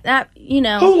that.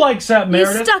 Who likes that,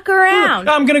 Meredith? You stuck around.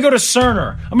 I'm going to go to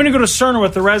Cerner. I'm going to go to Cerner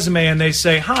with the resume, and they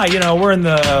say, "Hi, we're in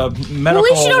the medical." Well, at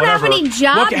least you don't have whatever. any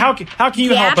job How can you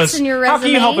help gaps us? in your How can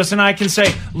you resume. help us? And I can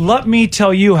say, "Let me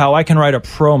tell you how I can write a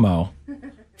promo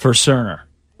for Cerner.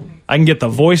 I can get the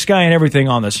voice guy and everything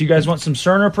on this. You guys want some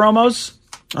Cerner promos?"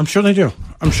 I'm sure they do.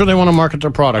 I'm sure they want to market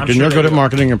their product, I'm and sure you're they good do. at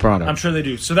marketing your product. I'm sure they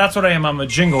do. So that's what I am. I'm a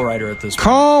jingle writer at this point.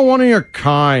 Call one of your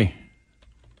Kai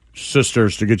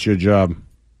sisters to get you a job.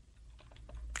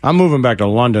 I'm moving back to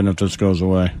London if this goes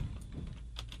away.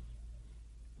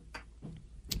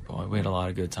 Boy, we had a lot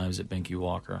of good times at Binky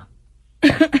Walker.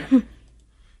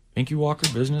 Binky Walker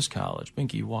Business College.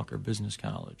 Binky Walker Business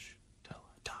College.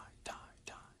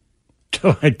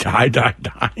 Till I die.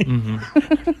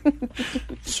 Mm-hmm.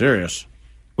 Serious.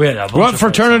 We had a bunch What of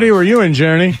fraternity were you in,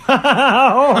 Jeremy?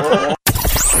 The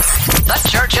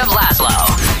Church of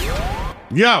Laszlo.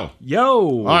 Yo.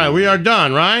 All right, we are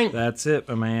done, right? That's it,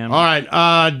 my man. All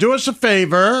right, do us a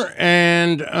favor,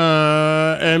 and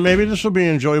maybe this will be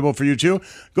enjoyable for you too.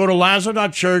 Go to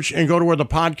Laszlo.church and go to where the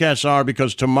podcasts are,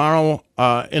 because tomorrow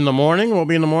in the morning, we'll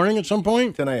be in the morning at some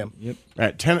point. 10 a.m. Yep.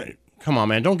 At 10. Come on,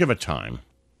 man, don't give a time.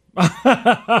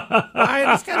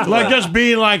 Like, Like, just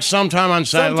be like sometime on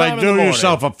Saturday. Sometime Like, in the do morning.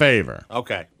 yourself a favor,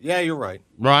 Okay. Yeah, you're right.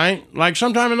 right? Like,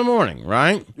 sometime in the morning,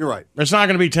 right? You're right. It's not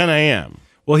going to be 10 a.m.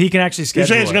 Well, he can actually You schedule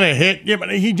say it's it. going to hit, yeah,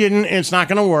 but he didn't. It's not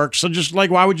going to work. So just like,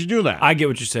 why would you do that? I get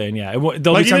what you're saying. Yeah,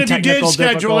 there'll Like, be some even if you did technical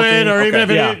schedule difficulty. it, or even if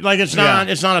Yeah. it, like, it's not,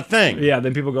 it's not a thing. Yeah,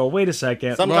 then people go, wait a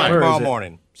second. Sometime Where is tomorrow it?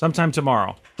 morning. Sometime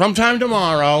tomorrow. Sometime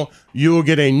tomorrow, you will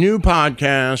get a new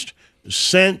podcast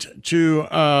sent to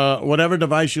whatever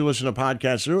device you listen to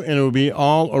podcasts through, and it will be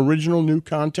all original new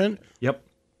content. Yep.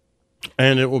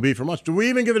 And it will be from us. Do we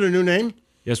even give it a new name?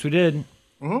 Yes, we did.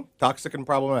 Mm-hmm. Toxic and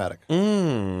problematic.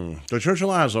 The Church of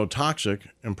Laszlo, Toxic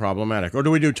and Problematic. Or do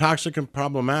we do Toxic and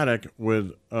Problematic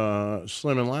with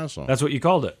Slim and Laszlo? That's what you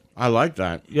called it. I like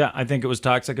that. Yeah, I think it was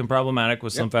toxic and problematic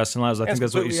with some Fast and Loud. I think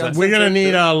that's what you said. We're going to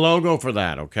need a logo for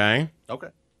that, okay? Okay.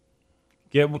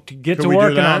 Get Can to we do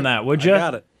working that? on that, would you? I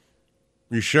got it.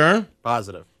 You sure?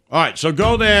 Positive. All right, so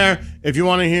go there if you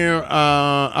want to hear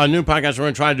a new podcast. We're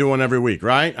going to try to do one every week,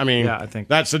 right? I mean, Yeah, I think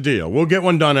that's the deal. We'll get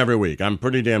one done every week. I'm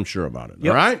pretty damn sure about it.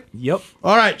 Yep. All right? Yep.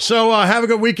 All right, so have a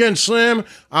good weekend, Slim.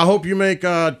 I hope you make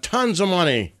tons of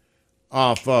money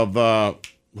off of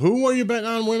who are you betting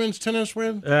on women's tennis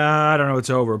with? I don't know. It's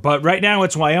over. But right now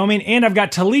it's Wyoming, and I've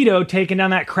got Toledo taking down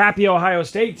that crappy Ohio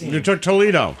State team. You took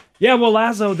Toledo. Yeah, well,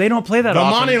 Lazo, they don't play that The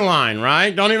often. money line, right?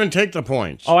 Don't even take the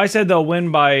points. Oh, I said they'll win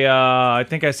by, I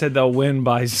think I said they'll win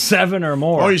by 7 or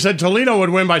more. Oh, you said Toledo would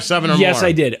win by 7 or more. Yes,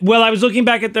 I did. Well, I was looking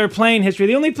back at their playing history.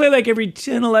 They only play like every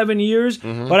 10, 11 years,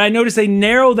 but I noticed they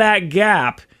narrow that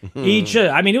gap each.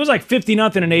 I mean, it was like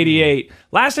 50-0 and 88.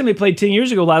 Last time they played 10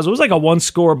 years ago, Lazo, it was like a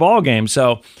one-score ball game.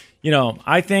 So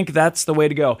I think that's the way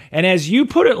to go. And as you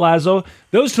put it, Laszlo,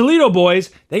 those Toledo boys,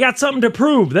 they got something to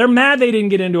prove. They're mad they didn't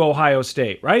get into Ohio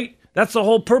State, right? That's the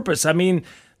whole purpose. I mean,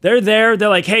 they're there. They're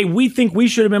like, hey, we think we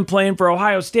should have been playing for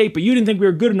Ohio State, but you didn't think we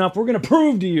were good enough. We're going to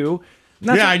prove to you.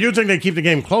 I do think they keep the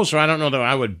game closer. I don't know that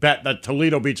I would bet that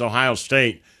Toledo beats Ohio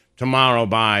State tomorrow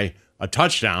by a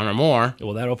touchdown or more.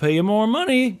 Well, that'll pay you more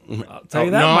money. I'll tell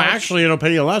you that No, much. actually, it'll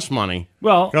pay you less money.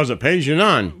 Well, because it pays you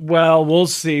none. Well, we'll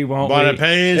see, won't we? But it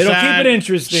pays It'll that keep it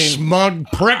interesting. smug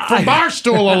prick from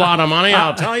Barstool a lot of money,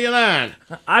 I'll tell you that.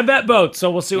 I bet both, so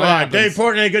we'll see what All right, happens. Dave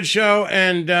Portnoy, good show,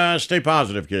 and stay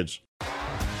positive, kids.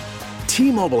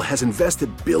 T-Mobile has invested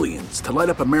billions to light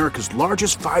up America's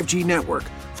largest 5G network,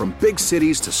 from big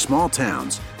cities to small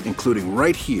towns, including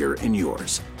right here in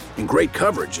yours. And great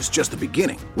coverage is just the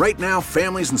beginning. Right now,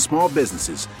 families and small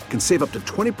businesses can save up to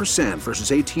 20%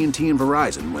 versus AT&T and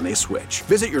Verizon when they switch.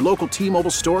 Visit your local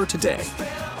T-Mobile store today.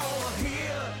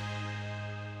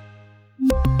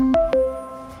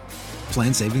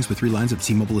 Plan savings with 3 lines of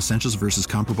T-Mobile Essentials versus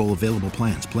comparable available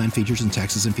plans. Plan features and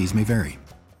taxes and fees may vary.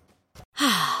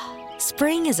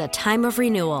 Spring is a time of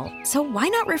renewal, so why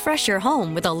not refresh your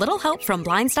home with a little help from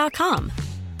Blinds.com?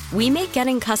 We make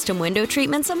getting custom window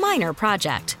treatments a minor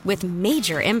project with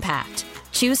major impact.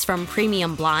 Choose from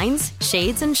premium blinds,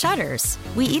 shades, and shutters.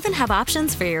 We even have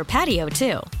options for your patio,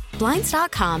 too.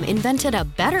 Blinds.com invented a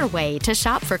better way to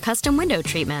shop for custom window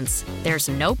treatments. There's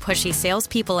no pushy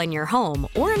salespeople in your home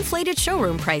or inflated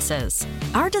showroom prices.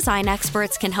 Our design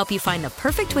experts can help you find the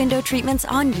perfect window treatments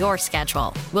on your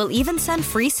schedule. We'll even send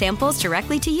free samples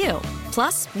directly to you.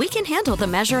 Plus, we can handle the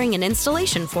measuring and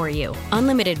installation for you.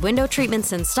 Unlimited window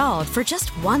treatments installed for just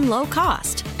one low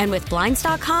cost. And with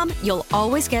Blinds.com, you'll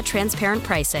always get transparent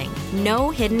pricing. No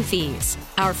hidden fees.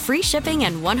 Our free shipping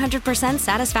and 100%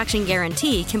 satisfaction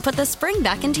guarantee can put the spring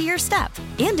back into your step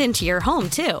and into your home,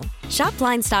 too. Shop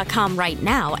Blinds.com right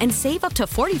now and save up to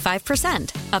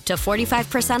 45%. Up to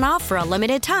 45% off for a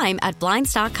limited time at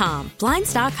Blinds.com.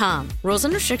 Blinds.com. Rules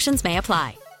and restrictions may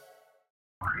apply.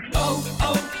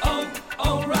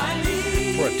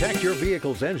 Protect your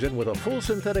vehicle's engine with a full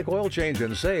synthetic oil change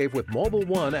and save with Mobil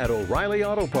 1 at O'Reilly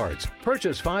Auto Parts.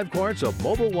 Purchase 5 quarts of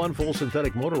Mobil 1 full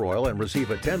synthetic motor oil and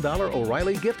receive a $10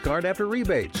 O'Reilly gift card after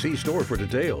rebate. See store for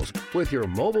details. With your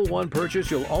Mobil 1 purchase,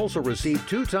 you'll also receive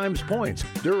 2 times points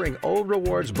during O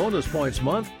Rewards Bonus Points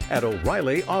Month at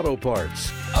O'Reilly Auto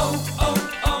Parts.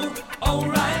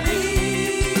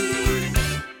 O'Reilly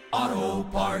Auto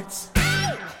Parts.